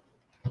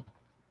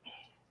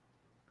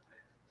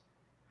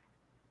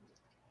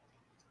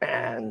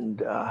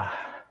 And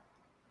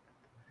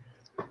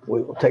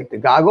we will take the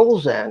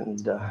goggles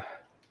and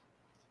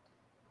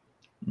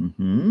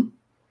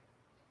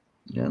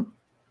yeah,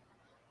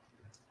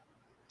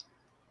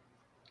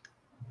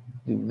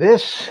 do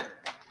this.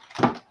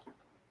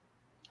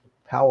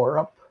 Power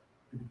up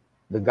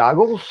the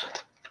goggles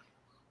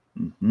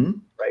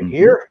right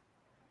here.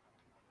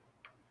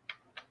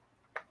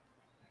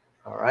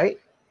 All right,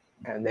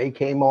 and they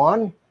came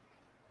on,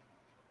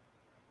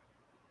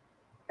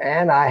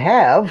 and I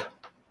have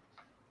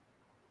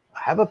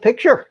a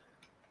picture.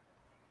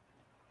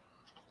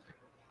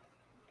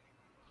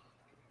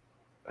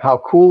 How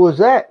cool is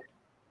that?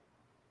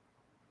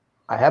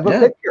 I have a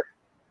picture.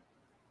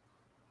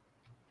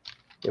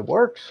 It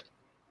works.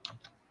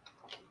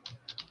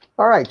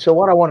 All right, so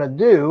what I want to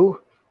do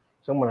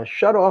is I'm going to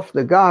shut off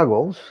the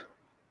goggles.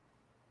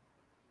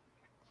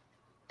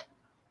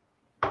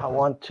 I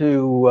want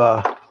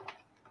to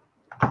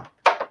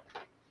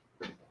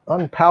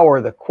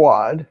unpower the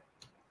quad.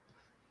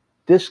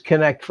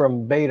 Disconnect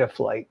from beta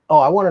flight. Oh,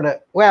 I wanted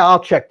to, well, I'll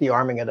check the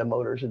arming of the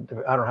motors.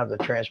 I don't have the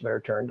transmitter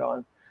turned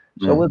on.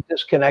 So we'll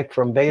disconnect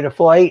from beta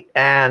flight,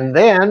 and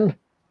then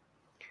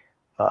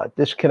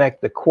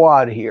disconnect the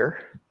quad here.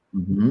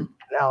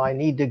 Now I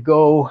need to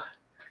go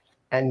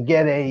and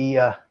get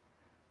a,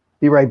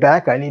 be right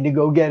back. I need to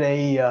go get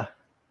an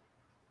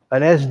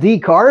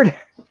SD card.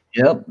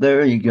 Yep,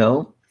 there you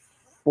go.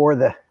 For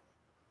the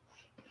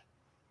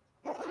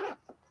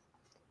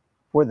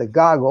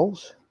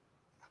goggles.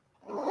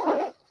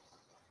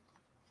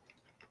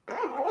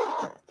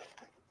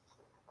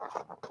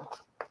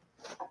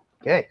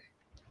 Okay.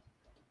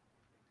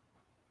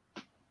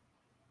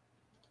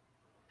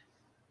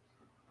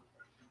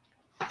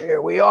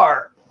 Here we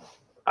are.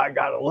 I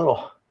got a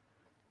little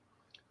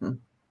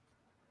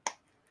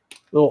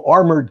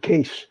armored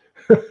case.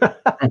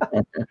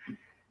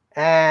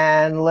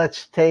 And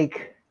let's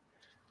take,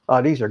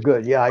 oh, these are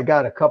good. Yeah, I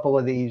got a couple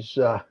of these.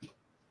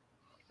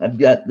 I've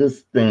got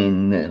this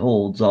thing that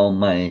holds all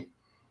my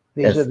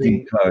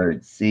SD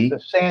cards. See? The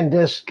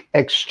SanDisk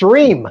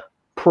Extreme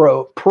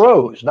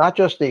Pros, not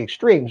just the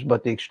Extremes,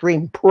 but the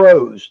Extreme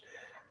Pros.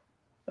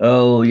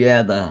 Oh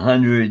yeah, the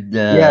 100.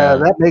 Yeah,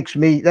 that makes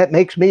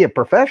me a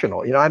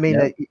professional. You know, I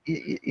mean,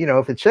 you know,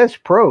 if it says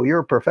Pro, you're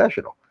a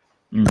professional.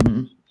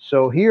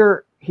 So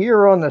here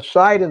on the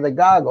side of the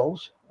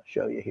goggles, I'll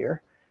show you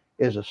here,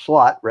 is a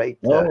slot right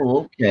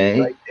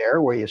right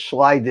there where you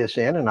slide this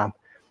in, and I'm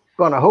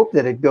going to hope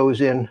that it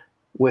goes in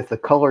with the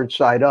colored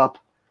side up.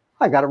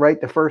 I got it right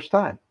the first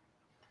time.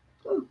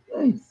 Oh,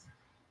 nice.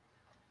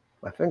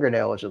 My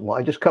fingernail isn't long.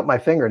 I just cut my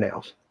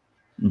fingernails.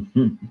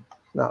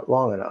 Not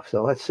long enough.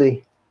 So let's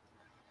see.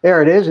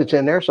 There it is. It's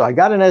in there. So I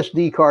got an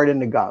SD card in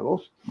the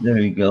goggles. There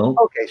you go.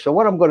 Okay, so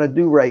what I'm going to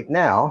do right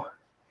now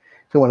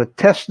is I want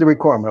to test the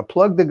recorder. I'm going to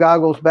plug the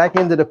goggles back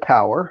into the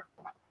power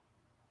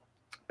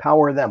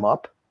them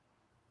up.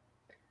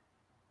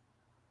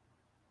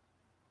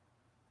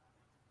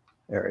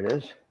 There it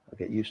is. I'll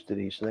get used to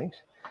these things.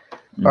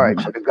 All right,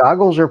 so the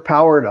goggles are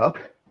powered up.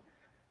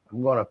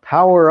 I'm going to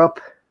power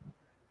up.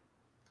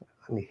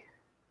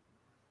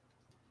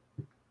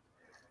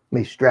 Let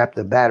me strap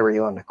the battery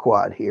on the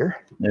quad here.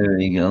 There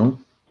you go.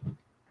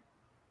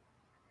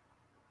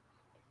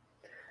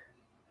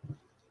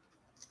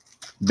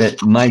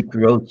 Bet Mike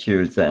Roach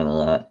hears that a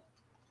lot.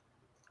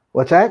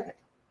 What's that?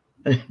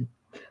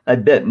 I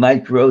bet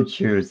Mike Roach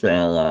hears that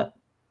a lot.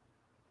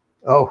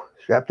 Oh,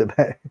 strap the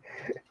battery.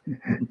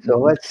 So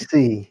let's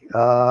see.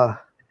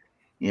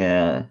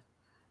 Yeah,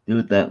 do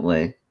it that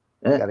way.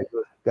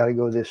 Gotta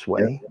go this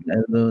way.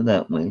 Gotta go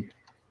that way.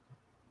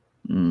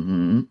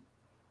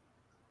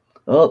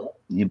 Oh,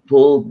 you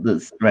pulled the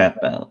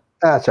strap out.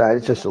 That's all right.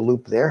 It's just a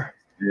loop there.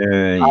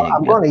 There you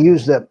I'm go. going to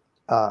use the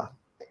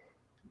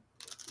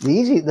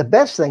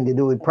best thing to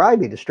do would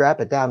probably be to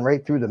strap it down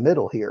right through the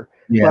middle here.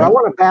 Yeah. But I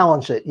want to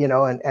balance it, you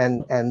know,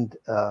 and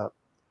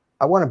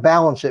I want to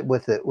balance it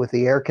with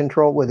the air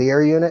control, with the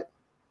air unit.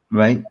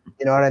 Right.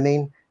 You know what I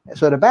mean?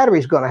 So the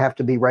battery's going to have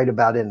to be right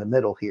about in the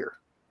middle here.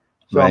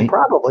 So right. I'm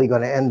probably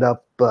going to end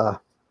up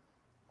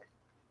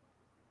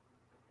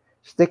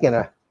sticking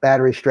a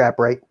battery strap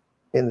right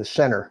in the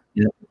center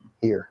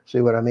here.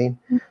 See what I mean?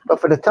 But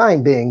for the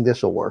time being,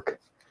 this will work.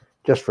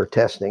 Just for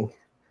testing,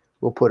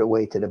 we'll put it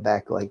way to the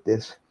back like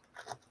this.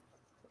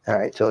 All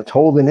right, so it's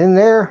holding in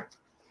there.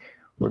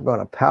 We're going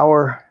to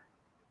power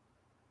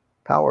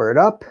it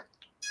up.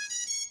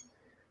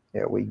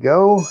 There we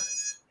go.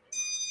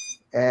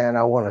 And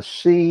I want to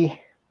see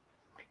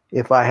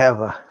if I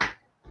have a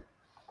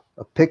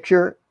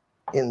picture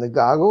in the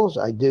goggles.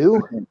 I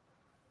do.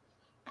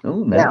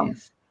 Oh,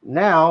 nice.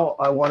 Now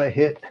I want to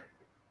hit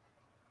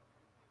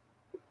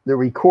the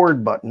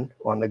record button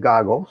on the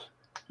goggles.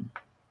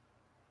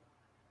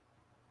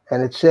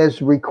 And it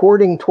says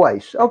recording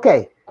twice.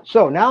 Okay,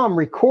 so now I'm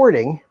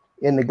recording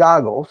in the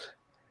goggles.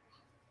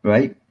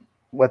 Right.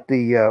 What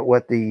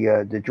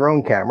the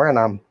drone camera,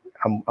 and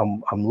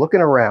I'm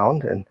looking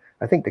around, and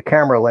I think the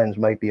camera lens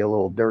might be a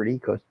little dirty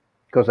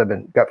because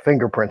I've got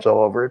fingerprints all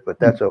over it, but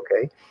that's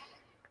okay.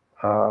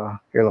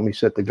 Here, let me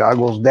set the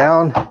goggles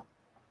down.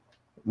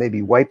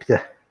 Maybe wipe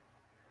the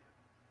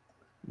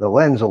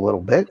lens a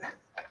little bit.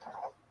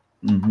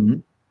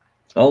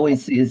 All we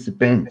see is the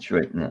bench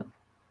right now.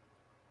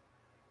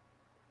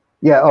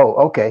 Yeah. Oh,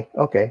 okay.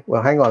 Okay.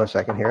 Well, hang on a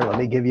second here. Let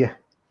me give you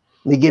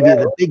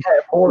the big,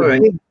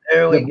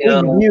 there we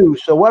go. Big view.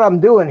 So what I'm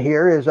doing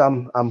here is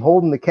I'm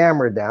holding the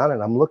camera down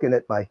and I'm looking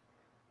at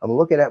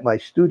my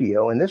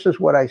studio, and this is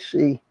what I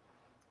see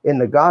in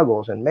the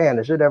goggles. And man,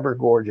 is it ever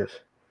gorgeous!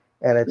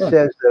 And it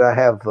says that I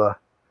have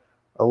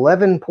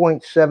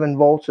 11.7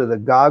 volts of the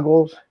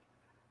goggles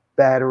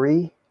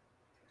battery,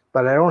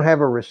 but I don't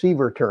have a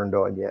receiver turned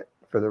on yet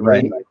for the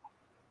radio.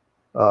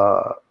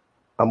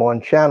 I'm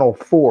on channel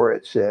 4,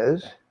 it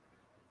says.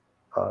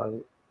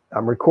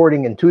 I'm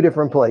recording in 2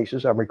 different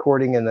places. I'm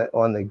recording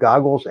on the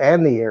goggles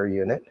and the air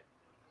unit.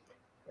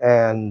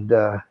 And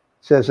it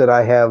says that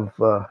I have,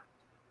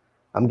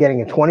 I'm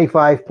getting a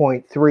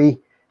 25.3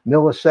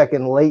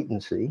 millisecond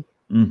latency.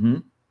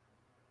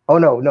 Oh,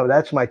 no,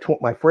 that's my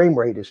frame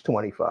rate is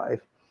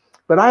 25.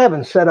 But I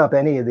haven't set up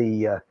any of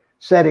the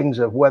settings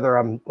of whether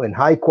I'm in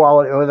high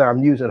quality or whether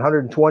I'm using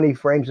 120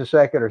 frames a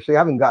second or see. I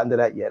haven't gotten to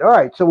that yet. All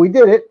right, so we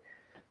did it.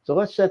 So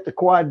let's set the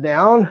quad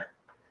down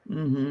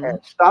and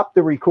stop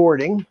the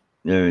recording.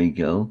 There you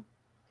go.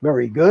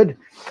 Very good.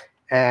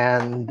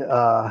 And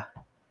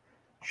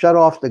shut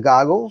off the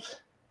goggles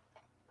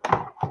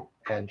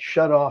and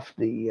shut off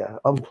the,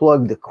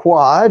 unplug the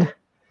quad.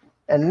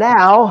 And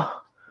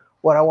now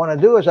what I want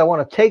to do is I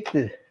want to take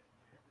the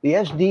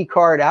SD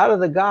card out of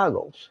the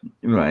goggles.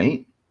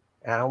 Right.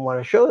 And I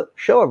want to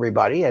show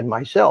everybody and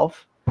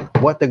myself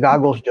what the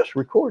goggles just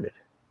recorded.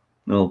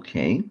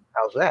 Okay.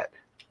 How's that?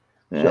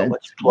 So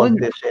let's plug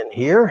this in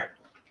here.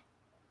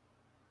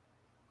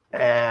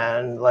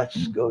 And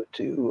let's go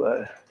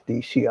to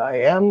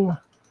DCIM.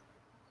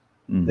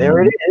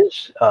 There it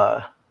is.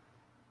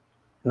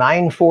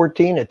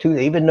 9:14 at 2.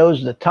 It even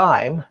knows the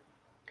time.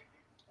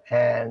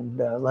 And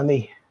let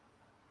me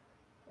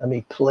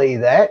play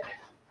that.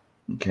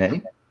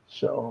 Okay.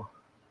 So,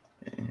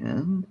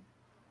 and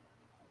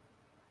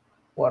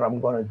what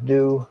I'm going to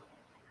do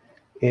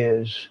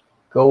is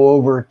go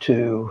over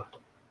to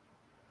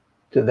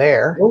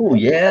there. Oh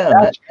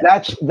yeah.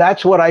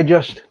 That's what I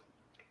just.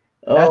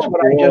 That's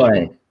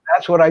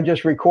what I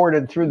just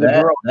recorded through the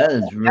drone. That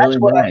is really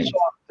nice.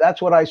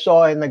 That's what I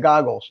saw in the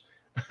goggles.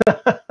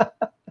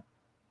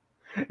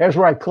 There's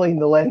where I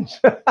cleaned the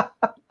lens.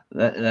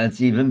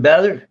 That's even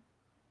better.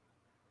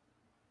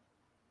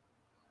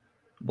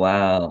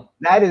 Wow.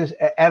 That is,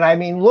 and I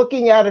mean,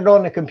 looking at it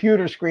on the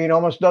computer screen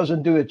almost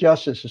doesn't do it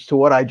justice as to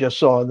what I just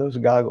saw in those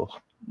goggles.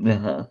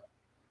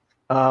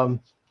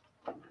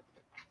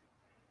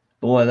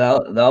 Boy,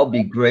 that'll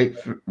be great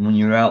for when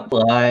you're out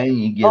flying.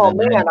 You get Oh a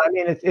man, nice, I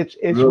mean, it's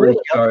really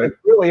it's sharp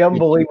really picture.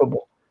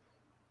 unbelievable.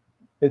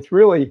 It's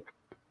really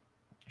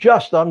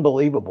just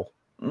unbelievable.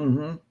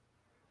 Mm-hmm.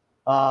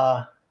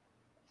 Uh,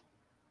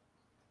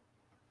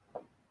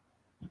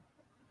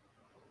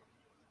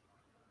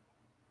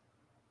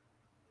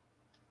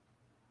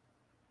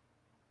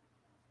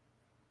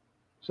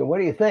 so what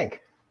do you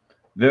think?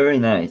 Very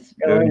nice.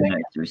 Yeah, Very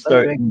nice. You're let me make,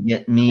 starting to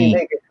get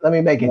me let me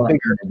make it wanting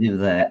bigger. to do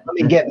that. Let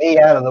me get me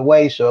out of the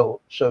way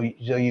so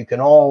you can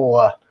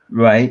all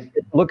Right.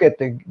 look at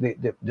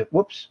the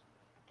whoops,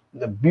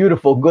 the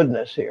beautiful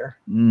goodness here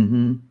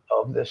Mm-hmm.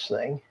 of this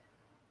thing.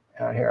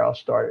 Here, I'll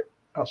start it.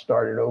 I'll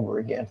start it over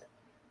again.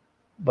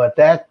 But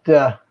that's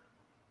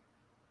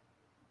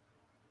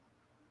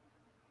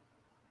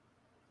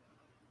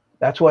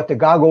what the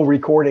goggle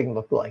recording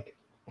looked like.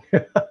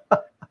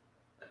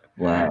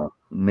 Wow.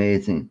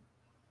 Amazing.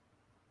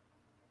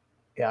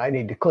 Yeah, I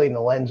need to clean the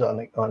lens on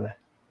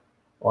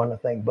the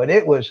thing, but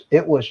it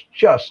was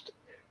just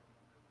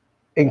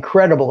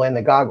incredible in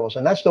the goggles,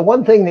 and that's the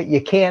one thing that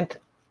you can't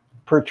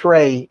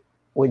portray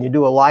when you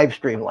do a live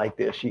stream like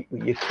this.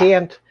 You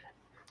can't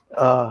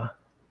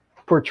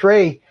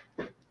portray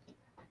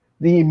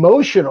the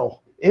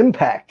emotional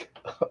impact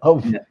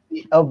of Yeah.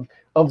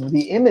 of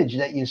the image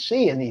that you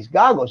see in these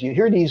goggles. You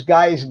hear these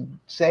guys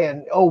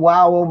saying, "Oh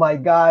wow, oh my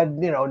God,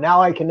 you know,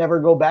 now I can never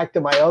go back to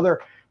my other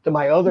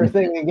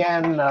thing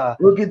again."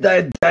 Look at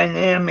that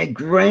dynamic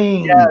Yeah,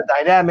 range.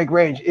 dynamic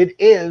range. It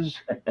is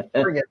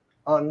friggin'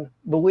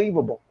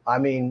 unbelievable. I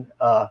mean,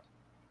 I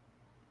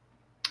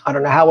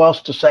don't know how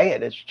else to say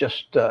it. It's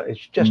just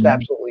Mhm.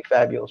 absolutely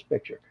fabulous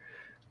picture.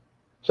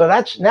 So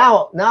that's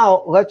now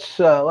let's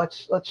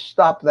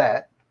stop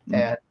that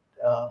and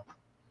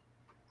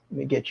let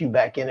me get you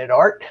back in it,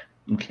 Art.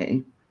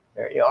 Okay.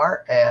 There you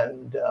are,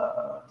 and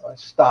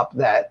let's stop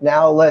that.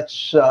 Now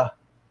let's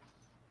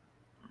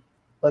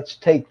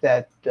take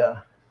that.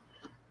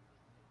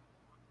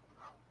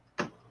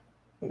 Let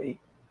me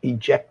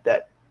eject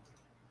that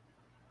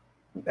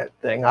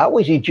thing. I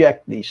always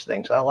eject these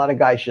things. A lot of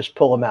guys just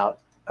pull them out.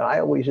 I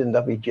always end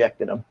up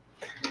ejecting them.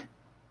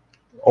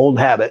 Old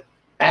habit.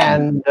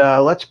 And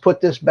let's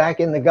put this back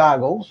in the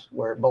goggles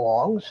where it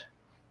belongs.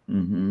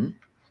 Mm-hmm.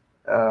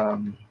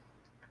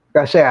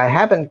 Like I say, I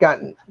haven't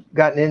gotten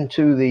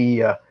into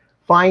the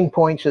fine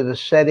points of the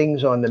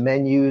settings on the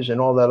menus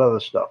and all that other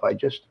stuff. I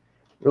just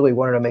really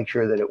wanted to make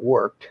sure that it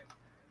worked.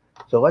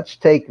 So let's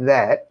take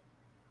that,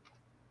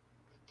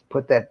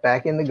 put that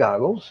back in the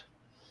goggles.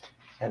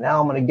 And now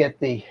I'm going to get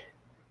the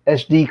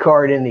SD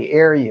card in the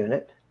air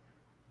unit,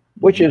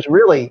 which is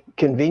really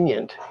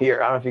convenient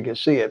here. I don't know if you can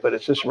see it, but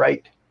it's just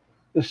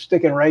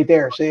sticking right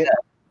there. See it?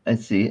 I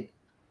see it.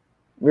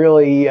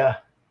 Really,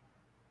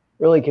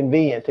 really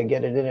convenient to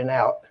get it in and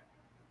out.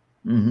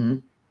 Mm-hmm.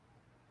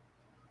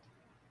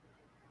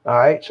 All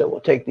right, so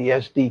we'll take the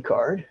SD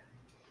card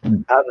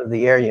out of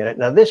the air unit.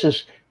 Now this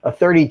is a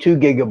 32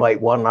 gigabyte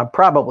one. I'm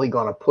probably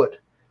going to put,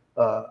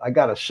 I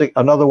got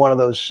another one of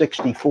those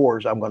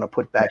 64s I'm going to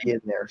put back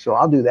in there. So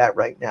I'll do that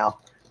right now.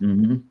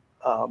 Mm-hmm.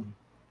 I'm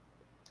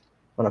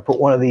going to put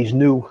one of these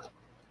new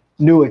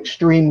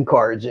extreme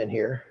cards in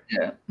here.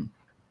 Yeah.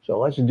 So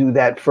let's do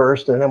that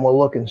first, and then we'll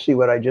look and see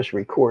what I just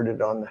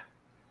recorded on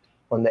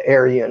the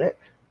air unit,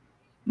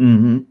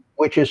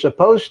 which is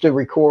supposed to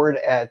record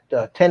at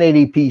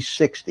 1080p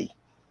 60.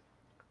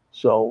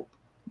 So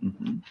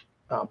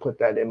I'll put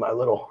that in my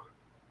little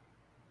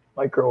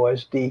micro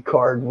SD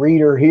card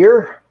reader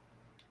here.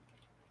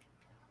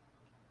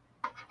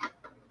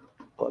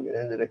 Plug it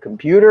into the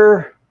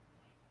computer.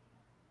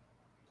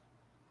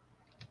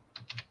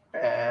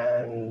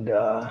 And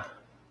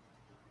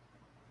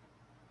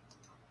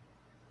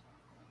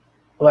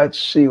let's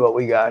see what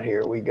we got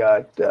here. We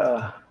got,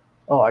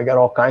 oh, I got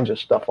all kinds of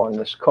stuff on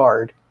this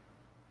card.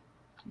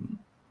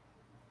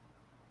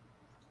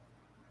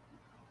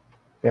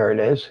 There it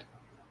is.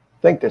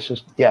 I think this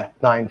is, yeah,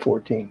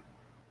 914.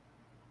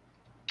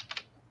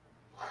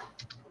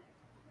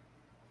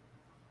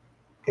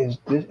 Is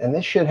this, and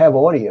this should have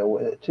audio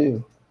with it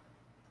too.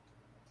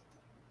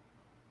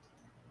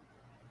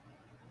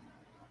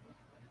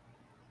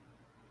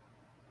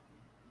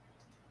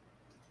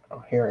 I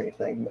don't hear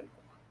anything, but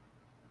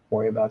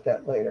worry about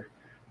that later.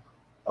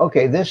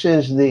 Okay, this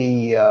is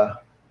the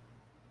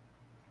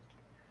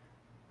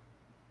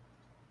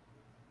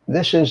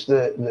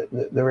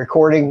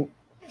recording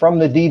from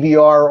the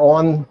DVR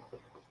on.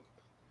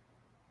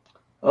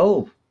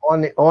 Oh.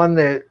 On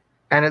the,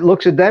 and it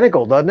looks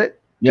identical, doesn't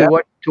it? Yeah.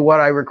 To what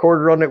I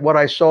recorded on it, what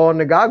I saw on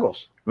the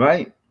goggles.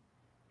 Right.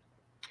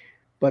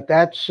 But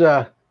that's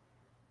what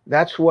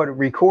it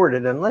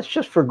recorded. And let's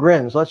just, for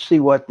grins, let's see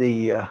what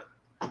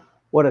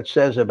it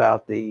says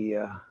about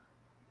the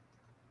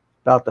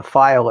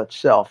file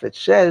itself. It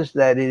says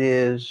that it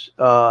is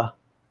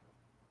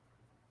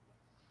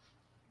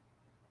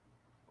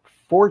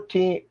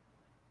 14.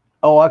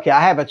 Oh, okay.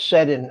 I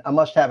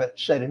must have it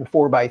set in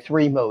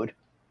 4:3 mode.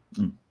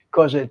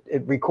 because it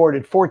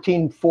recorded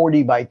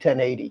 1440 by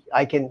 1080.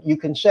 You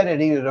can set it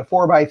either to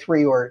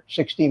 4:3 or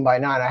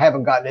 16:9. I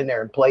haven't gotten in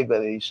there and played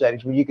with these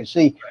settings, but you can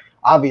see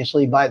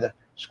obviously by the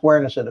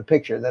squareness of the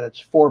picture that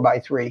it's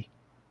 4:3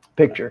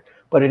 picture.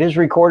 But it is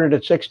recorded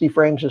at 60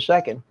 frames a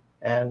second,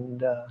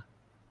 and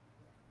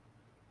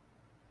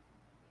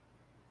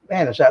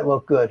man, does that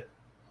look good?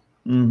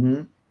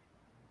 Mm-hmm.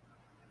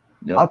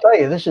 Yep. I'll tell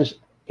you, this is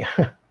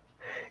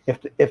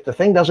if the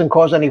thing doesn't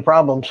cause any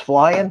problems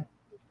flying,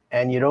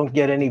 and you don't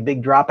get any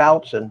big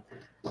dropouts and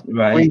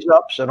freeze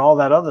ups and all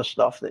that other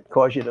stuff that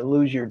cause you to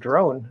lose your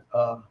drone,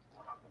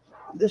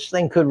 this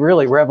thing could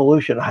really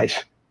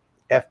revolutionize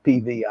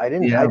FPV. I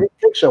didn't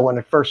think so when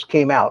it first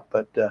came out,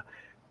 but the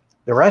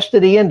rest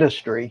of the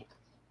industry,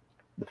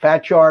 the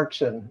Fat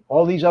Sharks and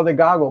all these other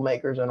goggle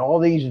makers and all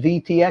these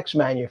VTX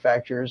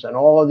manufacturers and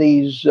all of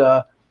these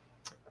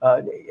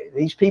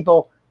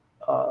people,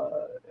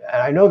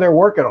 and I know they're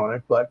working on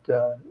it, but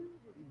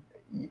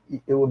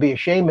it would be a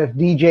shame if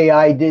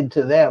DJI did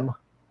to them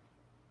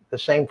the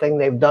same thing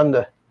they've done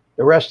to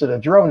the rest of the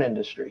drone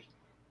industry.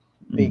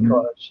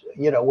 Because,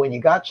 when you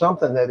got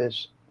something that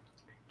is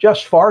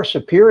just far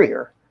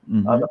superior,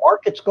 the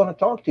market's going to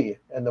talk to you,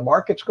 and the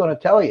market's going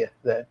to tell you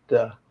that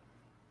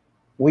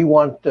we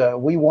want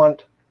that, we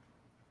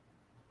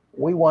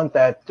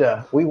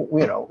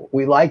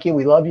like you,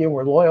 we love you, and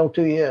we're loyal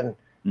to you, and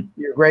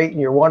you're great and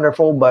you're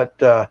wonderful, but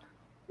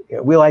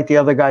we like the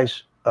other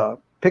guy's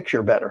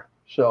picture better.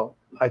 So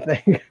I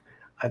think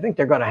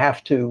they're going to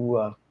have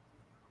to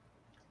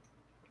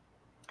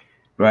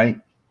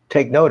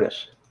take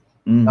notice.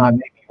 I may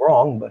be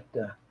wrong, but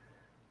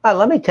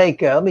let me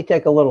take a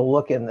little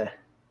look in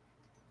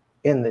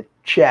the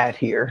chat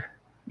here.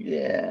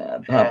 Yeah,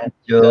 Papa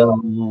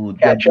Joe,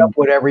 catch up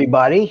with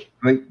everybody.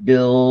 Great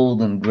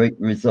build and great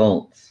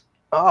results.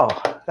 Oh,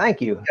 thank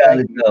you.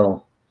 Gotta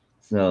go.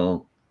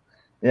 So,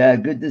 yeah,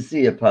 good to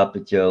see you, Papa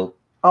Joe.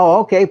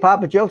 Oh, okay,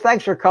 Papa Joe.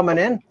 Thanks for coming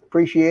in.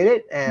 Appreciate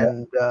it.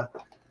 And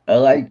I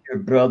like your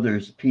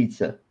brother's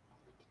pizza,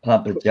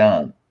 Papa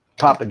John.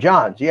 Papa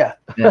John's, yeah.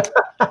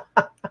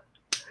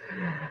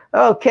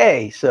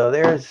 Okay, so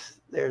there's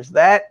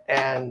that,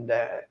 and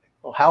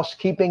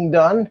housekeeping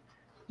done.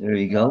 There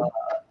you go.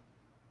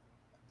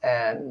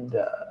 And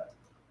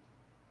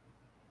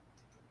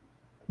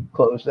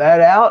close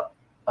that out.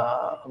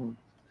 Oh,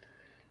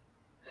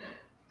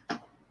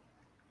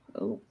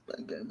 my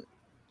goodness.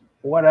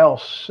 What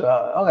else?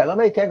 Okay, let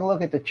me take a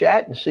look at the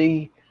chat and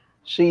see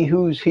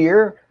who's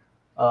here.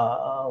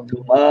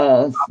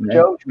 Tomas.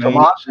 Joe,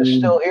 Tomas is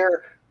still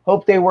here.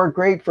 Hope they work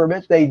great for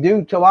bits. They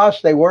do,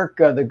 Tomas. They work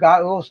the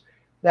goggles.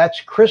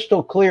 That's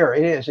crystal clear.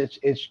 It is.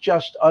 It's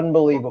just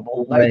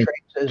unbelievable. Night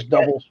Train says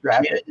double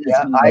strap.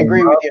 Yeah, I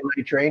agree with you,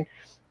 Night Train.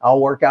 I'll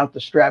work out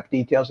the strap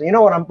details. You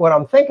know what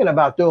I'm thinking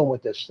about doing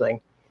with this thing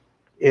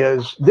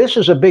is this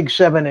is a big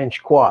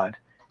 7-inch quad,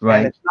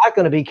 and it's not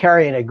going to be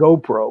carrying a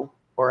GoPro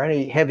or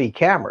any heavy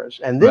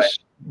cameras. And this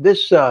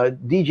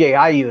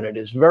DJI unit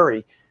is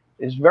very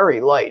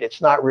light.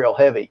 It's not real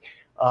heavy.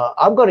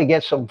 I'm going to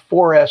get some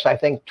 4S, I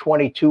think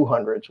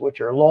 2200s, which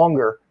are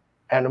longer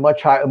and a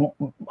much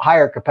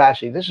higher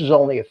capacity. This is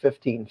only a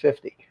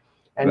 1550,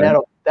 and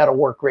that'll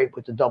work great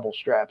with the double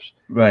straps.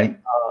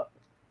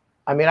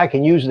 I mean, I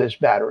can use this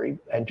battery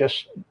and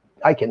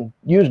I can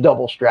use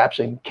double straps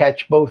and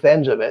catch both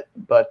ends of it,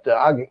 but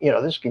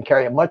this can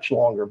carry a much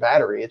longer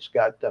battery. It's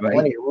got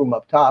plenty of room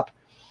up top.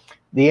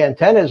 The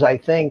antennas, I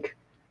think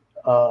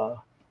the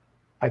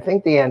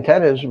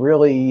antennas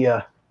really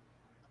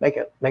make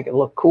it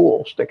look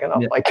cool sticking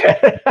up like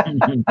that.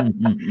 And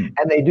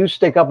they do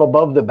stick up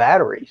above the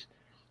batteries.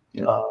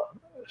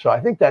 So I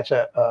think that's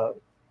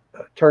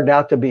turned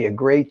out to be a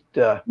great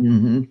I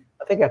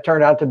think that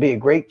turned out to be a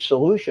great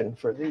solution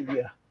for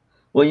the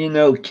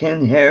well,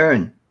 Ken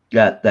Heron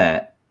got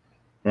that,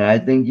 and I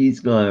think he's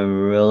going to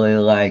really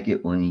like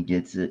it when he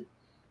gets it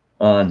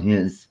on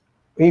his.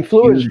 He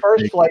flew his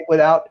first flight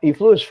without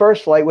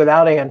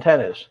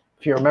antennas,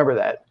 if you remember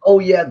that. Oh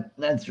yeah,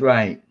 that's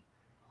right.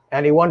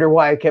 And he wondered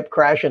why it kept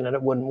crashing and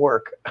it wouldn't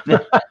work.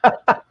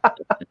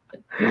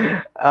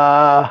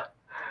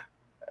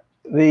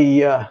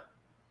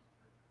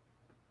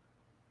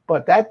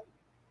 But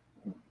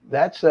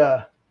that's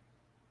a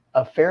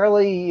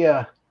fairly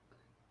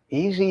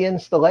easy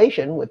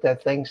installation with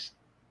that thing's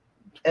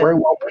very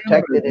well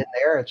protected in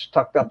there. It's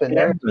tucked up in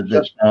there.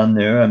 Just on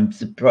there. I'm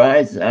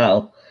surprised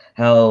how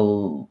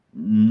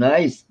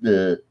nice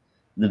the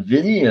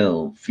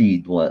video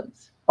feed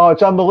was. Oh,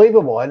 it's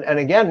unbelievable. And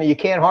again, you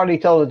can't hardly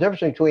tell the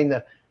difference between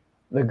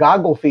the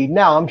goggle feed.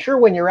 Now, I'm sure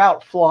when you're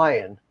out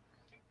flying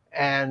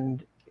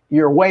and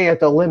you're way at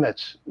the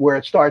limits where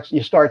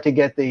you start to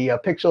get the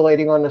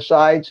pixelating on the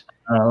sides.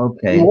 Oh,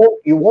 okay.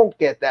 You won't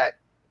get that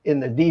in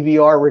the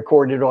DVR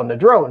recorded on the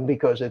drone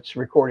because it's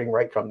recording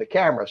right from the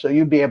camera. So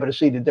you'd be able to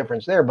see the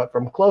difference there. But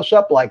from close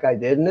up like I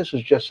did, and this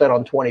is just set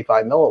on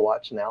 25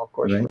 milliwatts now, of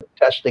course, we're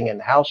testing in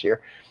the house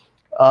here.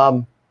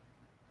 I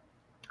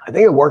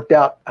think it worked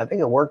out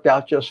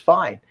just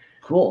fine.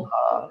 Cool.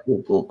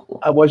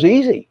 Cool. It was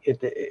easy.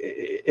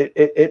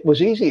 It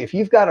was easy. If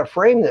you've got a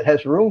frame that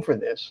has room for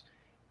this,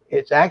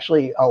 it's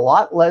actually a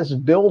lot less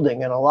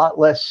building and a lot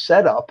less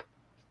setup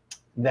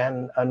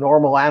than a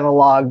normal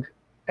analog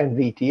and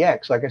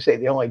VTX. Like I say,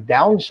 the only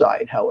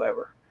downside,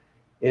 however,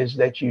 is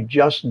that you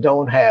just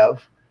don't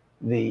have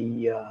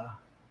the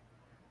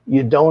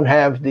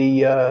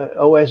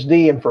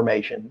OSD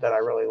information that I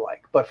really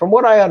like. But from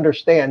what I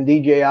understand,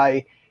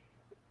 DJI,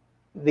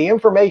 the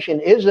information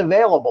is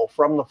available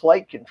from the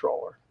flight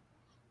controller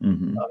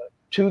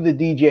to the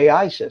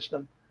DJI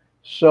system.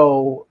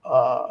 So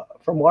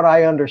from what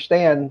I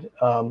understand,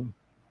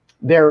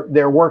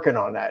 they're working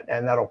on that,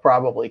 and that'll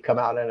probably come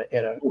out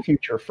in a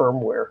future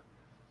firmware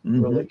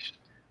release.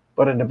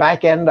 But in the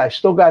back end, I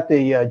still got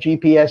the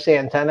GPS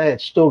antenna.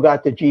 It's still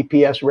got the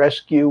GPS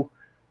rescue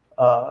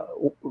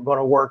going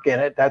to work in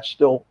it. That's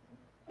still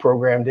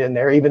programmed in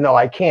there, even though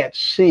I can't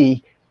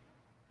see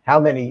how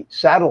many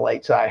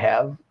satellites I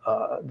have.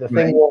 The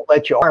thing won't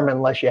let you arm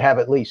unless you have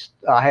at least,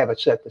 I have it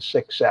set to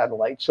 6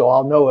 satellites. So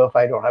I'll know if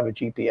I don't have a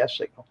GPS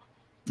signal.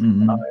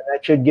 That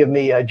should give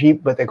me a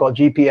what they call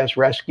GPS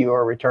rescue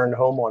or return to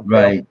home on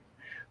fail.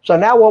 So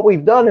now what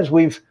we've done is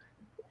we've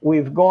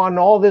gone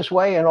all this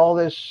way and all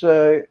this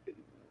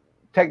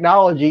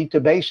technology to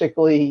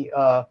basically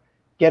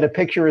get a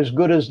picture as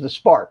good as the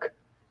Spark.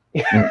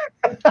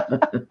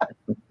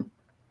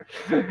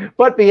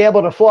 But be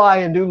able to fly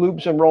and do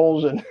loops and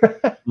rolls and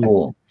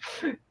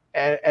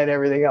and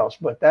everything else.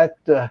 But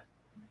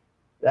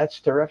that's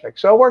terrific.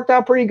 So it worked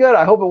out pretty good.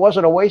 I hope it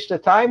wasn't a waste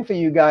of time for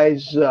you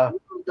guys. That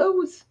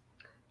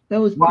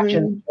was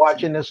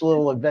watching this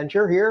little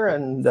adventure here.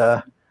 And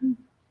let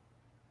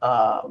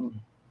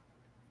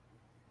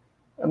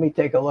me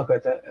take a look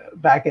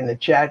at back in the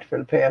chat for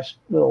the past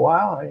little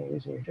while.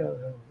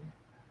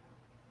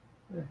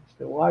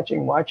 Still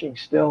watching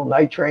still.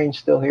 Night Train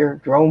still here.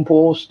 Drone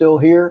Pool still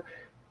here.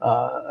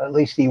 At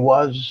least he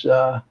was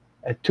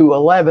at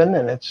 2:11,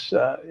 and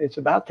it's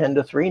about 10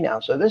 to 3 now.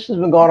 So this has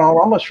been going on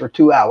almost for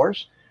 2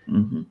 hours,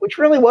 which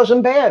really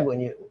wasn't bad.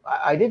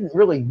 I didn't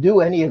really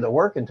do any of the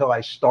work until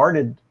I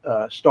started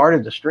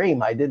the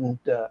stream. I didn't.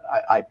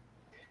 I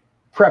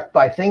prepped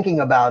by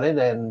thinking about it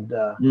and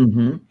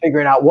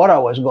figuring out what I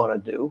was going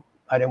to do.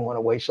 I didn't want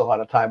to waste a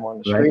lot of time on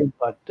the stream,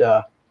 but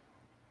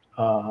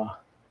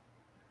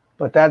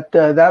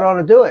that ought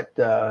to do it.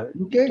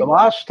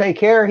 Tomas, take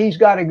care. He's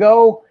got to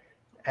go.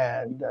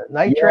 And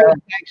Night Train,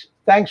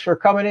 thanks for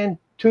coming in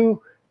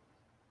too.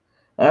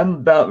 I'm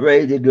about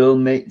ready to go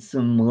make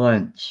some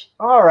lunch.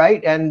 All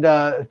right. And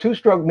Two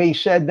Stroke Me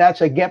said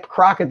that's a Gep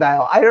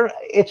crocodile.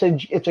 It's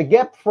a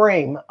Gep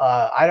frame.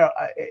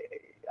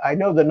 I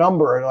know the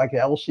number, like an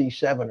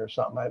LC7 or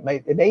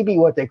something. It may be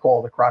what they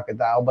call the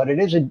crocodile, but it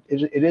is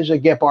a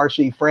Gep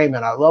RC frame,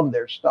 and I love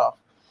their stuff.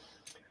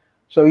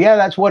 So yeah,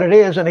 that's what it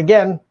is. And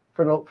again,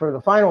 for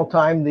the final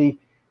time, the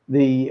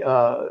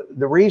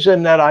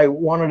reason that I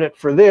wanted it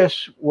for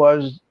this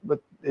was, but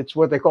it's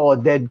what they call a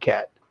dead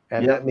cat,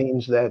 and that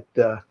means that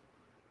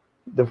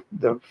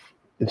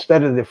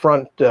instead of the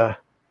front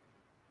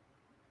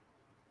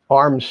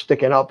arms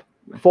sticking up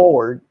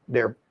forward,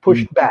 they're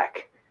pushed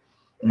back,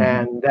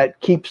 and that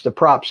keeps the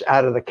props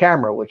out of the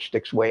camera, which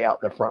sticks way out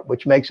in the front,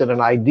 which makes it an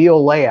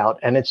ideal layout.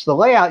 And it's the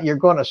layout you're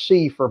going to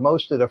see for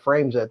most of the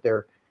frames that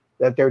they're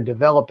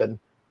developing,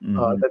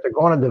 that they're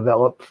going to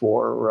develop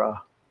for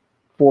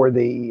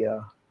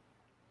the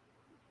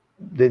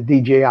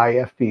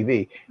DJI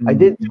FPV. I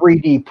did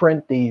 3D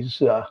print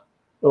these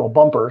little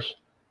bumpers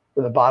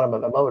for the bottom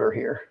of the motor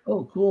here.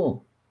 Oh,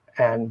 cool.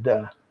 And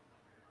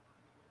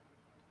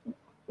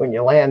when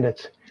you land,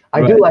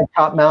 I do like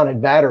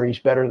top-mounted batteries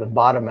better than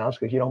bottom mounts,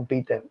 because you don't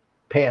beat the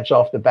pants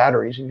off the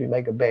batteries if you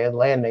make a bad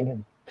landing.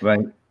 And,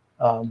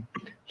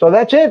 so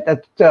that's it.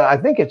 I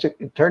think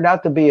it turned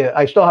out to be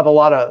I still have a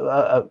lot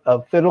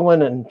of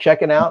fiddling and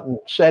checking out and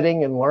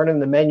setting and learning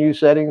the menu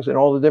settings and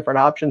all the different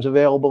options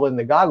available in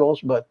the goggles,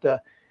 but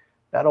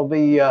that'll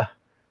be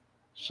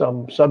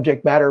some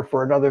subject matter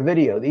for another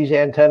video. These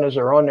antennas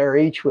are on there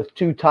each with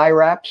 2 tie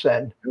wraps,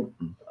 and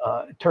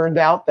it turned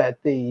out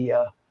that the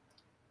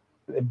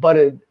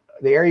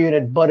air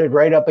unit butted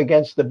right up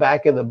against the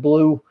back of the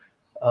blue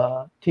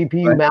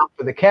TPU mount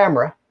for the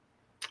camera,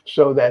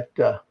 so that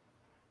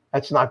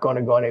that's not going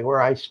to go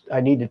anywhere. I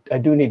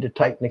do need to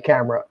tighten the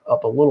camera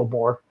up a little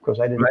more, because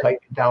I didn't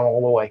tighten it down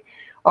all the way.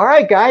 All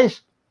right,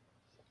 guys.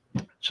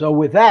 So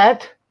with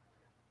that,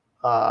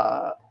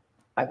 I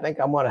think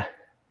I'm going to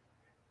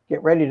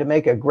get ready to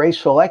make a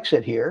graceful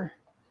exit here.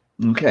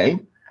 Okay.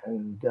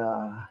 And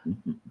let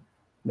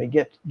me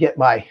get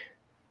my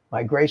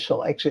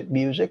graceful exit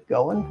music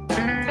going.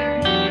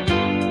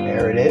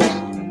 There it is.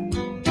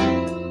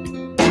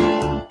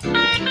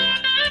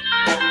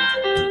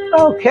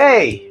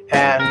 Okay.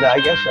 And I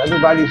guess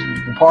everybody's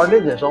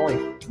departed. There's only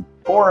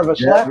 4 of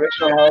us left. Rick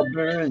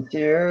Halber is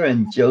here,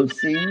 and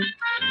Josie.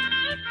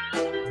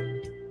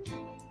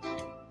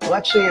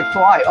 Let's see it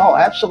fly. Oh,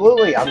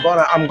 absolutely. I'm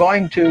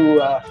going.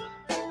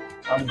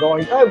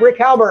 Oh, Rick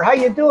Halber, how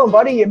you doing,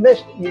 buddy? You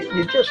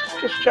just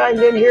chimed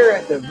in here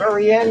at the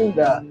very end.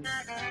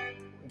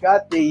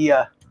 got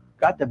the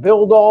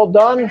build all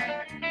done.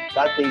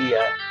 Got the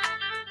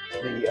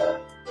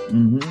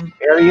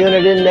air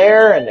unit in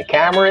there, and the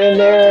camera in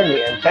there, and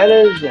the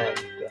antennas, and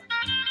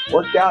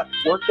worked out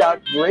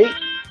great.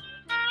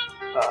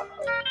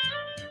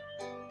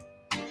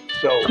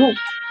 So Cool.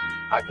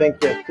 I think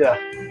that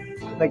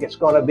it's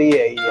going to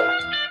be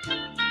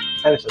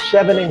and it's a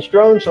 7-inch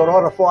drone, so it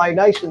ought to fly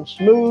nice and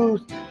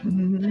smooth.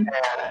 And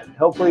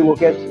hopefully I'll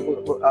get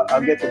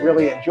to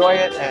really enjoy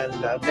it.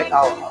 And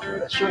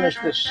as soon as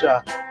this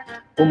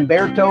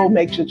Umberto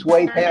makes its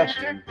way past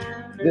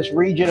this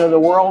region of the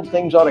world,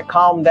 things ought to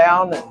calm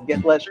down and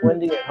get less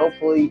windy. And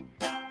hopefully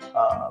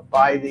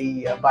by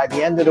the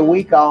end of the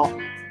week, I'll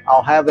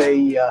have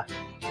a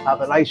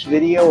nice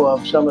video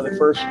of some of the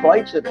first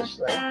flights of this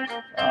thing,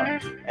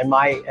 and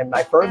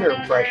my further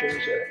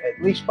impressions,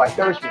 at least by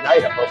Thursday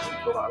night, I'm hoping,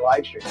 for my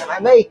live stream. And I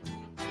may,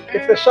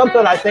 if there's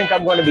something I think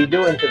I'm going to be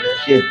doing to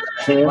this,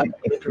 it might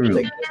be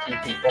interesting to a few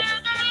people.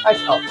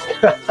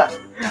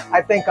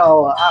 I think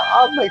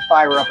I may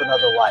fire up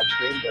another live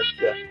stream,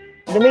 but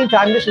in the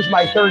meantime, this is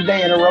my 3rd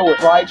day in a row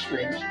with live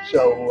streams,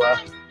 so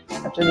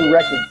that's a new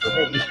record for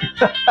me.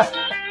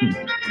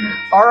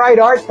 All right,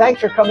 Art, thanks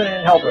for coming in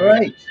and helping. All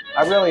right.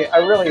 I really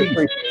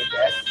appreciate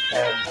that,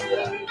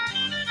 and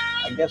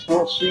I guess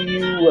we'll see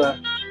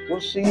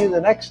you the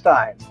next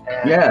time.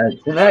 And yeah,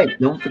 tonight.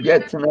 Don't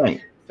forget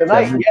tonight.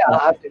 Tonight,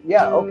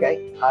 yeah,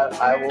 okay.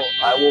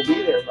 I will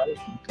be there, buddy.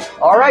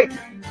 All right.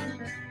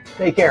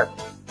 Take care.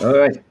 All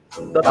right.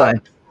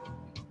 Bye-bye.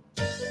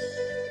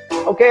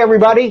 Okay,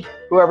 everybody,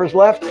 whoever's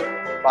left,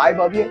 5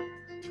 of you.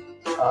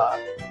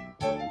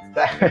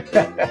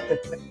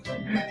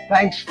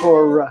 Thanks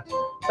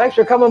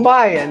for coming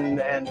by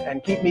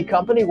and keep me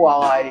company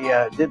while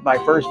I did my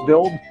first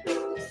build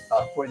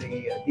for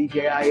the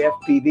DJI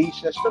FPV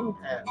system,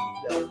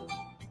 and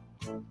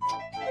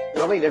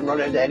really didn't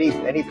run into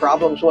any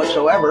problems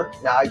whatsoever.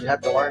 Now I just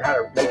have to learn how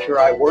to make sure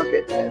I work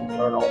it and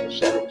learn all the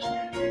settings.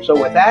 So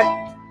with that,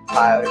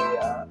 I'm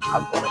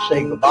going to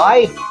say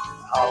goodbye.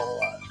 I'll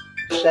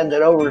send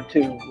it over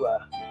to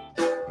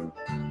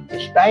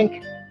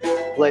Spank.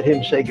 Let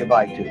him say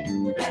goodbye to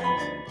you.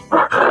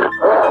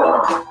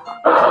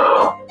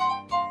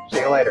 See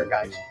you later,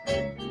 guys.